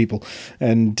 random other people.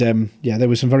 And there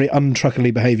was some very untruckerly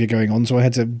behaviour going on, so I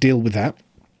had to deal with that.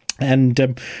 And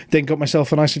then got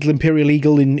myself a nice little Imperial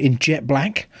Eagle in jet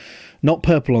black. Not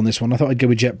purple on this one, I thought I'd go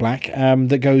with jet black,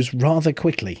 that goes rather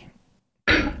quickly.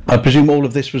 I presume all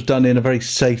of this was done in a very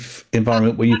safe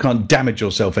environment where you can't damage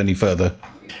yourself any further.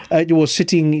 You were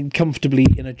sitting comfortably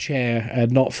in a chair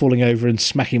and not falling over and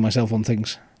smacking myself on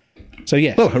things. So,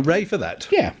 yes. Well, hooray for that.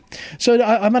 Yeah. So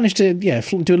I managed to do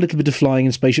a little bit of flying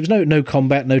in spaceships. No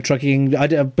combat, no trucking. I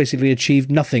basically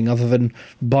achieved nothing other than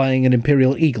buying an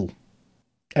Imperial Eagle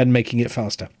and making it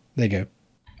faster. There you go.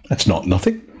 That's not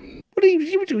nothing.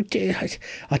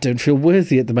 I don't feel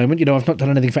worthy at the moment. I've not done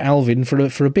anything for Alvin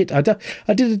for a bit. I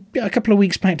did a couple of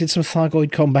weeks back, did some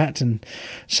Thargoid combat and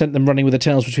sent them running with their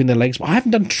tails between their legs. But I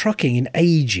haven't done trucking in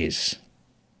ages.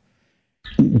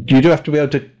 You do have to be able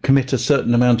to commit a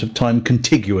certain amount of time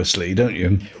contiguously, don't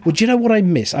you? Well, do you know what I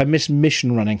miss? I miss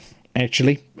mission running,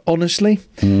 actually. Honestly,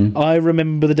 I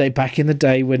remember the day back in the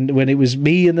day when it was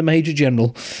me and the Major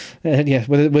General, where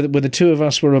the two of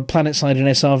us were planet-side in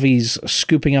SRVs,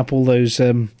 scooping up all those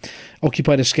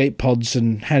occupied escape pods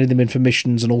and handing them in for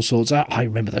missions and all sorts. I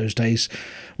remember those days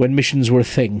when missions were a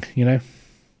thing.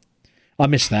 I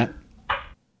miss that.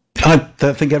 I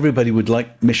think everybody would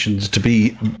like missions to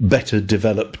be better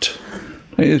developed.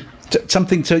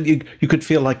 Something so you could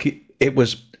feel like it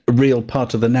was a real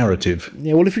part of the narrative.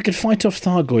 Yeah, well, if we could fight off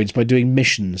Thargoids by doing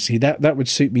missions, that would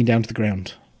suit me down to the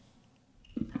ground.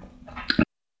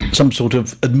 Some sort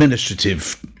of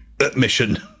administrative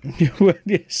mission. Well,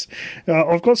 yes.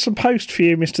 I've got some post for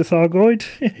you, Mr. Thargoid.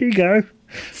 Here you go.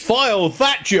 File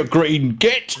that, you green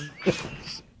git!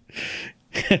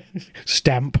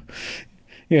 Stamp.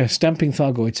 Yeah, stamping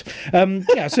Thargoids.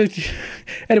 So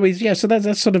anyways, so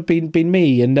that's sort of been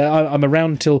me, and I'm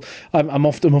around till I'm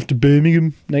off to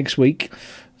Birmingham next week.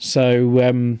 So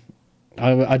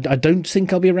I don't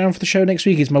think I'll be around for the show next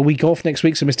week. It's my week off next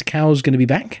week, so Mr. Cow's going to be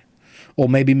back, or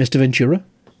maybe Mr. Ventura.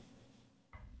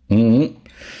 Mm-hmm.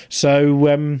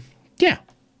 So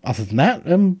other than that,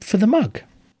 for the mug.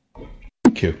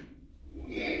 Thank you,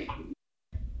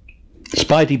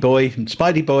 Spidey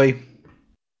boy.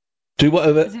 Do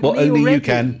whatever you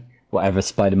can. Whatever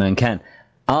Spider-Man can.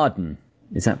 Arden,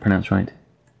 is that pronounced right?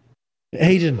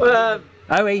 Aiden.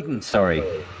 Aiden, sorry.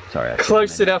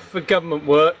 Close enough for government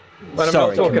work, but I'm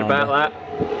not talking Commander. about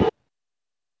that.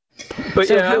 But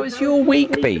so how has your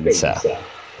week been, sir?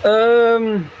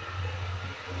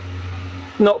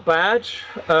 Not bad.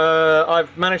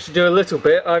 I've managed to do a little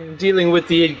bit. I'm dealing with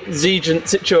the exigent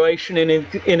situation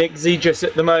in Exegius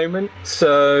at the moment,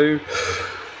 so...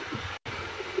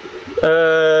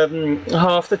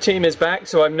 half the team is back,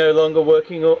 so I'm no longer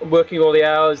working all the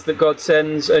hours that God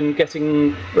sends and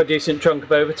getting a decent chunk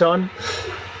of overtime.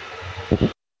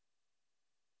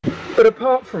 But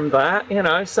apart from that,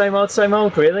 same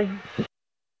old, really.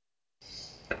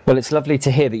 Well, it's lovely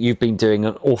to hear that you've been doing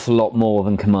an awful lot more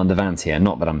than Commander Vance here.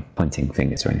 Not that I'm pointing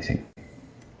fingers or anything.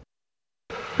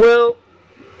 Well,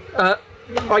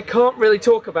 I can't really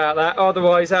talk about that,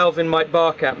 otherwise Alvin might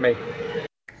bark at me.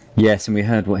 Yes, and we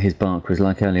heard what his bark was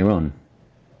like earlier on.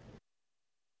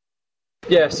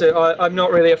 Yeah, so I'm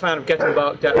not really a fan of getting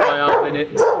barked at by Alvin.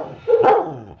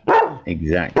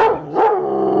 Exactly.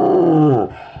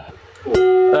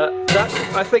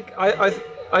 I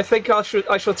think I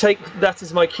shall take that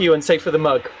as my cue and say for the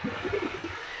mug.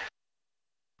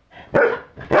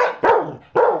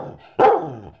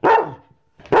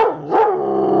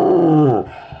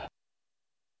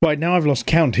 Right, now I've lost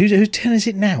count. Whose turn is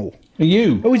it now?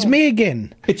 You. Oh, it's me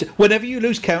again. It's whenever you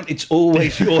lose count, it's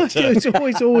always your turn. It's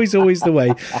always the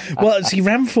way. Well, see,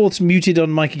 Ramforth's muted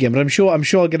on mic again, but I'm sure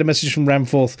I'll get a message from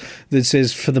Ramforth that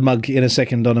says for the mug in a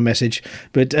second on a message.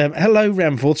 But hello,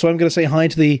 Ramforth. So I'm going to say hi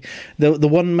to the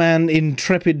one-man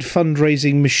intrepid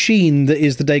fundraising machine that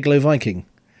is the Dayglow Viking.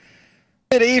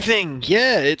 Good evening.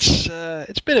 Yeah, it's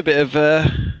been a bit of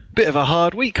a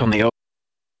hard week on the old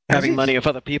having money of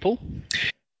other people.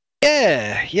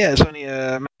 Yeah, it's only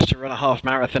managed to run a half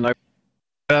marathon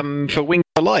for Wings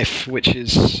for Life, which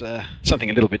is something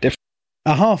a little bit different.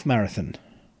 A half marathon?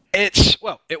 It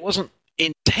wasn't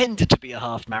intended to be a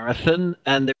half marathon,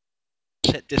 and there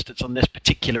was a set distance on this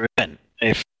particular event,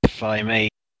 if I may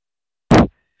have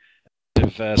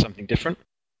something different.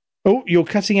 Oh, you're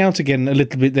cutting out again a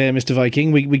little bit there, Mr.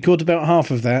 Viking. We caught about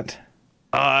half of that.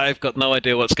 I've got no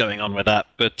idea what's going on with that,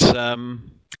 but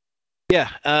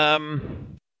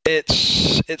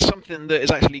it's something that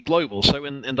is actually global. So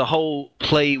in the whole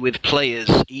play with players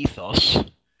ethos,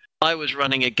 I was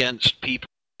running against people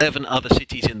in 11 other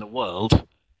cities in the world.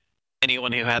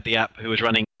 Anyone who had the app who was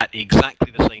running at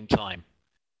exactly the same time.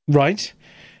 Right.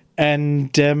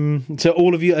 And so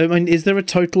all of you, I mean, is there a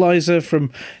totalizer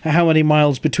from how many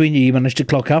miles between you managed to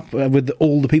clock up with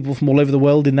all the people from all over the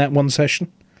world in that one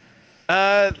session?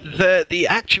 The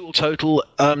actual total,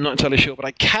 I'm not entirely sure, but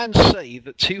I can say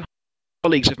that 200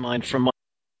 colleagues of mine from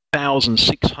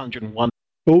 1,601.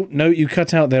 Oh, no, you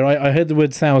cut out there. I heard the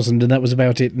word 1,000, and that was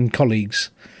about it, and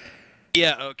colleagues.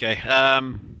 Yeah, okay.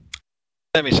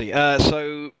 Let me see.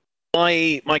 So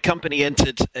my company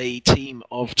entered a team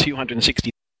of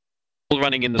 260 all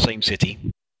running in the same city.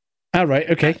 All right,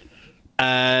 okay.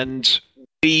 And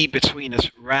we, between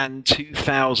us, ran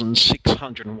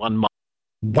 2,601 miles.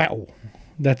 Wow.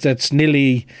 That's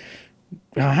nearly...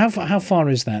 How far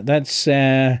is that? That's...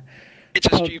 It's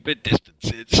a stupid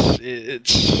distance.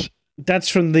 It's That's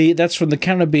from the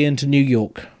Caribbean to New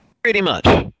York. Pretty much.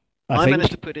 I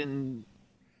managed to put in...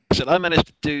 So I managed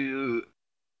to do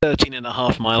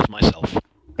 13.5 miles myself.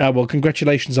 Well,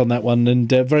 congratulations on that one, and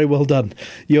very well done.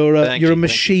 You're a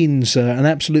machine, sir, an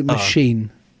absolute machine.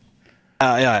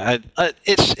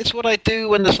 It's what I do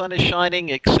when the sun is shining,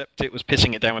 except it was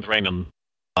pissing it down with rain on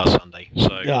last Sunday,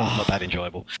 so not that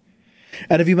enjoyable.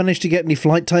 And have you managed to get any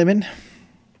flight time in?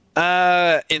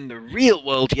 In the real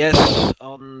world, yes.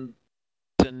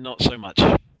 Not so much.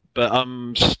 But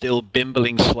I'm still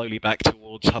bimbling slowly back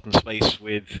towards Hutton Space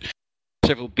with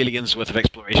several billions worth of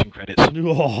exploration credits.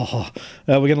 Oh,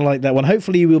 we're going to like that one.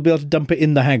 Hopefully you will be able to dump it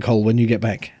in the hag hole when you get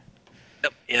back.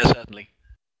 Yep, yeah, certainly.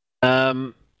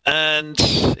 And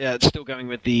yeah, it's still going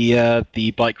with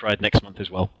the bike ride next month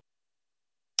as well.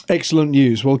 Excellent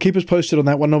news. Well, keep us posted on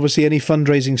that one. Obviously, any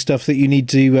fundraising stuff that you need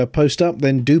to post up,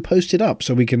 then do post it up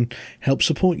so we can help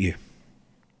support you.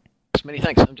 Many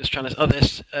thanks. I'm just trying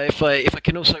to... if I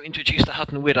can also introduce the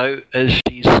Hutton Widow as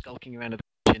she's skulking around the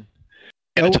kitchen.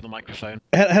 Get her to the microphone.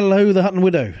 Hello, the Hutton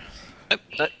Widow.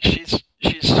 She's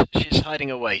hiding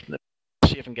away. Let's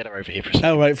see if I can get her over here for a second.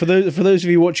 All right. For those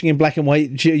of you watching in black and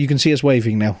white, you can see us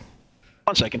waving now.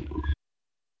 1 second.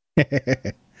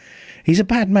 He's a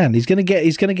bad man. He's gonna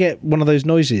get one of those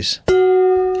noises.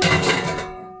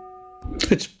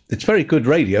 It's very good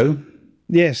radio.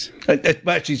 Yes.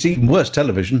 Actually, it's even worse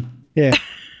television. Yeah.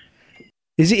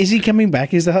 Is he coming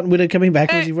back? Is the Hutton Widow coming back,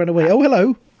 or has he run away? Oh,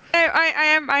 hello. I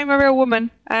am. I'm a real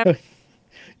woman.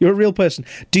 You're a real person.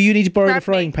 Do you need to borrow the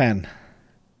frying pan?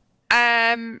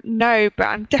 No, but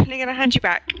I'm definitely going to hand you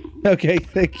back. Okay,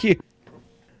 thank you.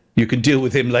 You can deal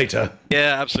with him later.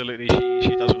 Yeah, absolutely.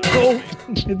 She doesn't know. Oh,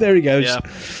 there he goes. Yeah.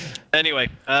 Anyway,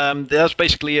 that's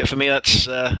basically it for me. That's.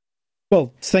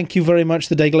 Well, thank you very much,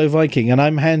 the Dayglow Viking, and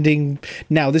I'm handing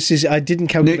now. This is I didn't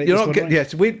calculate. You're this not. one, right?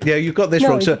 Yes, you've got this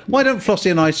wrong. So why don't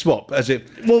Flossie and I swap? As it.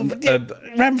 Well,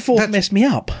 Ramforth messed me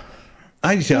up.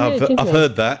 I've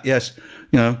heard that. Yes,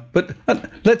 but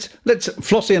let's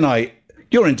Flossie and I.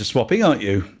 You're into swapping, aren't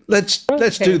you? Let's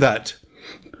do that.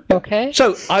 Okay.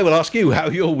 So I will ask you how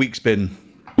your week's been.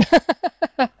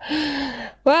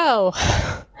 Well,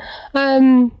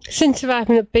 since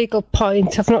arriving at Beagle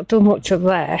Point, I've not done much up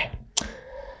there.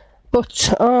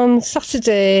 But on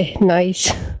Saturday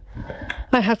night,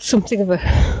 I had something of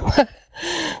a...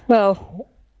 well,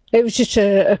 it was just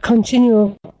a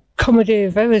continual comedy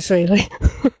of errors, really.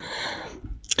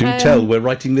 Do tell, we're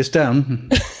writing this down.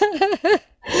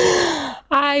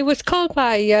 I was called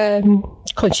by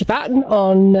Crunchy Batten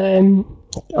on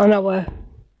our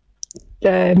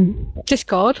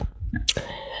Discord,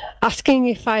 asking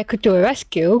if I could do a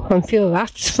rescue on few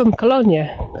rats from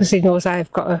Colonia, because he knows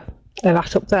I've got a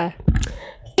rat up there.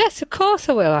 Yes, of course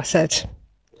I will, I said.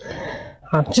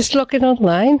 I'm just logged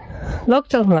online,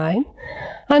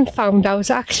 and found I was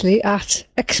actually at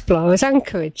Explorers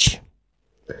Anchorage,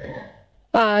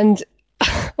 and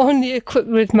only equipped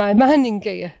with my mining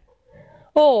gear.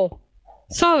 Oh,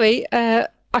 sorry, I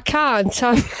can't.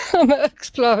 I'm at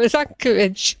Explorers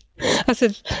Anchorage. I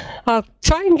said, I'll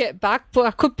try and get back, but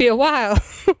I could be a while.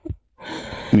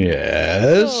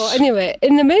 Yes. So anyway,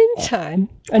 in the meantime,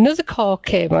 another call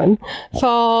came on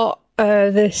for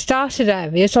the started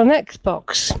areas on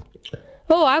Xbox.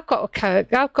 Oh, I've got a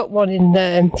character. I've got one in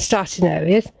the starting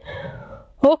areas.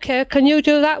 Okay, can you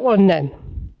do that one then?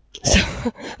 So,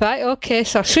 right, okay.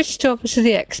 So I switched over to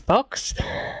the Xbox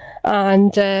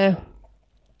and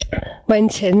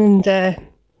went in and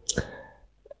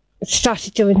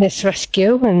started doing this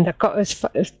rescue, and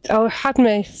I had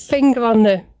my finger on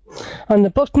the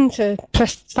button to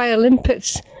press fire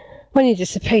limpets when he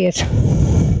disappeared.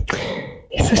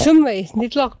 For some reason,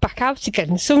 he'd logged back out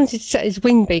again. Someone had set his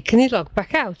wing beak and he logged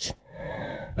back out.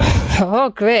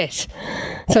 Oh, great.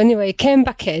 So anyway, he came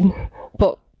back in,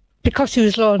 but because he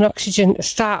was low on oxygen to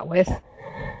start with,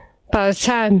 by the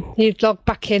time he'd logged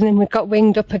back in and we got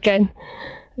winged up again,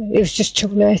 it was just too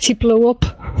late. He blew up.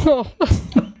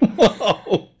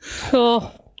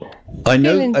 Oh. I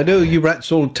know you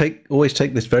rats always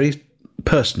take this very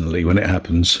personally when it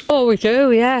happens. Oh, we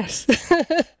do, yes.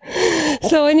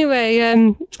 So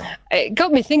anyway, it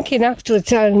got me thinking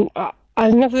afterwards, and I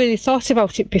never really thought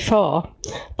about it before,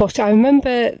 but I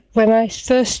remember when I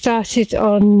first started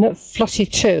on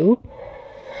Flossie 2,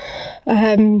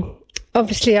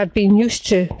 obviously I'd been used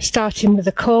to starting with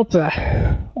a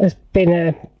Cobra as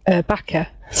being a backer,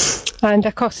 and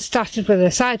of course I started with a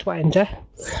Sidewinder,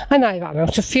 and I ran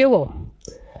out of fuel.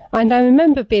 And I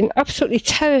remember being absolutely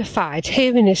terrified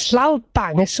hearing this loud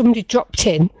bang as somebody dropped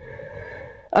in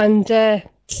and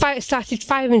started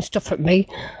firing stuff at me.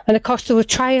 And of course they were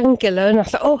triangular, and I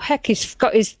thought, oh heck, he's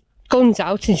got his guns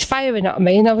out and he's firing at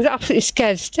me, and I was absolutely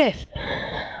scared stiff.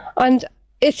 And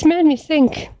it's made me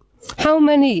think, how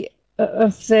many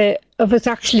of us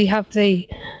actually have the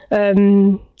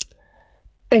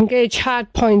engage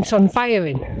hard points on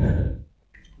firing?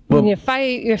 When you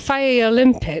fire your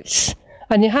limpets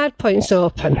and your hard points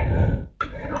open.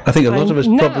 I think a lot of us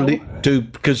probably do,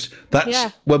 because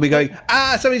that's when we go,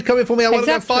 somebody's coming for me, I want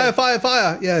to go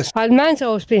fire, yes. And mine's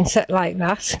always been set like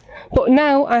that, but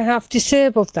now I have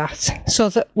disabled that, so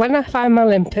that when I fire my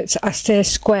limpets, I stay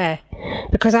square,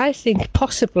 because I think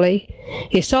possibly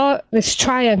he saw this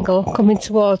triangle coming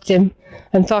towards him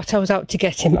and thought I was out to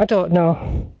get him. I don't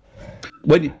know.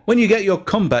 When you get your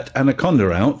combat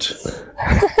anaconda out...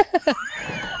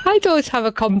 I don't have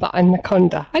a combat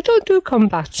anaconda. I don't do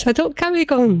combats. I don't carry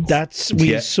guns.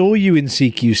 We saw you in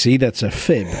CQC. That's a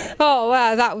fib. Oh,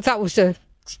 well, that was a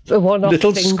one-off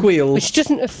little thing, squeal, which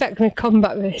doesn't affect my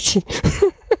combat rating.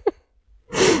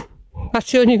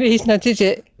 That's the only reason I did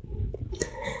it.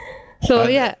 So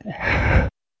yeah.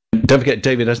 Don't forget,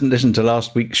 David hasn't listened to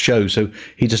last week's show, so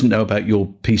he doesn't know about your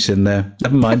piece in there.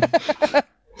 Never mind.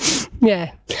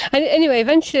 Yeah. And anyway,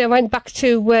 eventually I went back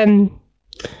to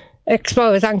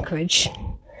Explorers Anchorage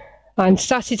and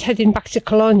started heading back to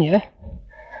Colonia,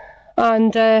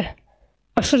 and I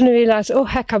suddenly realised, oh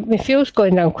heck, my fuel's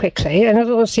going down quickly and I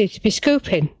don't seem to be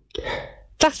scooping.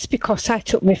 That's because I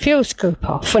took my fuel scoop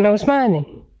off when I was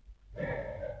mining.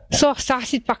 So I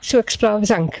started back to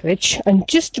Explorers Anchorage and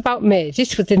just about made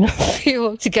it with enough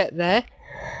fuel to get there.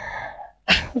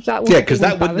 Because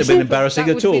that wouldn't have been embarrassing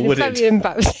at all, would it? Very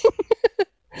embarrassing.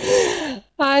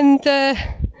 And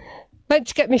went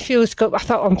to get my fuel scope. I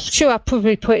thought, I'm sure I'll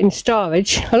probably put it in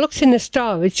storage. I looked in the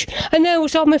storage, and there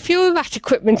was all my fuel rat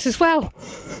equipment as well.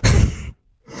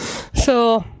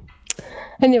 So,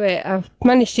 anyway, I've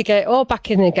managed to get it all back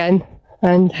in again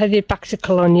and headed back to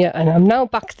Colonia, and I'm now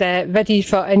back there ready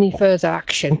for any further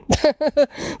action.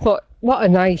 But what a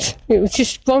night. It was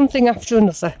just one thing after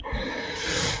another.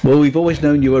 Well, we've always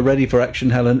known you were ready for action,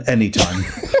 Helen, anytime.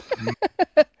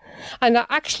 And I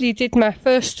actually did my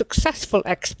first successful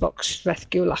Xbox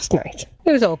rescue last night.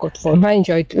 It was all good fun. I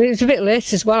enjoyed it. It was a bit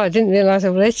late as well. I didn't realise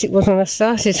how late it was when I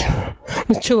started. It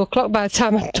was 2 o'clock by the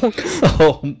time I'd done.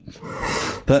 Oh,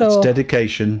 that's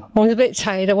dedication. I was a bit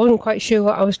tired. I wasn't quite sure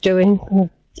what I was doing.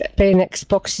 Playing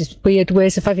Xbox is weird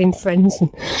ways of having friends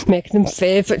and making them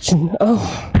favourites and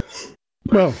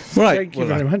Well, right. Thank you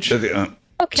very much.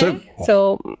 Okay,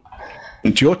 so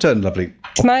it's your turn, lovely.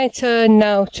 It's my turn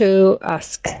now to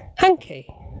ask Hanky.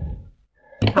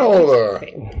 Hello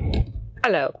there.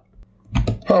 Hello.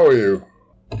 How are you?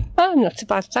 Oh, not too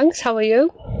bad, thanks. How are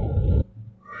you?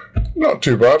 Not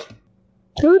too bad.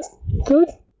 Good.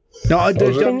 No, I'm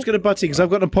just going to butt in because I've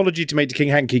got an apology to make to King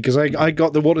Hanky because I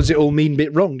got the what does it all mean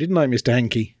bit wrong, didn't I, Mr.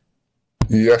 Hanky?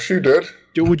 Yes, you did.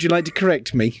 Would you like to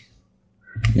correct me?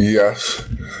 Yes.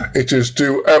 It is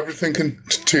do everything in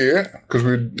tier, because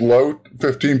we load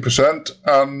 15%,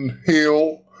 and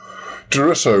heal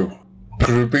Durisso,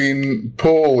 because we've been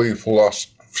poorly for the last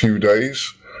few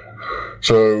days.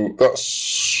 So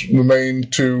that's the main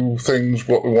 2 things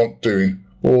what we want doing.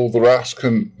 All the rest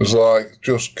is like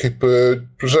just keep a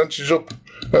percentage up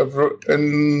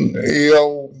in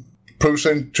EL Pro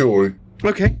Centauri.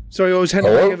 Okay, sorry, I was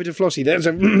handing back over to Flossie there.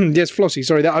 So, yes, Flossie,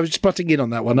 sorry, I was just butting in on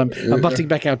that one. I'm butting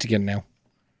back out again now.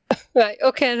 Right,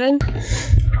 okay then.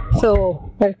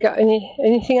 So, have you got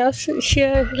anything else that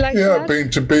you'd like to add? I've been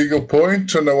to Beagle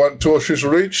Point and I went to Usher's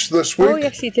Reach this week. Oh,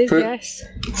 yes, you did, yes.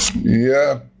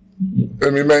 Yeah,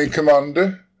 and my main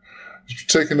commander. It's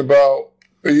taken about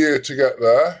a year to get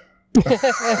there.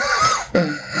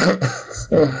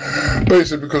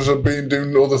 Basically because I've been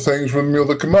doing other things with my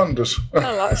other commanders. Oh,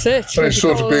 that's it. And it's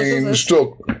sort of been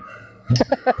stuck.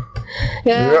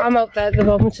 Yeah, I'm out there at the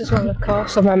moment as well, of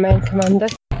course. I'm my main commander.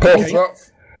 Apart from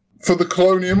that, for the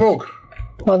Colonia mug.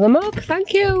 For the mug,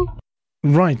 thank you.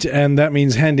 Right, and that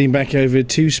means handing back over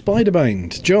to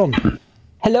Spiderbind. John.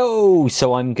 Hello.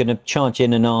 So I'm going to charge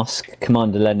in and ask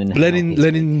Commander Lenin.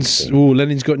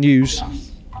 Lenin's got news.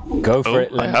 Go for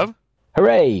it, Lenin. I have.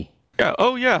 Hooray! Yeah.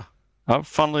 Oh yeah. I've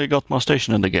finally got my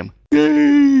station in the game.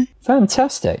 Yay!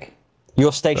 Fantastic.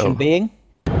 Your station being?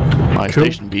 My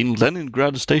station being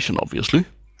Leningrad Station, obviously,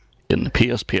 in the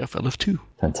PSPF LF2.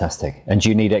 Fantastic. And do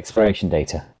you need expiration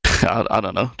data? I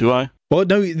don't know. Do I? Well,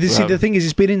 no. The thing is,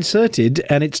 it's been inserted,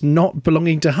 and it's not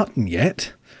belonging to Hutton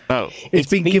yet. Oh. It's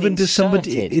been given to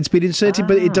somebody. It's been inserted,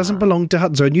 but it doesn't belong to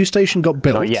Hutton. So a new station got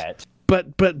built. Not yet. But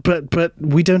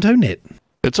we don't own it.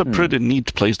 It's a pretty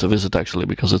neat place to visit, actually,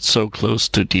 because it's so close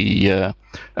to the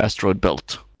asteroid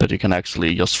belt that you can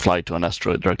actually just fly to an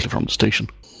asteroid directly from the station.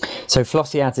 So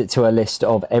Flossie adds it to a list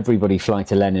of everybody fly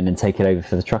to Lenin and take it over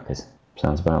for the truckers.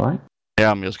 Sounds about right.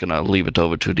 Yeah, I'm just going to leave it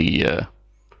over to the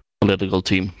political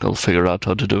team. They'll figure out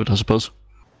how to do it, I suppose.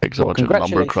 Takes a bunch of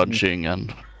number crunching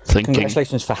and thinking.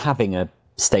 Congratulations for having a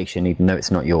station, even though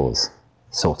it's not yours.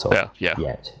 Sort of. Yeah.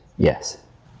 Yet. Yes.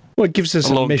 Well, it gives us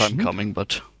a long mission. time coming,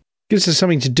 but... Gives us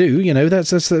something to do, you know.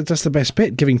 That's the best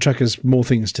bit. Giving truckers more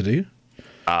things to do.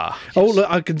 Yes. Oh,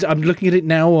 look! I'm looking at it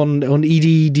now on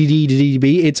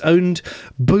EDDDB. It's owned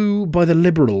by the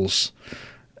Liberals.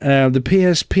 The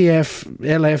PSPF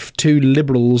LF2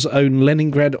 Liberals own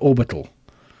Leningrad Orbital.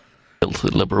 Filthy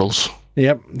Liberals.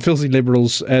 Yep, filthy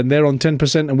Liberals, and they're on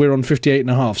 10%, and we're on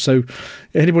 58.5%. So,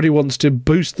 anybody wants to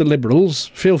boost the Liberals,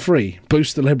 feel free.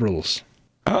 Boost the Liberals.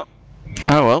 Oh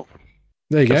well.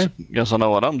 There you go. Guess I know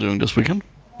what I'm doing this weekend.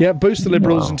 Yeah, boost the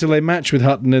Liberals until they match with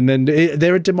Hutton, and then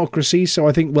they're a democracy, so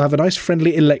I think we'll have a nice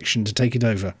friendly election to take it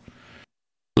over.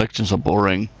 Elections are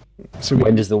boring. So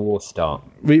when does the war start?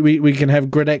 We can have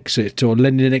Gredexit or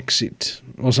Leninexit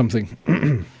or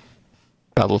something.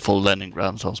 Battle for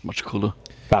Leningrad sounds much cooler.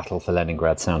 Battle for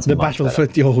Leningrad sounds the much battle better.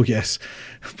 for... Oh, yes.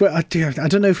 But I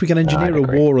don't know if we can engineer a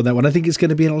war on that one. I think it's going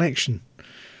to be an election.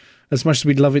 As much as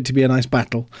we'd love it to be a nice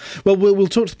battle. Well, we'll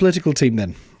talk to the political team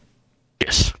then.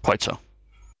 Yes, quite so.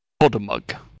 For the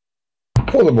mug.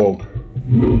 For the mug.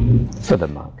 For the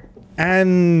mug.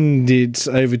 And it's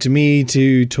over to me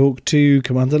to talk to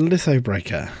Commander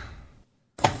Lithobreaker.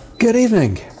 Good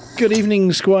evening. Good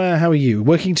evening, Squire. How are you?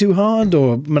 Working too hard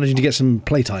or managing to get some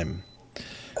playtime?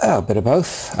 Oh, a bit of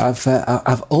both.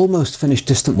 I've almost finished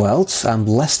Distant Worlds. I'm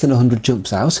less than 100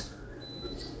 jumps out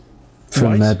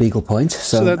from Beagle Point,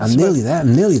 so I'm nearly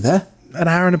there. An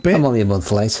hour and a bit? I'm only a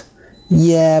month late.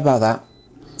 Yeah, about that.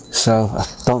 So I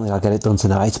don't think I'll get it done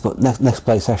tonight, but next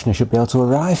play session I should be able to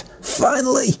arrive.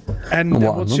 Finally! And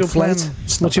what's your plan?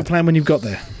 What's your plan when you've got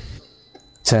there?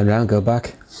 Turn around, go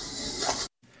back.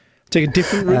 Take a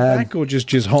different route back, or just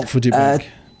hot-footed back?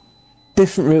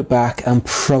 Different route back, and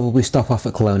probably stop off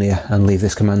at Colonia and leave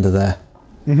this commander there.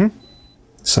 Mm-hmm.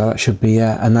 So that should be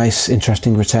a nice,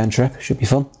 interesting return trip. Should be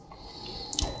fun.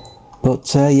 But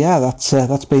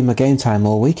that's been my game time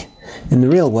all week. In the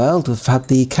real world, we've had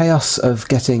the chaos of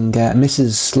getting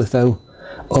Mrs. Slitho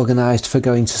organised for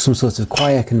going to some sort of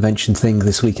choir convention thing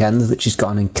this weekend that she's got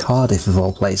on in Cardiff, of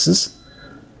all places.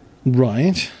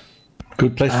 Right.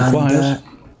 Good place for choirs.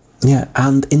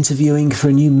 And interviewing for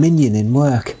a new minion in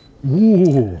work.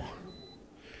 Ooh.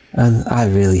 And I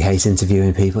really hate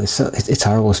interviewing people. It's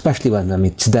horrible, especially when,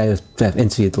 today I've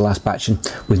interviewed the last batch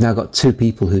and we've now got 2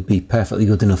 people who'd be perfectly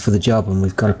good enough for the job and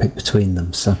we've got to pick between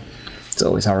them. So it's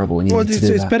always horrible when you need to do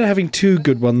that. It's better having 2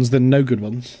 good ones than no good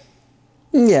ones.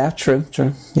 Yeah, true.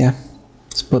 Yeah.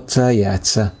 But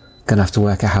it's going to have to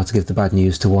work out how to give the bad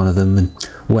news to one of them and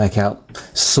work out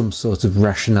some sort of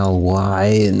rationale why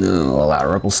and all that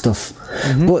horrible stuff.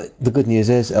 Mm-hmm. But the good news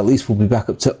is, at least we'll be back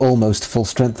up to almost full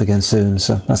strength again soon,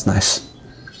 so that's nice.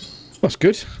 That's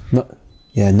good. Not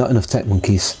enough tech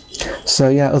monkeys.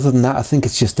 So other than that, I think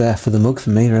it's just there for the mug for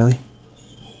me, really.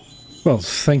 Well,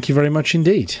 thank you very much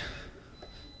indeed.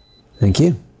 Thank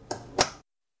you.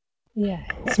 Yeah,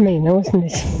 it's me now, isn't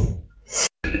it?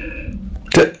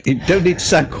 You don't need to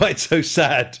sound quite so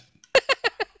sad.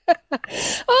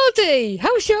 Aldi,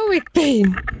 how's your week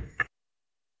been?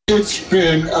 It's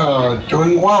been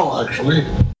doing well, actually.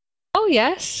 Oh,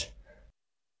 yes.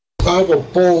 I have a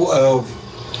bowl of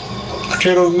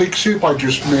potato leek soup I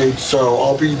just made, so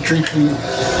I'll be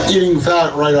eating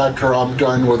that right after I'm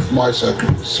done with my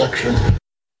section.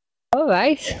 All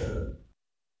right.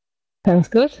 Sounds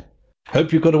good.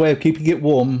 Hope you've got a way of keeping it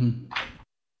warm.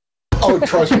 Oh,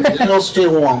 trust me, it'll stay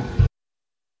warm.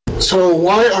 So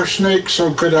why are snakes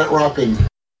so good at wrapping?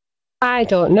 I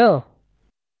don't know.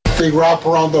 They wrap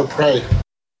around their prey.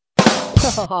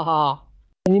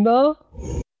 Any more?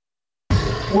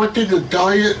 What did the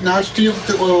nasty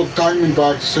little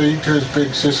diamondback say to his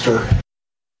big sister?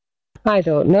 I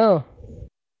don't know.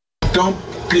 Don't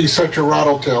be such a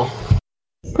rattletail.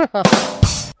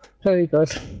 Very good.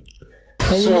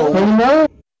 So,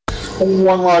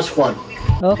 one last one.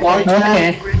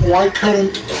 Okay. Why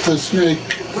couldn't the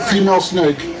female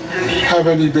snake, have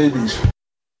any babies?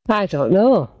 I don't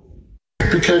know.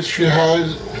 Because she had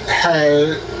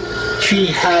a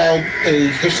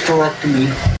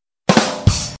hysterectomy.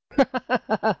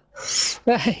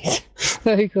 Right.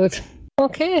 Very good.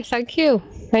 Okay, thank you.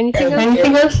 Anything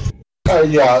else?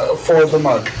 Yeah, for the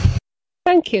mug.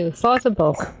 Thank you for the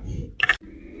mug.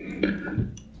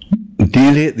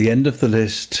 Nearly at the end of the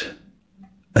list,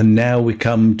 and now we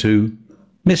come to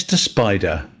Mr.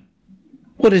 Spider.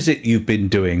 What is it you've been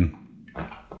doing?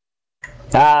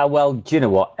 Well, do you know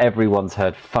what? Everyone's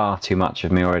heard far too much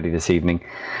of me already this evening,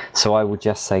 so I will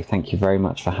just say thank you very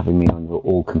much for having me on. You're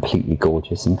all completely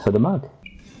gorgeous, and for the mug.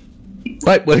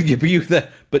 Right, well,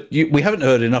 we haven't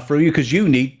heard enough from you because you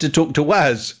need to talk to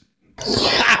Waz.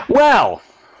 Well,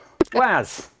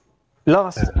 Waz,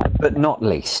 last but not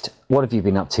least, what have you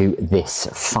been up to this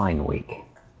fine week?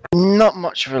 Not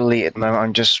much of a lead at the moment.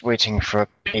 I'm just waiting for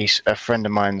a friend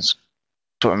of mine's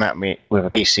sorting out me with a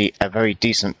PC, a very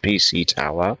decent PC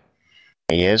tower.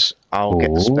 He is. I'll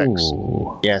get the specs.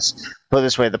 Yes. Put it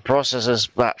this way, the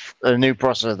new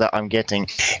processor that I'm getting,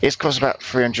 it's cost about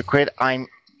 300 quid. I'm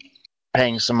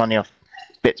paying some money off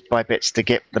bits by bits to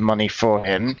get the money for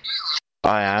him.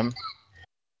 I am.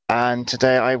 And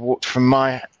today I walked from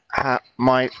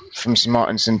from St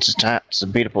Martin's into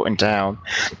St Peterport in town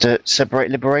to celebrate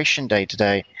Liberation Day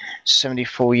today.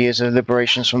 74 years of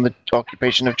liberations from the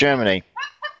occupation of Germany.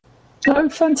 Oh,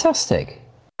 fantastic.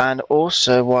 And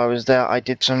also, while I was there, I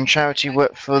did some charity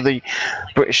work for the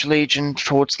British Legion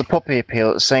towards the Poppy Appeal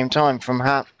at the same time, from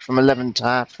 11 to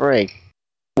 3:30,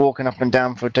 walking up and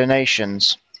down for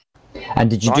donations. And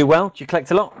did you do well? Did you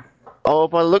collect a lot? Oh,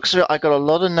 by the looks of it, I got a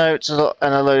lot of notes and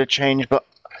a load of change, but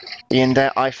in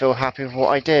there, I feel happy with what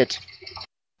I did.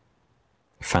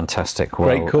 Fantastic. Well,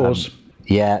 great cause.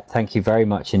 Yeah, thank you very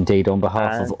much indeed on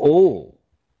behalf of all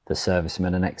the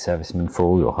servicemen and ex-servicemen for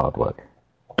all your hard work.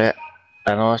 Yeah,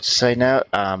 and I have to say now,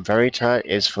 I'm very tired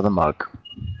is for the mug.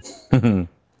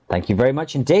 Thank you very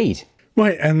much indeed.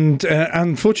 Right, and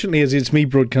unfortunately, as it's me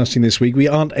broadcasting this week, we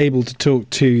aren't able to talk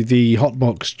to the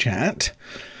Hotbox chat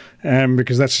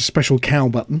because that's a special cow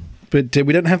button. But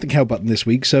we don't have the cow button this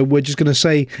week, so we're just going to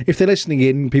say, if they're listening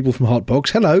in, people from Hotbox,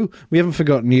 hello, we haven't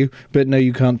forgotten you, but no,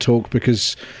 you can't talk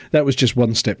because that was just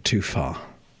one step too far.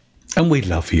 And we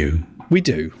love you. We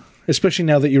do, especially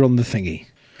now that you're on the thingy.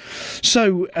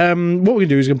 So what we're going to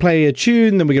do is going to play a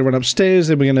tune, then we're going to run upstairs,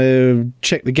 then we're going to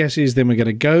check the guesses, then we're going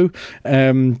to go.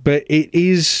 But it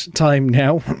is time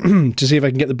now to see if I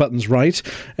can get the buttons right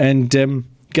and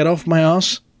get off my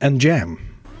arse and jam.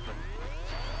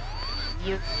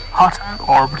 Hutton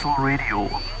Orbital Radio.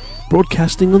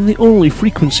 Broadcasting on the only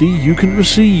frequency you can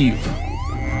receive.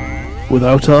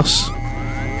 Without us,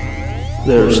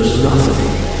 there's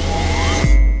nothing.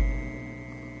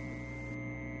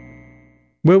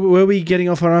 Were we getting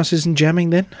off our asses and jamming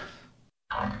then?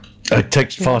 It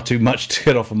takes far too much to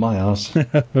get off of my arse.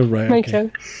 Right, Makes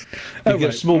okay. sense. You get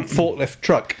a small forklift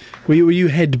truck. Were you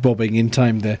head bobbing in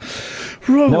time there?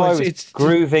 Right, No, I was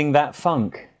grooving that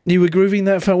funk. You were grooving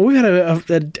that fun. We've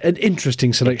had an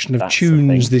interesting selection of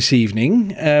tunes this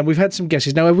evening. We've had some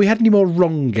guesses. Now, have we had any more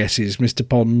wrong guesses, Mr.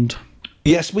 Pond?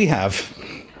 Yes, we have.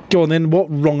 Go on then. What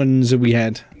wrong uns have we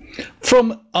had?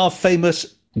 From our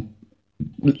famous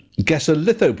guesser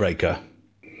Lithobreaker.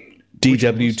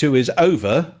 DW2 is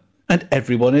over and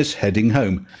everyone is heading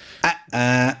home.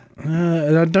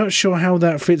 I'm not sure how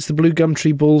that fits the Blue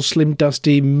Gumtree Balls, Slim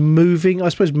Dusty, Moving. I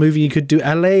suppose Moving you could do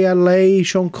Allez,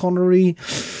 Sean Connery,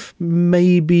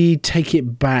 maybe Take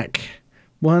It Back.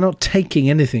 Well, they're not taking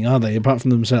anything, are they, apart from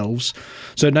themselves?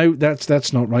 So no,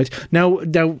 that's not right. Now,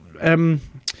 Mr.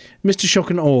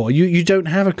 Shock and Awe, you don't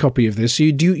have a copy of this.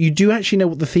 You do actually know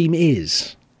what the theme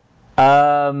is?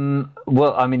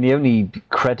 Well, I mean, the only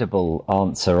credible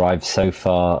answer I've so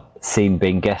far seen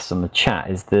being guessed on the chat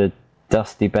is the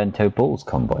Dusty Bento Balls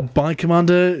convoy. By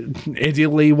Commander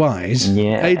Edelweiss.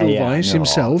 Yeah, Edelweiss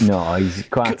himself. No, he's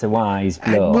quite a wise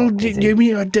bloke. Well, you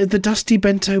mean the Dusty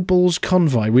Bento Balls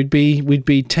convoy? We'd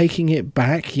be taking it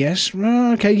back. Yes.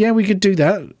 Okay. Yeah, we could do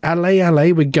that.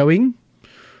 Allez, we're going.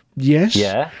 Yes.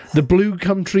 Yeah. The Blue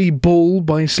Country Ball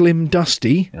by Slim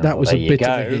Dusty. That was a there you bit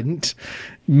of a go. hint.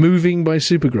 Moving by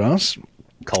Supergrass.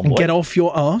 Convoy. Get Off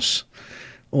Your Arse.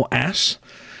 Or Ass.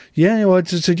 Yeah, well,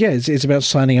 it's about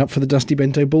signing up for the Dusty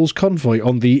Bento Balls convoy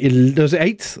on the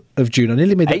 8th of June. I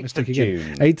nearly made that mistake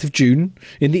again. 8th of June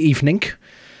in the evening.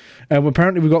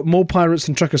 Apparently, we've got more pirates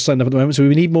than truckers signed up at the moment, so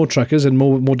we need more truckers and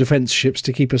more defence ships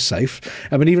to keep us safe.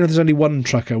 I mean, even if there's only one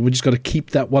trucker, we've just got to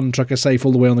keep that one trucker safe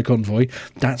all the way on the convoy.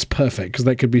 That's perfect, because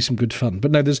that could be some good fun.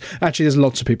 But no, there's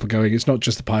lots of people going. It's not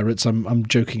just the pirates. I'm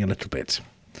joking a little bit.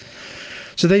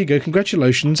 So there you go.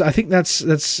 Congratulations. I think that's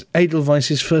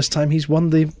Edelweiss's first time he's won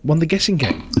the guessing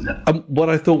game. What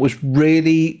I thought was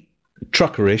really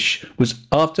truckerish was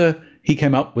after he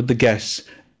came up with the guess,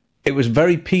 it was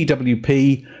very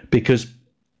PWP because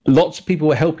lots of people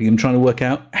were helping him trying to work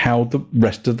out how the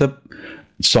rest of the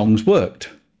songs worked.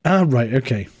 Ah, right.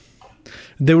 Okay.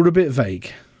 They were a bit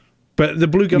vague. But the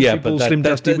Blue Country Ball Slim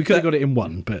Dusty, we could have got it in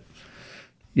one, but...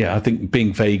 Yeah, I think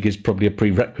being vague is probably a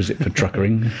prerequisite for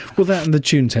truckering. Well, that and the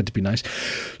tunes had to be nice.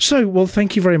 So, well,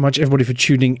 thank you very much, everybody, for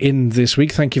tuning in this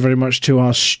week. Thank you very much to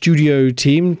our studio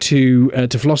team, to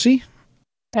Flossie.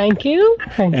 Thank you.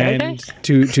 And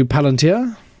to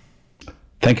Palantir.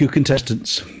 Thank you,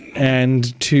 contestants.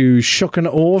 And to Shock and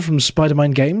Awe from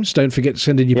Spider-Man Games. Don't forget to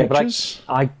send in your pictures.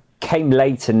 I came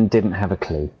late and didn't have a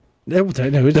clue. No,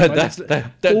 that's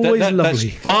always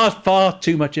lovely. That's far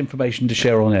too much information to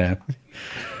share on air.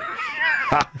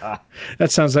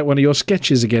 That sounds like one of your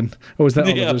sketches again. Or was that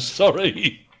Oliver's?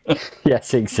 Sorry.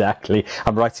 Yes, exactly.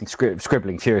 I'm writing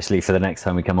scribbling furiously for the next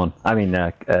time we come on. I mean,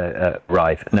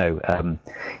 Rive. No,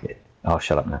 I'll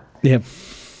shut up now. Yeah.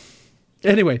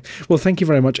 Anyway, well, thank you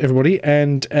very much, everybody.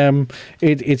 And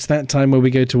it's that time where we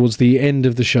go towards the end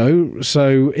of the show.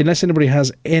 So unless anybody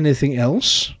has anything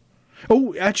else...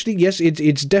 Oh, actually, yes,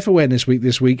 it's Deaf Awareness Week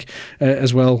this week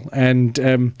as well, and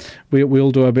we'll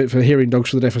do a bit for Hearing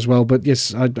Dogs for the Deaf as well. But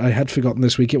yes, I had forgotten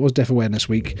this week. It was Deaf Awareness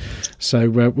Week. So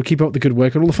we'll keep up the good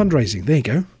work and all the fundraising. There you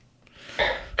go.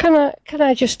 Can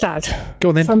I just add? Go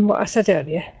on then. From what I said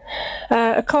earlier.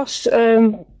 Of course,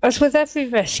 as with every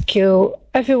rescue,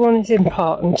 everyone is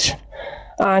important,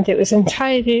 and it was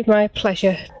entirely my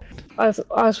pleasure.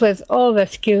 As with all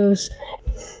rescues,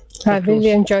 I really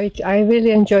enjoyed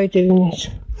doing it.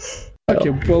 Okay,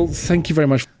 well, thank you very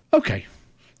much. Okay,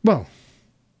 well,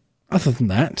 other than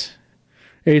that,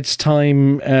 it's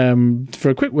time for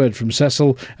a quick word from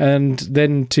Cecil, and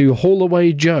then to Haul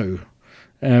Away Joe,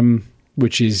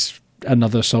 which is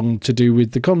another song to do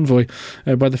with the convoy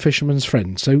by the Fisherman's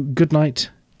Friend. So good night,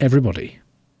 everybody.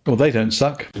 Well, they don't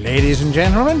suck. Ladies and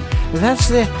gentlemen, that's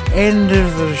the end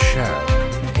of the show.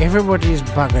 Everybody's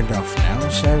buggered off now,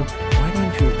 so why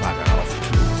don't you bugger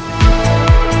off too?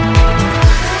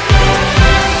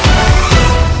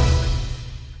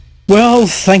 Well,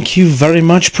 thank you very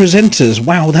much, presenters.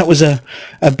 Wow, that was a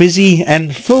busy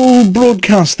and full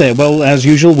broadcast there. Well, as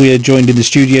usual, we are joined in the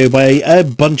studio by a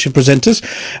bunch of presenters.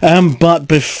 But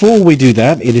before we do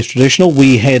that, it is traditional,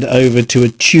 we head over to a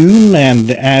tune,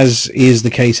 and as is the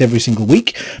case every single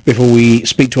week, before we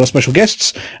speak to our special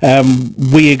guests,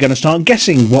 we are going to start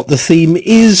guessing what the theme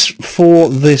is for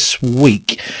this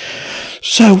week.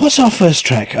 So, what's our first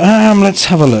track? Let's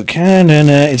have a look. And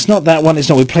it's not that one. It's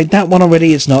not. We played that one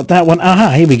already. It's not that one. Aha,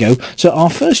 here we go. So,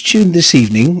 our first tune this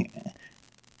evening.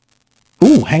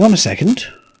 Ooh, hang on a second.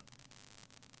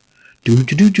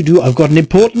 I've got an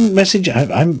important message.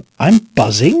 I'm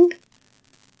buzzing.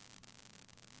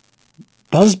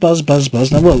 Buzz.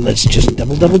 Now, well, let's just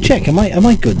double check. Am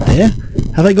I good there?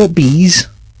 Have I got bees?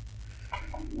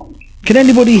 Can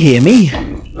anybody hear me?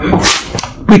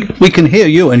 We can hear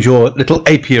you and your little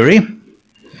apiary.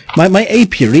 My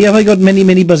apiary? Have I got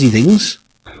many buzzy things?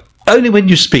 Only when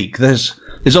you speak. There's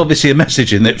obviously a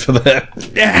message in it for that.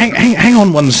 Hang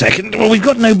on 1 second. Well, we've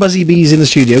got no buzzy bees in the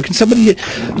studio. Can somebody...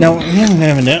 No,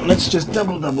 let's just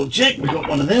double check. We've got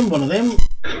one of them.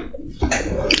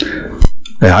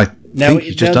 Yeah, I think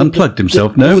he's just unplugged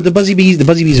himself, no? The buzzy bees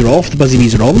are off. The buzzy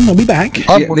bees are on. Are we back?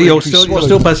 You're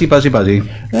still buzzy.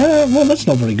 Well, that's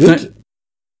not very good.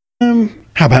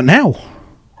 How about now?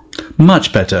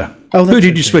 Much better. Oh, who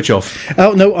did you switch off?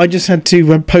 Oh, no, I just had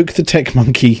to poke the tech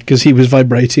monkey because he was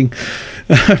vibrating.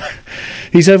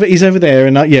 He's over there,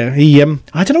 and he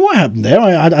I don't know what happened there.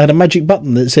 I had a magic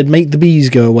button that said "Make the bees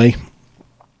go away,"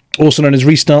 also known as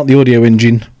 "Restart the audio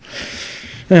engine."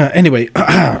 Anyway,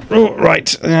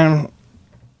 right.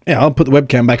 Yeah, I'll put the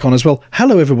webcam back on as well.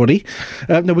 Hello, everybody.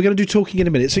 No, we're going to do talking in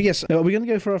a minute. So yes, we're going to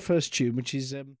go for our first tune, which is.